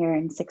Cup being here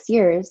in 6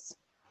 years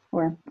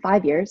or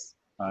 5 years,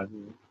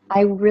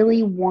 I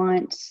really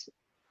want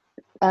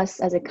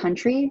us as a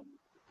country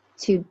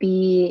to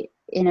be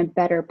in a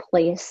better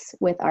place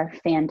with our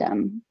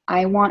fandom.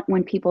 I want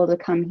when people to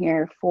come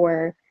here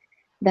for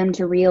them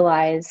to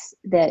realize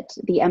that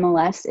the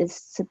MLS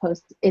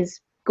is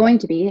going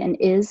to be and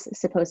is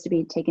supposed to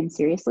be taken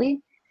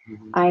seriously.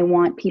 Mm-hmm. I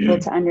want people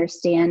to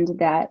understand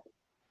that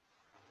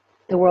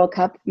the World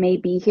Cup may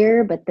be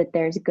here, but that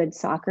there's good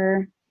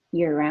soccer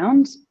year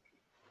round.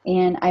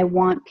 And I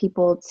want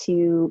people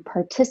to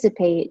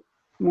participate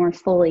more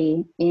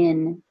fully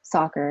in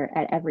soccer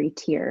at every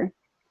tier.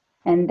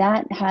 And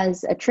that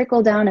has a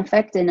trickle down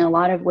effect in a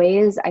lot of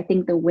ways. I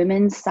think the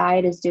women's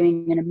side is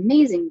doing an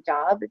amazing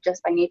job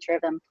just by nature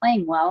of them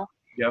playing well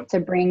to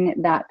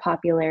bring that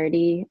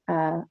popularity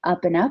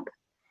up and up.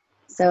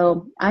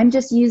 So I'm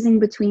just using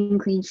Between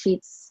Clean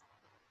Sheets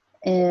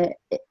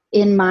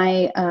in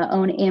my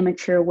own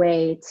amateur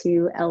way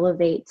to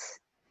elevate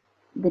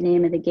the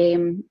name of the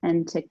game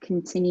and to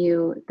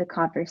continue the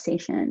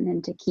conversation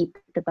and to keep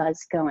the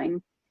buzz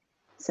going.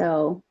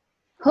 So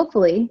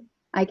hopefully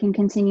I can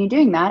continue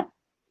doing that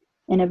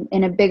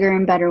in a bigger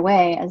and better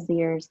way as the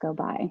years go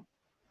by.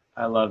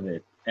 I love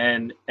it.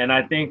 And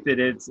I think that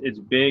it's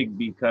big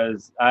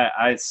because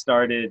I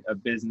started a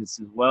business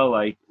as well,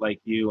 like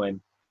you, and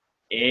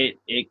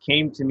it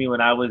came to me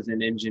when I was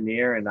an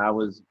engineer and I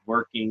was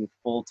working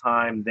full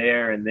time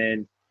there. And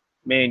then,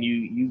 man,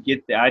 you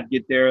get there, I'd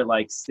get there at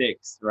like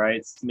 6,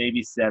 right?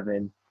 Maybe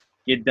 7,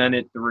 get done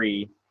at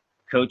 3,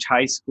 coach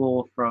high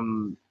school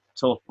from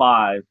till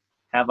 5,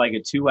 have like a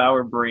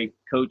 2-hour break,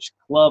 coach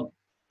club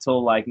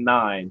till like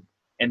 9.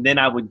 And then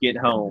I would get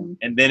home,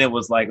 and then it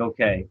was like,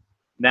 okay,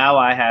 now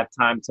I have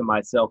time to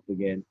myself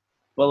again.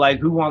 But like,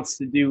 who wants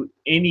to do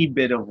any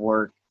bit of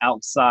work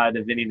outside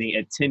of anything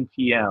at 10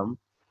 p.m.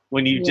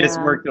 when you just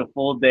worked a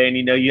full day and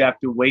you know you have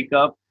to wake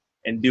up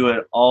and do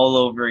it all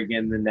over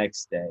again the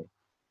next day?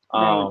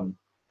 Right.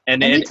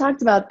 And we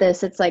talked about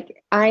this. It's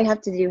like I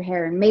have to do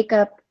hair and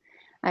makeup.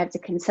 I have to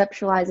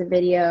conceptualize a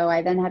video.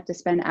 I then have to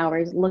spend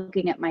hours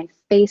looking at my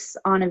face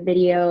on a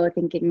video,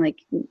 thinking like,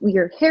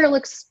 your hair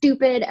looks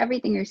stupid.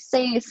 Everything you're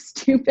saying is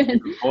stupid.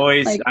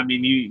 Voice. Like, I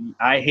mean,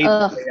 I hate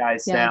the way I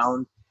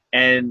sound.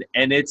 And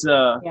it's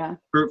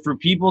for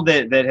people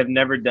that have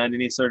never done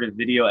any sort of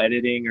video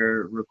editing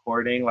or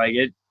recording, like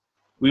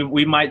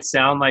we might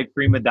sound like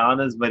prima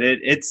donnas, but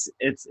it's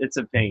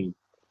a pain.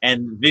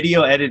 And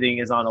video editing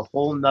is on a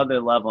whole nother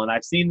level. And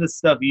I've seen the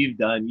stuff you've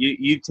done.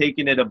 You've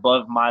taken it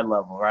above my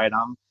level, right?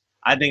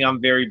 I think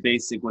I'm very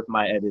basic with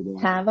my editing.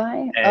 Have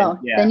I? And,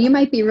 then you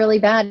might be really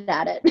bad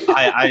at it.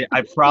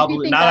 I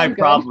probably not. I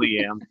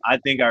probably am. I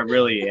think I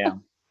really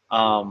am.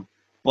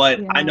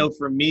 But I know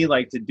for me,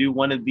 like to do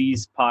one of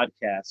these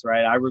podcasts,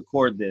 right? I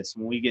record this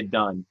when we get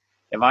done.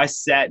 If I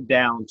sat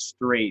down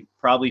straight,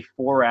 probably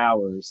 4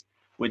 hours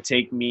would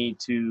take me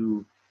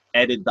to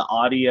edit the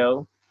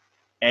audio,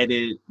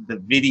 edit the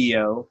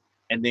video,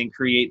 and then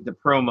create the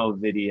promo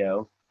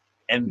video,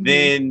 and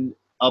then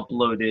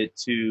upload it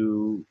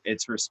to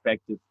its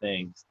respective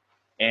things.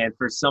 And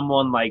for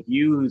someone like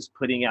you who's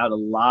putting out a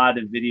lot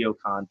of video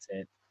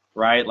content,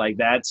 right? Like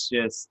that's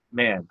just,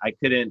 man, I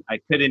couldn't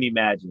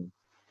imagine.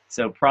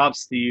 So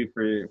props to you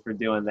for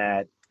doing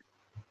that.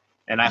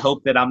 And I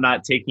hope that I'm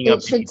not taking up.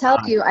 It should tell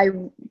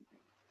you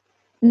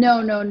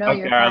No, okay,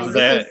 you're fine.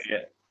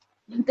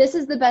 This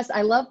is the best.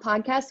 I love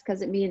podcasts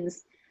because it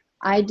means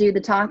I do the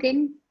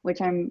talking,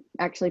 which I'm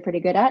actually pretty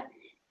good at.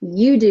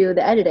 You do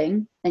the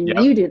editing, and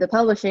you do the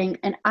publishing,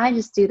 and I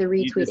just do the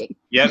retweeting.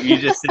 You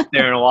just sit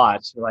there and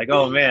watch. You're like,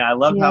 oh man, I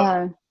love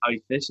how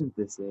efficient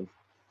this is.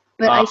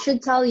 But I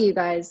should tell you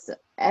guys,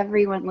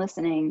 everyone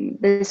listening,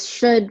 this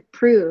should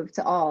prove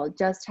to all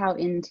just how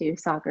into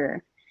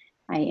soccer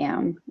I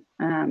am.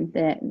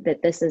 That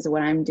this is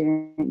what I'm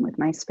doing with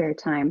my spare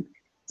time.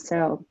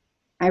 So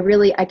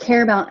I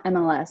care about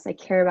MLS. I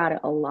care about it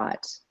a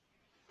lot.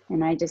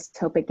 And I just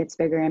hope it gets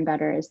bigger and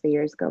better as the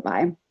years go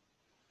by.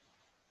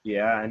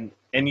 Yeah,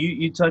 and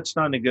you touched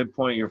on a good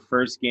point. Your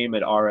first game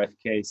at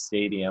RFK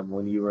Stadium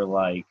when you were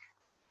like,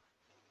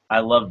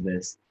 I love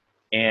this.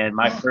 And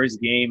my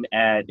first game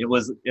it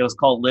was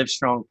called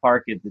Livestrong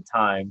Park at the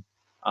time,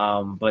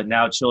 but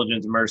now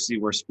Children's Mercy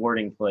were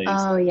Sporting Place.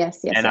 Oh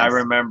yes. And I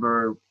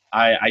remember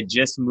I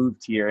just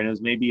moved here, and it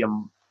was maybe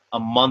a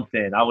month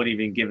in. I wouldn't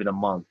even give it a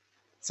month.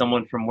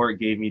 Someone from work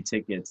gave me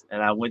tickets,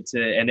 and I went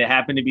to, and it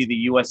happened to be the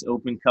U.S.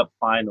 Open Cup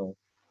final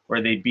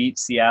where they beat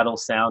Seattle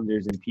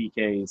Sounders in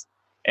PKs.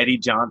 Eddie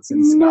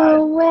Johnson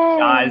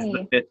skies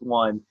the 5th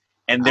one,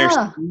 and they're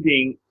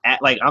shooting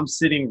at, like, I'm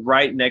sitting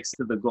right next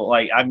to the goal.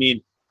 Like, I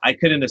mean, I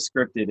couldn't have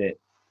scripted it.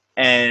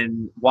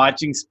 And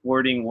watching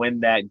Sporting win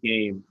that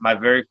game, my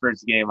very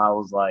first game, I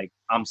was like,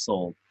 I'm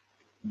sold.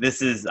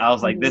 This is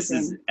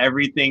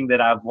everything that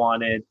I've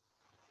wanted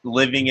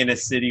living in a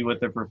city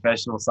with a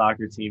professional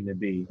soccer team to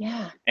be.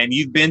 Yeah. And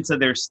you've been to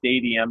their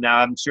stadium. Now,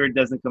 I'm sure it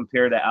doesn't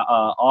compare to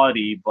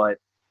Audi, but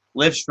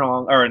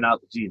Livestrong.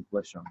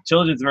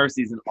 Children's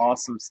Mercy is an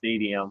awesome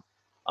stadium.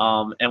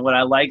 And what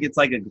I like, it's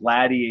like a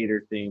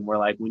gladiator theme where,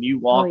 like, when you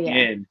walk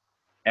in,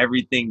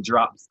 everything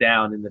drops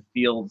down in the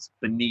fields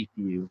beneath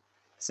you.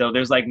 So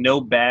there's like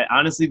no bad.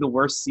 Honestly, the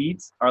worst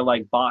seats are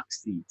like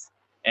box seats,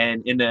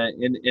 and in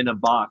a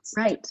box,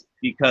 right?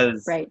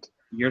 Because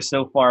you're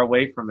so far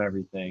away from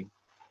everything.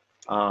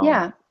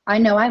 I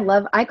know.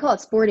 I call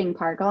it Sporting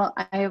Park.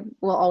 I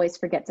will always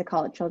forget to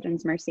call it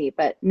Children's Mercy,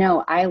 but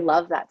no, I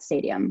love that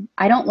stadium.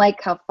 I don't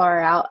like how far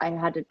out I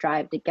had to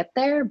drive to get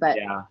there, but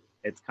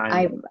It's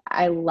kind of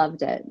I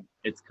loved it.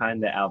 it's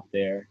kind of out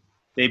there.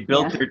 They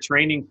built Yeah. their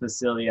training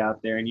facility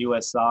out there in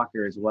U.S.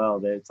 Soccer as well.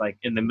 That it's like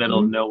in the middle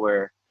of Mhm.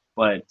 nowhere,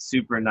 but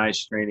super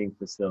nice training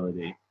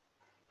facility.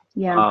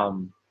 Yeah.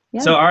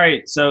 Yeah. So all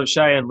right, so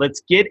Cheyenne,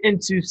 let's get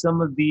into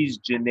some of these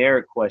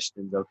generic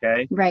questions,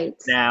 okay? Right.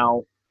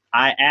 Now,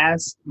 I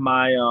asked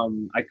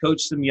I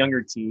coached some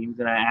younger teams,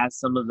 and I asked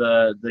some of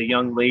the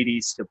young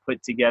ladies to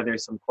put together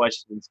some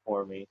questions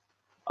for me.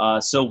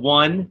 So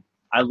one,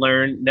 I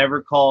learned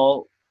never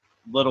call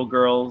little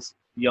girls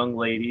young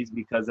ladies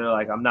because they're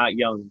like, I'm not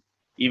young.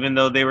 Even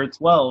though they were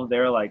 12, they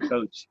were like,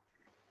 Coach,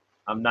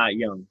 I'm not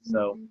young.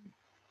 So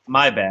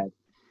my bad.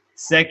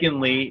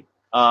 Secondly,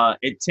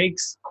 it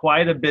takes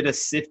quite a bit of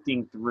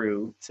sifting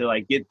through to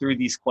like get through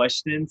these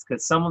questions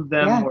because some of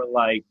them Yeah. were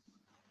like,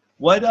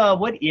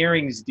 what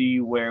earrings do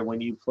you wear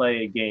when you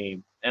play a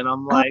game? And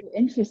I'm Oh, like,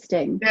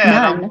 interesting. yeah, and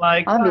I'm None,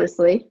 like,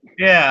 obviously.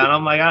 yeah, and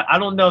I'm like, I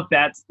don't know if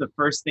that's the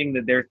first thing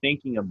that they're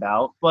thinking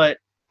about, but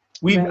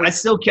I Right.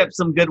 still kept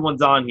some good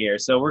ones on here.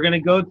 So we're gonna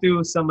go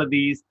through some of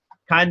these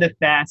kind of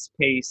fast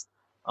paced.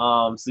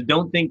 So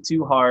don't think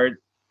too hard,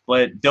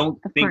 but don't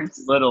Of think too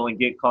course. little and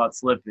get caught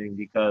slipping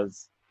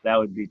because that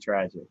would be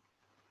tragic.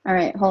 All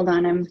right, hold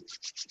on.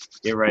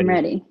 Get I'm ready.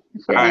 ready. I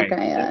feel All like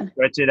right, I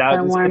stretch it out.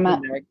 gotta Just warm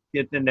up.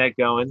 get the neck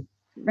going.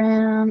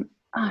 All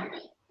right.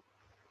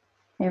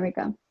 There we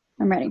go.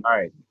 I'm ready. All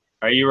right,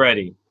 are you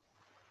ready?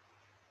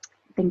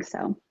 I think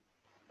so.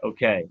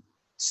 Okay.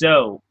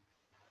 So,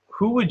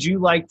 who would you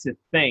like to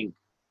thank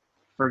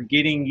for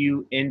getting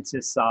you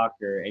into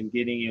soccer and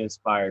getting you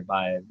inspired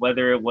by it?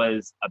 Whether it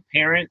was a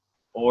parent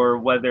or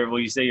whether, well,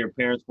 you say your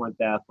parents weren't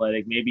that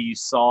athletic. Maybe you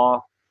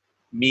saw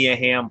Mia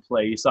Hamm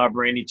play. You saw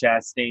Brandy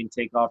Chastain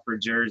take off her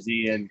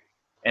jersey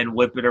and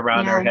whip it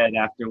around her Yeah. head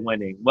after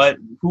winning.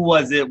 Who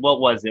was it? What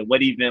was it?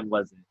 What event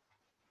was it?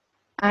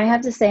 I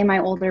have to say my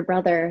older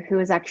brother, who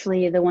was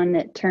actually the one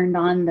that turned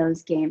on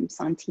those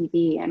games on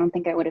TV. I don't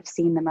think I would have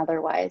seen them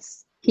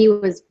otherwise. He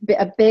was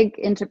a big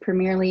into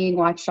Premier League,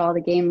 watched all the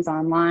games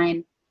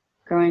online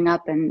growing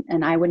up,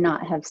 and I would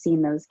not have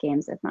seen those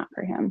games if not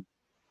for him.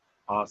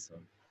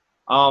 Awesome.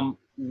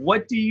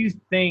 What do you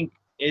think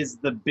is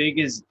the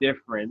biggest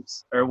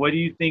difference, or what do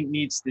you think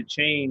needs to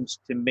change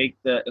to make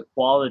the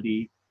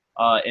equality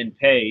in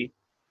pay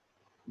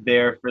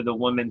there for the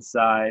women's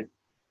side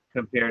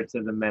compared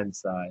to the men's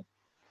side?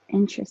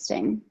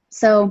 Interesting.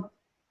 So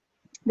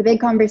the big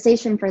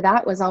conversation for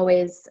that was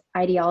always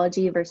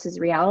ideology versus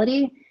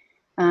reality.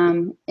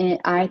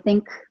 I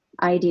think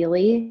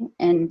ideally,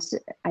 and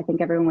I think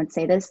everyone would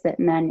say this, that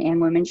men and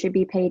women should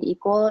be paid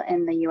equal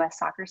in the US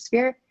soccer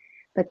sphere.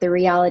 But the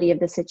reality of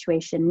the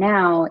situation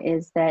now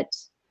is that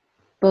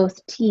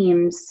both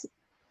teams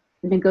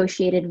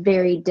negotiated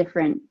very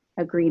different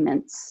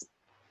agreements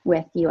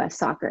with US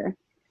soccer.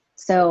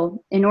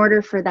 So in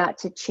order for that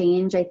to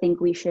change, I think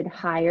we should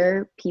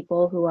hire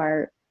people who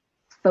are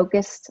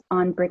focused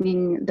on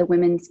bringing the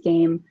women's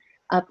game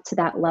up to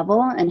that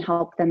level and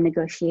help them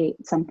negotiate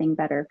something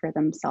better for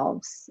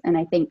themselves. And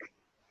I think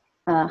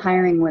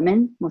hiring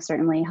women will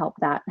certainly help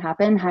that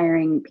happen.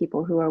 Hiring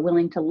people who are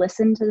willing to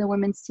listen to the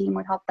women's team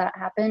would help that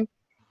happen.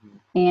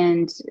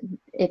 And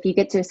if you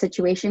get to a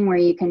situation where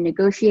you can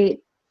negotiate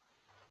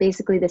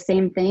basically the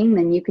same thing,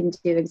 then you can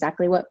do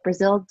exactly what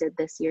Brazil did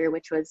this year,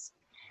 which was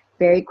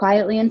very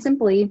quietly and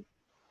simply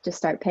just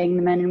start paying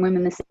the men and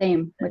women the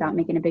same without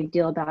making a big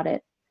deal about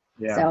it.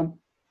 Yeah. So,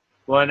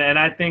 well, and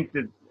I think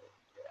that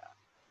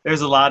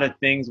there's a lot of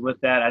things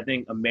with that. I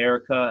think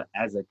America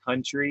as a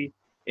country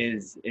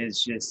is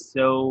just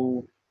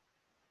so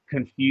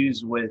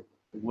confused with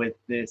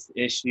this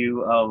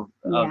issue of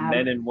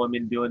men and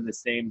women doing the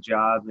same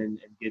job and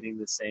getting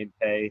the same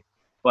pay.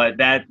 But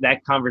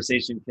that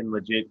conversation can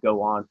legit go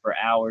on for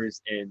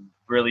hours in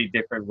really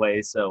different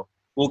ways. So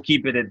we'll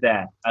keep it at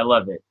that. I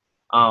love it.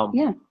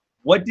 yeah.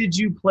 What did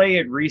you play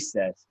at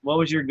recess? What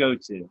was your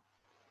go-to?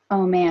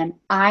 Oh man,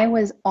 I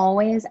was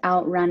always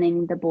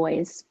outrunning the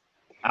boys.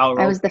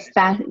 I was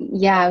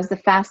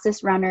the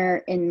fastest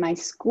runner in my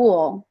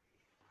school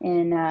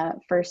in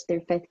first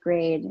through fifth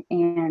grade,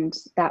 and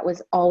that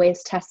was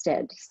always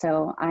tested.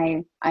 So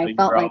I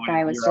felt like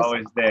I was just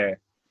always there.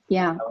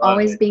 Yeah,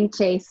 always being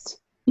chased.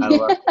 I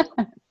love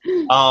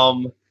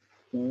it.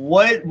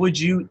 What would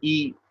you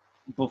eat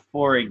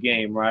before a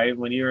game, right?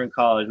 When you were in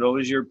college, what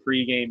was your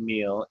pregame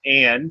meal?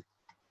 And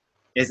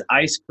is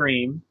ice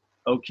cream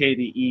okay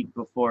to eat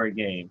before a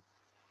game?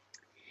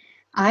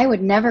 I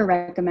would never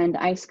recommend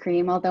ice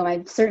cream, although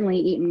I've certainly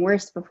eaten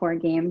worse before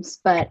games.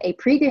 But a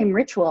pregame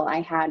ritual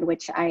I had,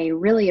 which I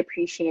really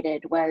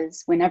appreciated,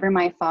 was whenever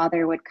my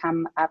father would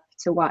come up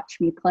to watch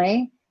me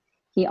play,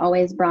 he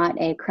always brought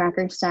a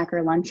Cracker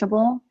Stacker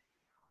Lunchable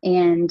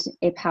and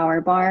a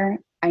Power Bar.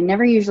 I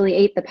never usually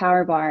ate the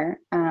Power Bar,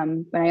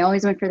 but I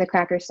always went for the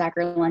Cracker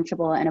Stacker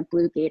Lunchable and a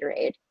blue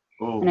Gatorade.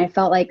 Ooh. And I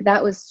felt like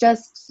that was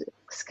just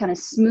kind of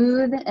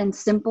smooth and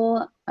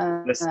simple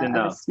of a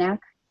snack.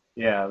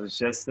 Yeah, it was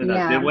just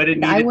enough. Yeah,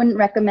 I wouldn't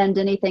recommend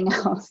anything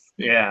else.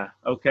 Yeah,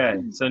 okay.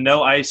 So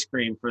no ice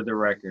cream for the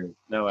record.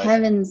 No ice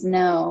Heavens,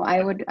 no.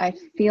 I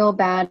feel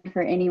bad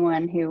for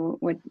anyone who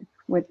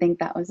would think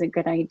that was a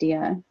good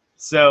idea.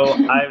 So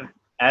I've,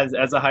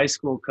 as a high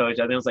school coach,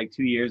 I think it was like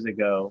 2 years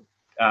ago.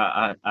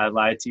 I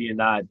lied to you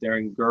not,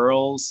 during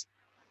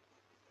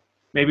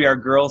maybe our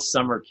girls'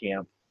 summer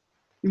camp.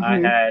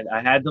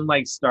 I had them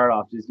like start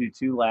off, just do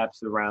 2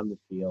 laps around the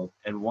field,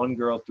 and one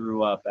girl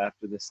threw up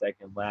after the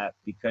second lap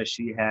because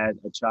she had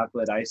a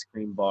chocolate ice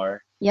cream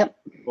bar. Yep.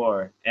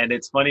 Before. And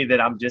it's funny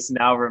that I'm just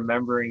now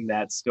remembering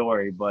that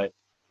story, but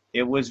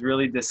it was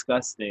really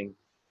disgusting.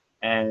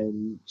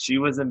 And she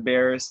was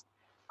embarrassed.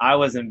 I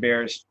was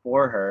embarrassed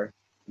for her.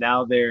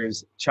 Now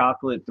there's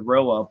chocolate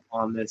throw up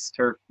on this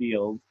turf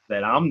field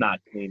that I'm not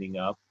cleaning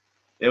up.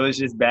 It was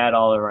just bad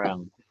all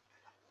around.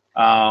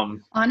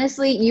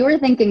 Honestly, you were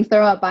thinking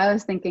throw up. I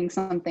was thinking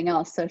something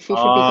else. So she should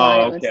be glad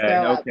it was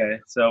throw up. Okay.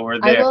 So we're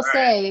there. I will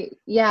say,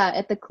 yeah,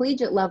 at the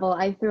collegiate level,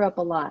 I threw up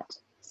a lot.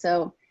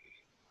 So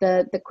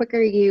the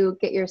quicker you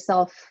get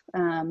yourself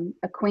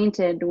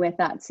acquainted with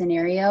that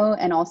scenario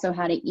and also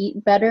how to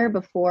eat better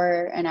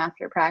before and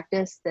after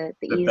practice, the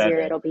easier better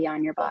it'll be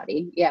on your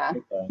body. Yeah.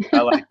 Okay.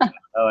 I like that.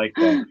 I like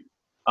that.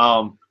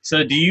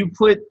 So do you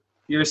put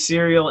your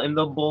cereal in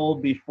the bowl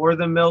before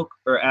the milk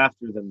or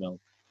after the milk?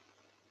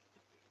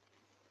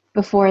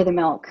 Before the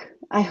milk.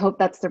 I hope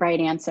that's the right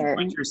answer.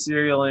 Put your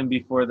cereal in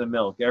before the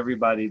milk.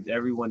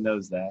 Everyone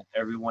knows that.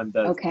 Everyone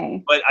does.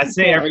 Okay. But I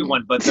say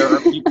everyone, but there are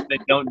people that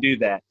don't do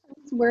that. I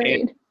was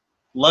worried. And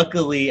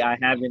luckily, I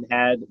haven't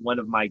had one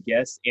of my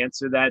guests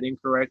answer that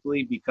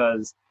incorrectly,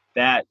 because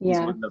that is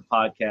when the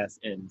podcast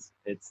ends.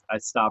 I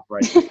stop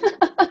right there.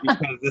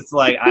 Because it's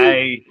like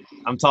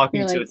I'm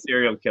talking to a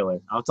serial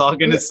killer. I'm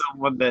talking to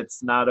someone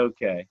that's not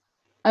okay.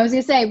 I was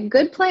going to say,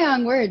 good play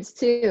on words,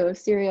 too,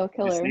 serial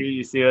killer.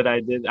 You see what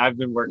I did? I've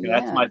been working. Yeah.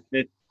 That's my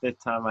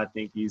fifth time, I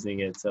think, using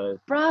it. So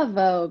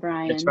bravo,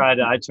 Brian. I try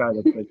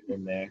to put it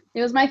in there.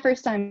 It was my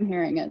first time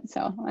hearing it,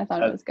 so I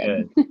thought it was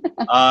good.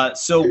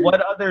 So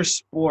what other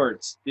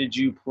sports did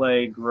you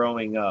play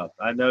growing up?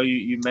 I know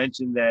you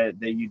mentioned that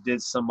you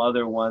did some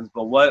other ones,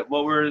 but what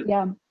were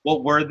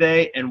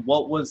they, and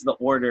what was the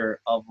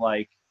order of,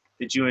 like,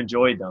 did you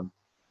enjoy them?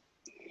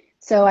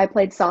 So I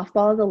played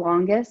softball the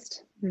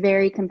longest.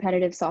 Very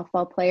competitive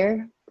softball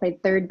player.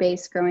 Played third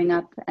base growing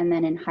up, and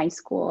then in high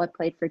school I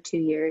played for 2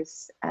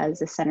 years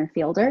as a center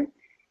fielder.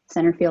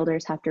 Center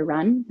fielders have to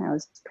run. I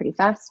was pretty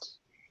fast.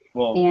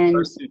 Well,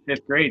 first through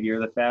 5th grade,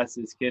 you're the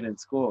fastest kid in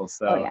school,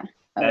 so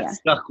that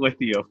stuck with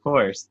you, of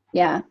course.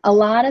 Yeah, a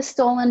lot of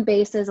stolen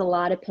bases, a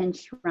lot of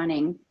pinch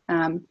running.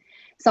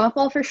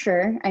 Softball for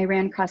sure. I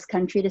ran cross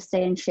country to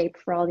stay in shape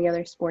for all the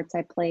other sports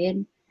I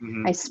played.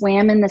 Mm-hmm. I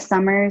swam in the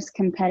summers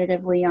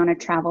competitively on a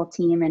travel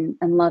team and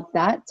loved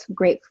that.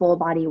 Great full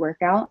body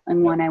workout,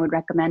 and one I would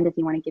recommend if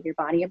you want to give your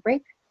body a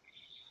break.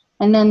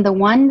 And then the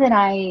one that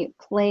I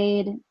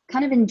played,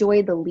 kind of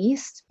enjoyed the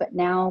least, but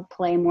now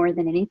play more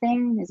than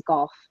anything, is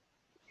golf.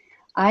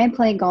 I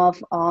play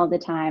golf all the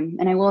time.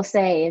 And I will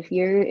say, if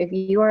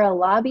you are a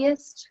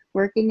lobbyist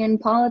working in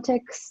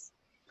politics,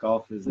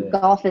 golf is it.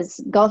 Golf is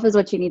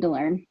what you need to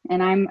learn.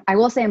 And I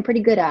will say I'm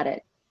pretty good at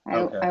it.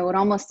 I would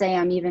almost say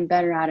I'm even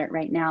better at it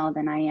right now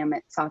than I am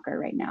at soccer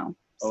right now.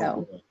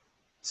 So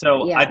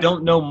I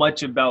don't know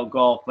much about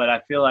golf, but I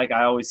feel like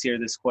I always hear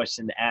this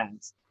question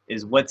asked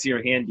is, what's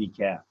your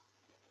handicap?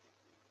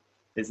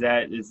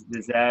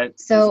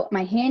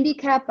 My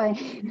handicap,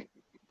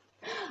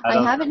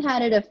 I haven't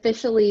had it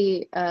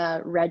officially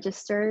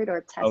registered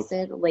or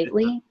tested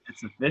lately.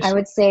 It's official. I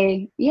would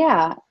say,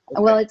 yeah.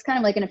 Okay. Well, it's kind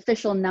of like an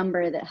official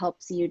number that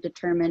helps you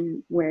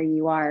determine where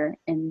you are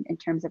in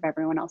terms of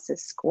everyone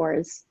else's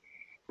scores.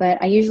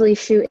 But I usually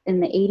shoot in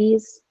the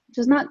 80s, which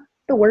is not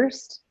the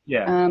worst.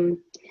 Yeah.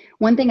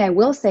 One thing I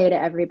will say to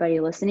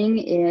everybody listening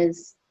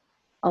is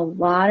a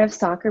lot of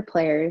soccer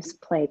players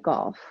play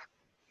golf.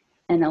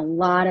 And a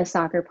lot of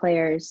soccer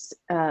players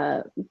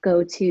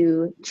go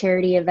to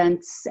charity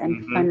events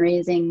and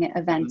fundraising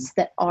events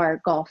that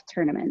are golf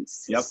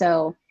tournaments. Yep.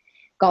 So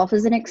golf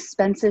is an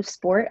expensive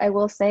sport, I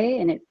will say,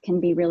 and it can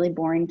be really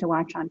boring to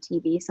watch on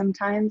TV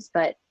sometimes,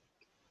 but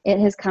it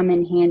has come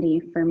in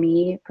handy for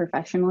me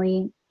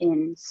professionally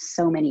in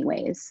so many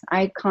ways.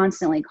 I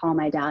constantly call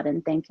my dad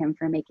and thank him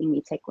for making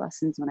me take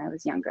lessons when I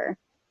was younger.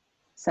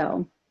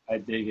 So I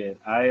dig it.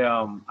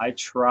 I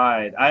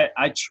tried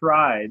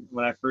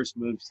when I first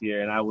moved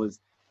here, and I was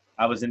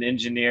an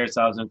engineer,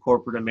 so I was in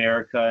corporate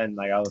America, and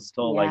like I was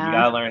told like you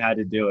gotta learn how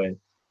to do it.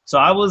 So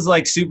I was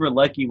like super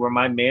lucky where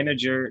my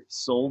manager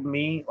sold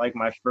me like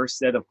my first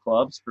set of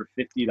clubs for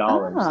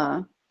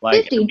 $50.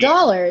 Like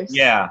 $50.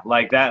 Yeah,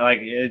 like that.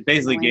 Like it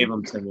basically gave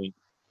them to me,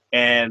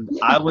 and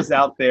I was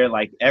out there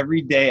like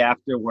every day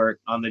after work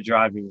on the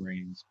driving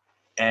range,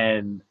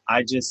 and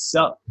I just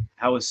sucked.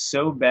 I was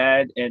so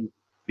bad, and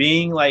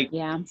being like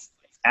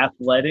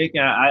athletic,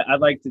 and I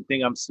like to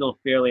think I'm still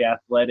fairly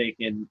athletic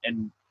and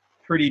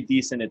pretty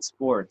decent at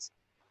sports.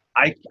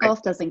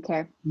 Golf doesn't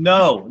care.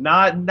 No,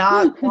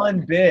 not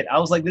one bit. I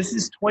was like, this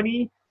is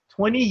 20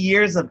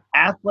 years of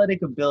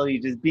athletic ability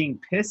just being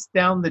pissed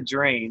down the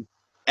drain.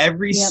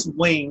 Every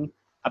swing,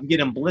 I'm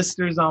getting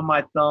blisters on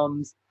my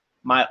thumbs.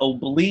 My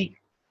oblique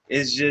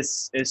is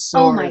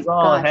sore as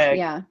all heck.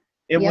 Yeah.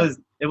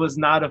 it was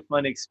not a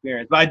fun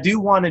experience. But I do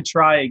want to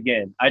try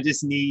again. I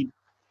just need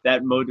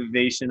that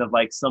motivation of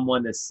like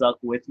someone to suck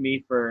with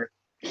me for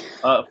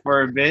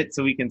a bit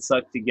so we can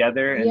suck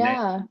together and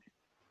then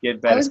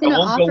get better. I was going to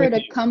offer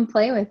to come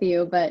play with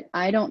you, but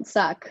I don't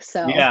suck.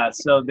 So yeah,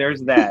 so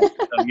there's that.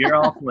 So you're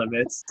off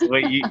limits.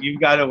 Wait, you've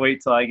got to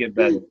wait till I get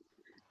better.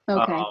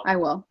 Okay, I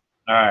will.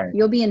 All right.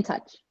 You'll be in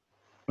touch.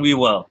 We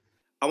will.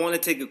 I want to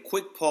take a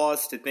quick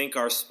pause to thank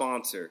our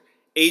sponsor,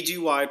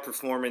 AGY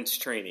Performance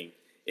Training.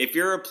 If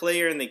you're a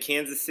player in the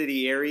Kansas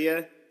City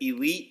area,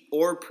 elite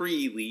or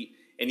pre-elite,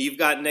 and you've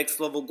got next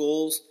level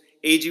goals,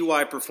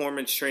 AGY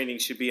Performance Training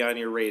should be on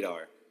your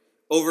radar.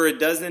 Over a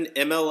dozen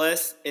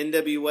MLS,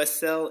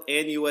 NWSL,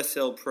 and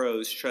USL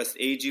pros trust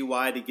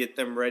AGY to get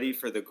them ready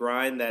for the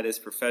grind that is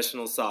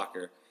professional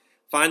soccer.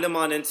 Find them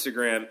on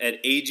Instagram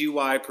at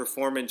AGY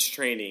Performance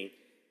Training,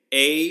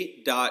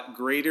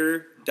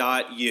 a.greater.u.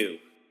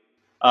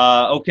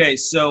 Okay,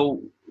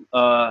 so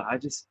I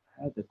just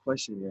had the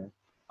question here.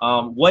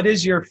 What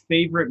is your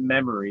favorite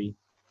memory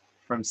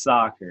from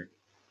soccer?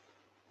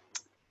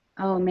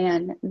 Oh,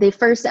 man. The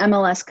first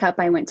MLS Cup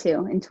I went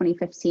to in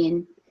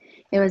 2015.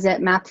 It was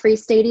at Math-Free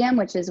Stadium,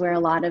 which is where a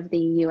lot of the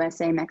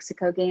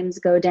USA-Mexico games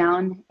go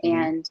down.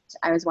 And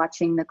I was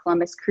watching the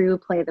Columbus Crew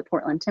play the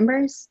Portland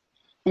Timbers.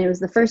 And it was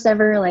the first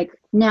ever like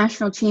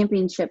national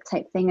championship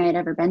type thing I'd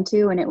ever been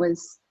to. And it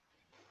was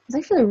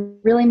actually a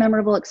really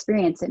memorable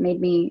experience. It made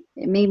me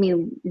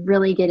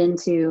really get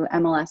into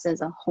MLS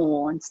as a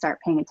whole and start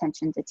paying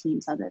attention to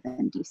teams other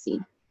than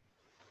DC.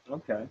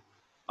 Okay.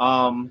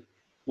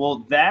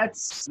 Well,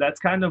 that's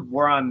kind of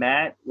where I'm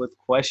at with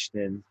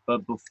questions.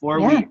 But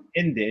before we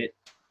end it,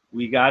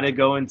 we got to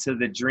go into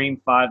the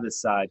Dream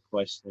 5-a-side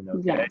question.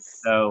 Okay. Yes.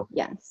 So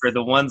for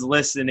the ones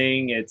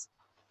listening, it's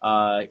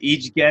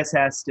each guest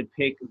has to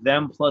pick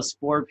them plus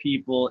 4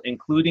 people,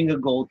 including a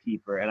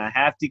goalkeeper. And I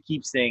have to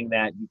keep saying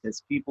that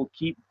because people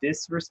keep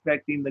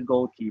disrespecting the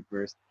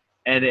goalkeepers.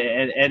 And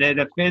it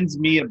offends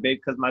me a bit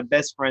because my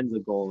best friend's a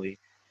goalie.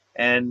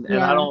 And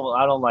I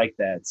don't like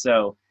that.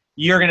 So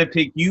you're going to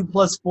pick you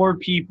plus 4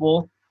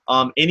 people,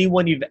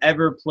 anyone you've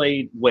ever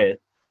played with.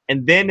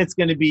 And then it's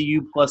going to be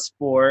you plus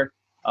 4,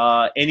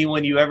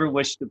 anyone you ever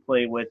wish to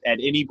play with at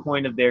any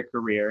point of their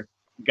career,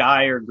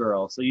 guy or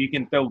girl. So you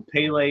can throw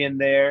Pele in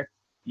there.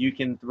 You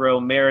can throw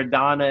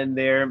Maradona in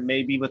there.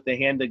 Maybe with the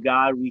hand of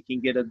God, we can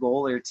get a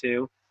goal or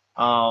two.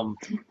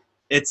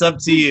 It's up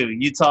to you.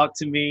 You talk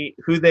to me,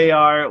 who they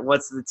are,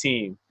 what's the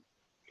team.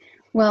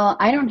 Well,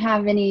 I don't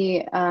have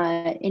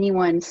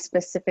anyone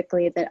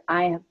specifically that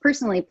I have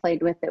personally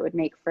played with that would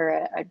make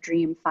for a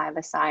Dream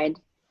 5-a-side.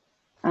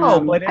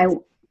 But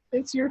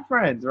it's your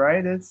friends,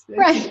 right? It's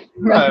right.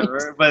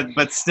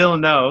 But still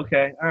no.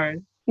 Okay. All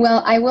right.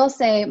 Well, I will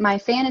say my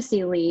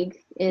fantasy league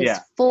is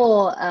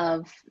full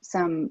of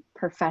some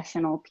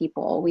professional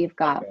people. We've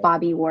got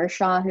Bobby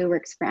Warshaw, who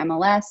works for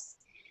MLS,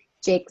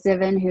 Jake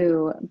Ziven,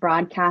 who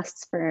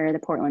broadcasts for the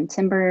Portland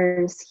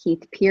Timbers,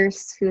 Heath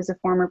Pierce, who's a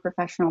former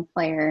professional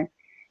player,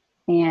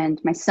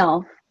 and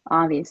myself,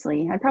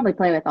 obviously. I'd probably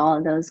play with all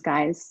of those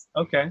guys.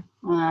 Okay.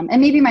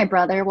 And maybe my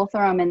brother, we'll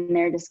throw him in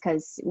there just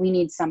because we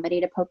need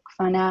somebody to poke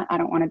fun at. I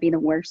don't want to be the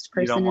worst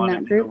person in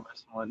that group.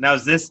 Now,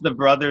 is this the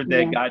brother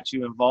that got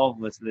you involved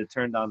with that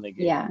turned on the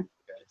game? Yeah. Okay.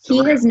 So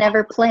he has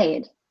never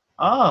played.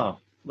 Oh,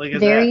 look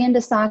at very that.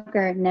 into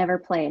soccer, never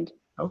played.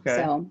 Okay.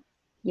 So,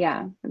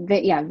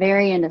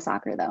 very into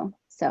soccer, though.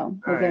 So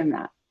we'll give him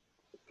that.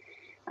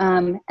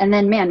 And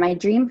then, man, my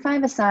Dream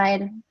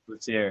 5-a-side.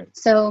 Let's hear it.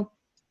 So,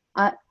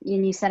 and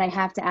you said I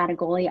have to add a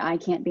goalie. I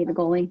can't be the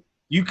goalie.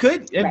 You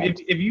could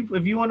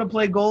if you want to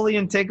play goalie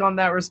and take on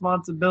that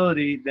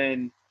responsibility,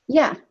 then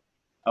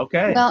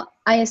okay. Well,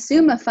 I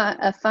assume a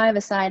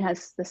 5-a-side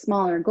has the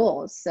smaller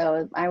goals,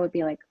 so I would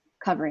be like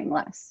covering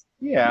less.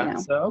 Yeah. You know?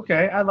 So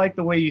okay, I like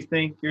the way you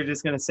think. You're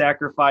just going to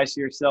sacrifice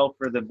yourself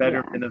for the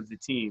betterment of the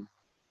team.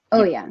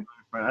 Oh yeah.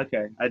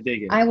 Okay, I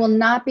dig it. I will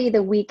not be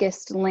the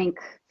weakest link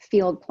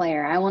field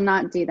player. I will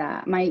not do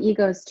that. My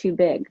ego's too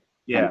big.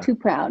 Yeah. I'm too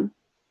proud.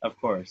 Of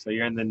course. So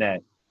you're in the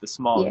net, the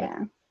small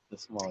net. The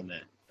small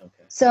net.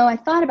 Okay. So I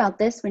thought about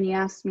this when you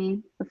asked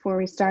me before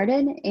we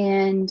started,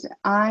 and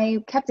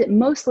I kept it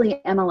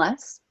mostly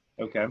MLS.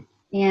 Okay.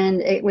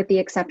 And with the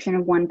exception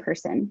of one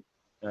person.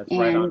 That's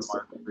right on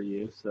market for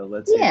you. So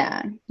let's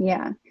Yeah.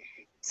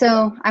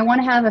 So I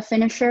want to have a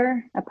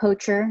finisher, a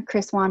poacher.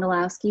 Chris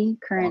Wondolowski,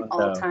 current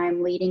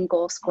all-time leading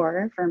goal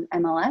scorer from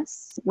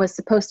MLS, was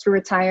supposed to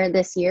retire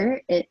this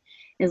year. It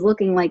is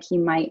looking like he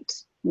might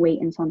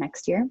wait until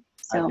next year.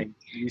 So I think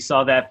you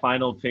saw that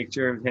final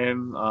picture of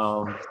him.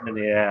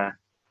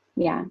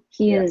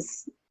 He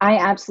is. I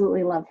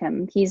absolutely love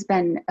him. He's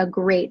been a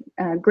great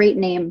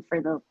name for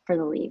the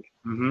league.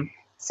 Mm-hmm.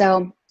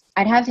 So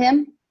I'd have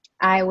him.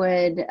 I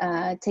would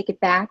take it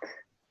back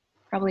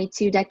probably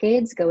 2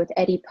 decades. Go with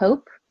Eddie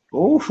Pope,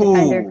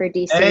 defender for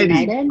DC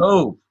United. Eddie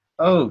Pope.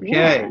 Okay.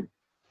 Yeah.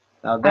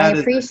 Now that I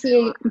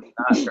appreciate.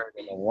 Not heard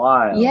in a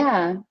while.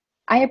 Yeah,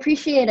 I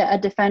appreciate a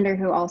defender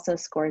who also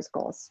scores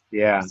goals.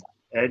 Yeah,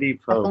 Eddie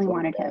Pope. Definitely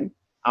wanted him.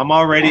 I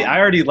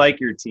already like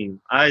your team.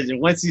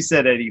 Once you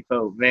said Eddie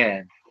Pope,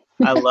 man,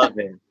 I love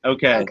it.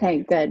 Okay. Okay,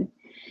 good.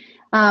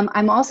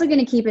 I'm also going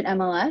to keep it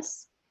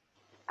MLS.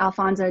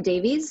 Alphonso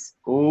Davies.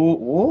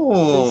 Ooh.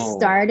 He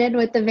started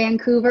with the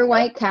Vancouver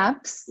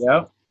Whitecaps.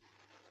 Yep.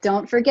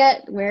 Don't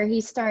forget where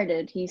he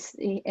started.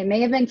 It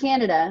may have been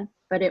Canada,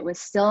 but it was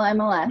still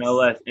MLS.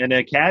 MLS, an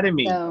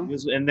academy. So, He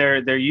was in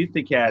their youth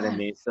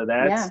academy. So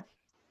that's yeah.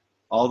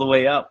 all the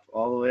way up.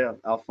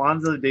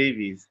 Alphonso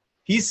Davies.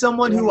 He's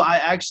someone who I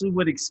actually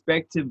would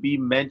expect to be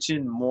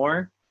mentioned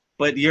more,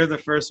 but you're the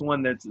first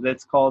one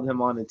that's called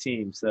him on the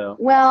team. So,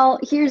 well,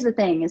 here's the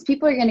thing: is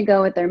people are going to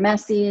go with their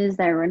Messis,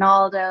 their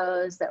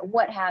Ronaldos, that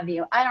what have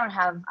you. I don't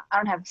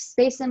have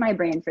space in my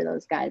brain for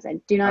those guys. I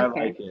do not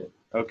care. I like it.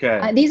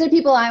 Okay. These are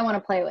people I want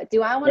to play with.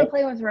 Do I want to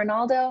play with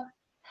Ronaldo?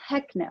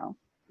 Heck no.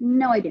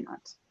 No, I do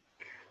not.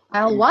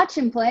 I'll watch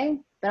him play,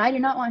 but I do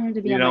not want him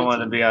to be on my team. You don't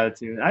want to be on the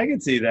team. I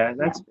can see that.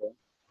 That's cool.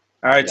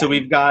 All right, so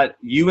we've got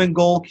you and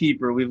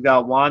goalkeeper. We've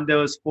got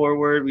Wando as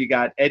forward. We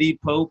got Eddie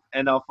Pope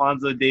and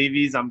Alphonso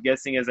Davies, I'm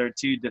guessing, as our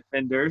two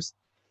defenders.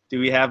 Do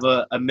we have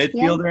a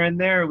midfielder in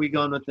there, or are we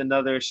going with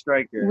another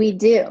striker? We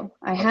do.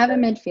 I have a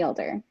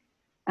midfielder.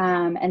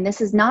 And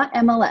this is not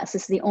MLS.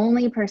 This is the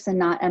only person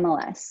not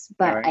MLS.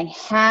 But I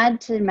had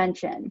to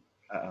mention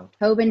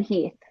Tobin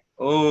Heath,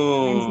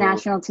 men's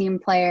national team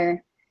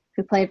player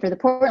who played for the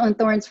Portland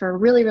Thorns for a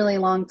really, really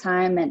long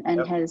time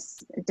and has,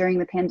 during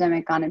the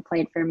pandemic, gone and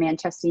played for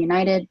Manchester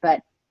United, but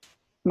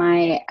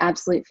my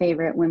absolute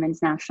favorite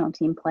women's national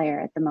team player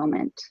at the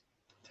moment.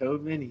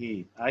 Tobin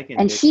Heath.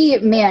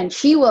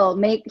 She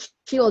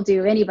will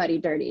do anybody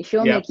dirty.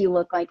 She'll make you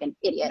look like an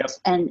idiot,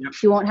 and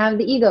she won't have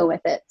the ego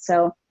with it.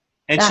 So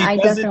I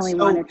definitely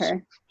wanted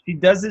her. She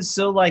does it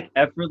so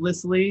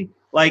effortlessly.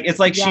 Like it's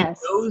like she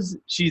knows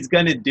she's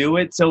gonna do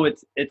it, so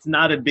it's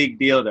not a big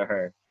deal to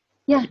her.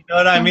 Yeah. You know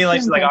what I mean? Like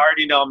she's like, I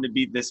already know I'm gonna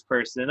beat this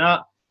person.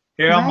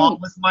 Here I'm on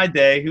with my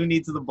day. Who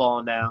needs the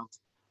ball now?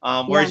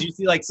 Whereas you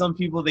see some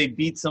people, they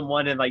beat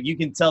someone and you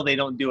can tell they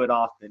don't do it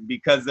often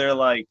because they're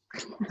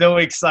so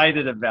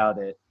excited about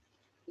it.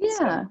 Yeah.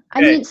 So,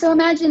 I mean, so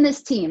imagine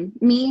this team,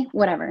 me,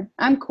 whatever.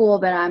 I'm cool,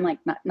 but I'm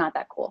not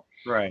that cool.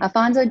 Right.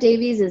 Alphonso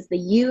Davies is the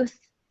youth,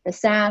 the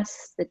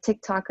sass, the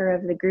TikToker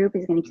of the group.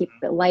 He's going to keep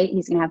it light.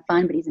 He's going to have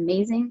fun, but he's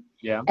amazing.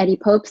 Yeah. Eddie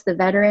Pope's the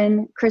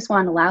veteran. Chris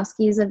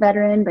Wondolowski is a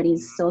veteran, but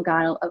he's still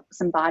got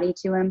some body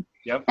to him.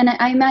 Yep. And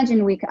I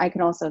imagine I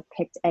could also have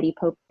picked Eddie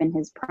Pope in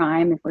his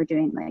prime if we're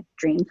doing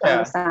dream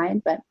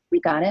side, but we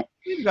got it.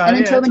 And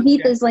then Tobin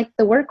Heath is the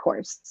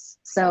workhorse.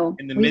 So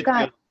we've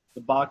got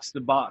the box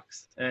to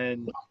box.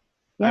 And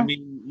I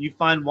mean, you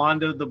find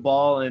Wando the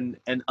ball and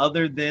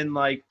other than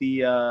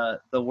the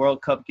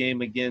World Cup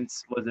game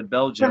against, was it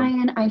Belgium?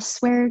 Brian, I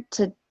swear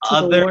to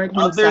the Lord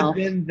himself.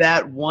 Other than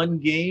that one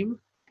game,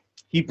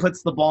 he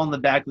puts the ball in the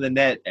back of the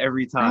net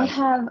every time.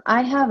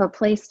 I have a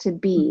place to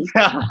be.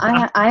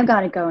 I've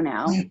got to go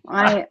now.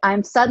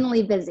 I'm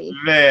suddenly busy.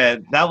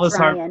 Man, that was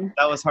Brian.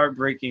 That was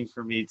heartbreaking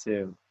for me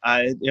too.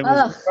 It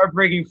was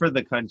heartbreaking for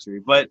the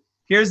country. But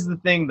here's the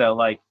thing, though,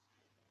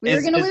 we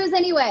were gonna lose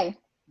anyway.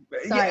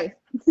 Sorry.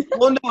 Yeah.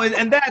 Well, no,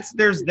 and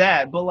there's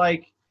that, but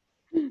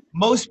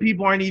most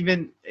people aren't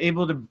even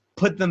able to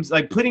put them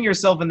putting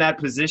yourself in that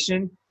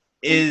position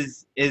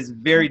is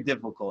very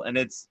difficult, and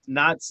it's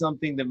not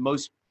something that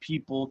most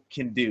people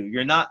can do.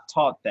 You're not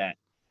taught that.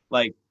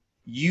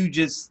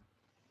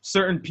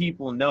 Certain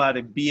people know how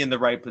to be in the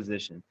right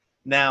position.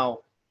 Now,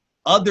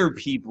 other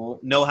people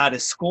know how to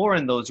score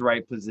in those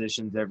right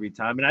positions every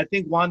time, and I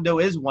think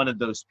Wando is one of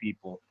those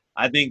people.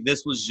 I think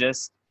this was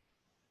just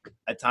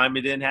a time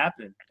it didn't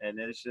happen, and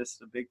it's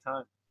just a big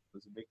time. It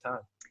was a big time.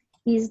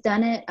 He's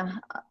done it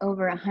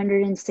over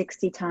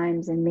 160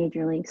 times in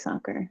Major League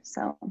Soccer,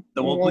 so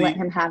we'll let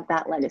him have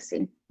that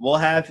legacy.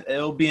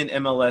 It'll be an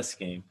MLS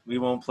game. We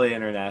won't play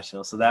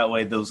international, so that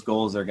way those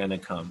goals are going to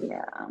come.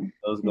 Yeah.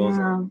 Those goals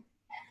are.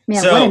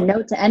 Man, what a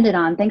note to end it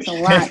on. Thanks a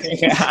lot.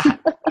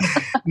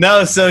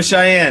 No, so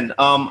Cheyenne,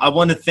 I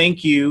want to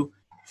thank you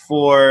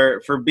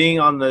for being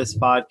on this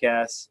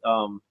podcast.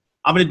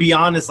 I'm going to be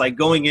honest,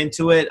 going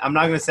into it, I'm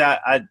not going to say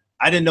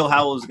I didn't know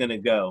how it was going to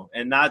go,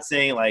 and not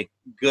saying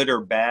good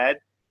or bad,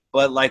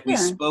 but we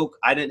spoke,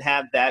 I didn't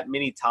have that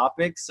many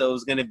topics. So it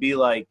was going to be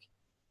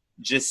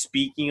just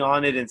speaking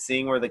on it and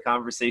seeing where the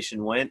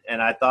conversation went.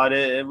 And I thought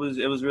it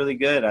was really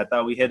good. I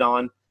thought we hit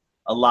on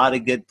a lot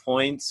of good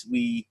points.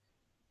 We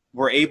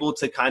were able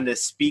to kind of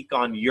speak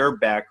on your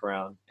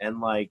background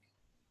and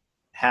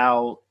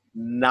how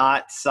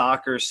not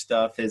soccer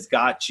stuff has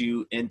got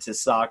you into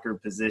soccer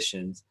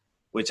positions,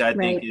 which I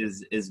think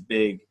is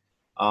big.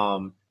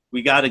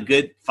 We got a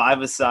good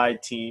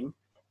 5-a-side team.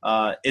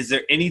 Is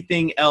there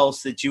anything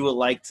else that you would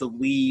like to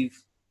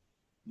leave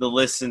the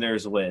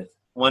listeners with?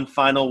 One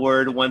final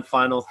word, one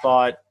final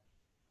thought?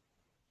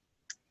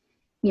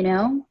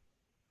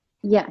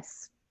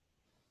 Yes.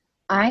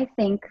 I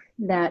think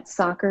that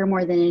soccer,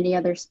 more than any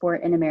other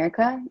sport in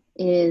America,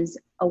 is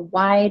a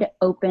wide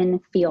open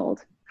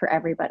field for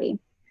everybody.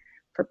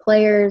 For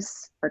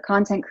players, for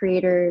content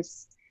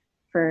creators,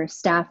 for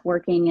staff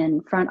working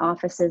in front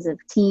offices of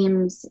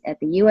teams at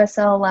the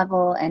USL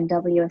level and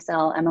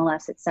WSL,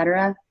 MLS,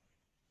 etc.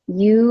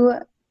 You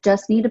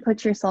just need to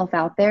put yourself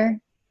out there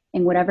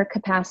in whatever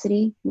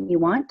capacity you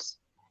want.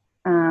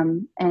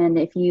 And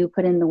if you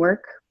put in the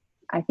work,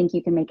 I think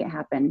you can make it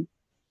happen.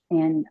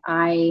 And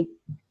I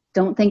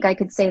don't think I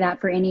could say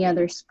that for any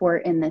other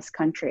sport in this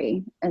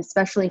country,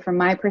 especially from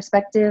my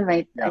perspective.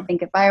 I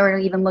think if I were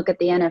to even look at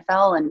the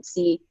NFL and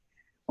see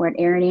what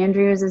Aaron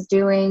Andrews is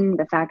doing,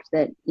 the fact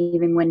that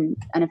even when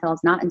NFL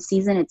is not in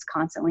season, it's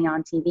constantly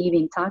on TV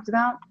being talked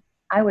about,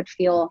 I would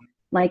feel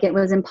like it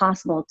was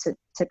impossible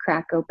to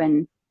crack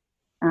open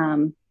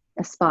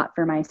a spot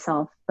for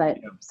myself. But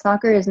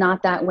soccer is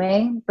not that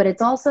way, but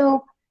it's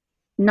also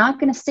not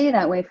going to stay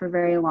that way for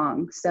very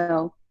long.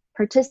 So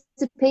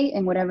participate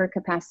in whatever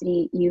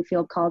capacity you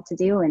feel called to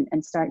do,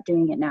 and start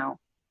doing it now.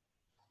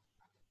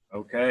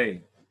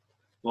 Okay.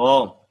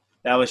 Well,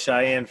 that was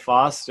Cheyenne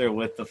Foster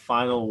with the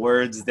final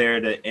words there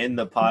to end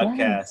the podcast.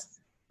 Yes.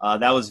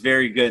 That was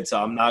very good,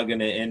 so I'm not going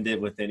to end it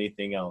with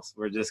anything else.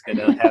 We're just going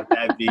to have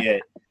that be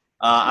it.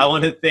 I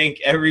want to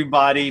thank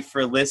everybody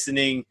for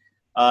listening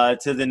to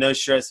the No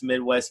Stress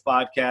Midwest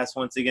podcast.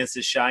 Once again, this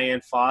is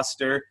Cheyenne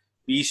Foster.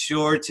 Be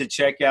sure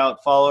to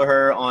follow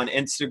her on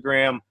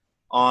Instagram,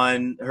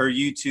 on her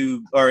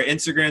YouTube, or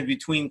Instagram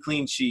Between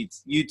Clean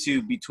Sheets,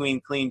 YouTube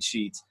Between Clean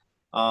Sheets.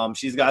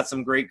 She's got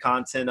some great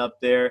content up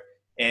there,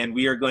 and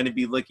we are going to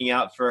be looking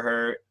out for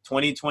her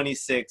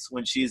 2026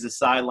 when she's a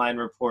sideline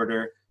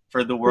reporter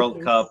for the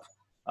World Cup.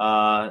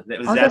 I'll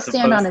just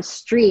stand on a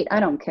street. I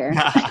don't care.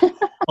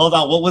 Hold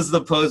on. What was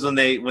the pose when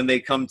they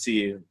come to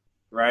you,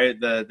 right?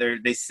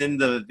 They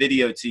send the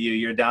video to you.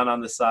 You're down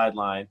on the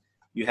sideline.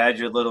 You had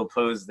your little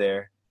pose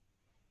there.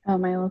 Oh,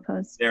 my little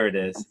pose. There it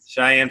is.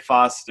 Cheyenne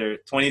Foster,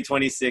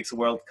 2026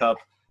 World Cup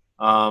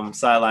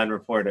sideline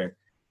reporter.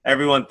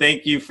 Everyone,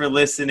 thank you for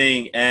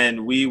listening,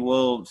 and we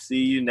will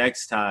see you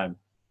next time.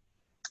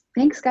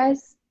 Thanks,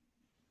 guys.